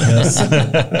Anders. So. Yes.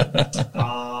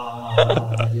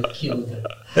 You killed it.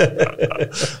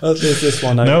 This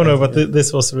one. But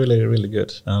this was really, really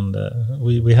good. And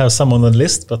we have some on the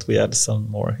list, but we add some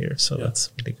more here. So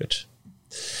that's really good.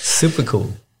 Super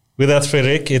cool. With that,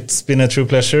 Fredrik, it's been a true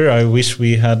pleasure. I wish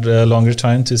we had longer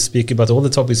time to speak about all the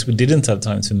topics we didn't have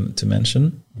time to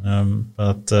mention.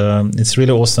 But it's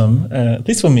really awesome, at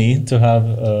least for me, to have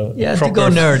to go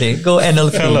nerdy, go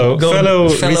NLP, fellow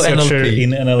researcher NLP.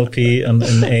 in NLP and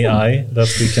in AI, that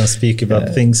we can speak about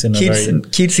things in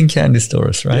kids in candy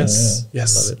stores, right?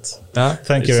 Yes. Love it.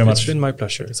 Thank you very much. It's been my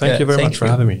pleasure. Thank you very much for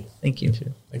having me. Thank you.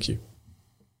 Thank you.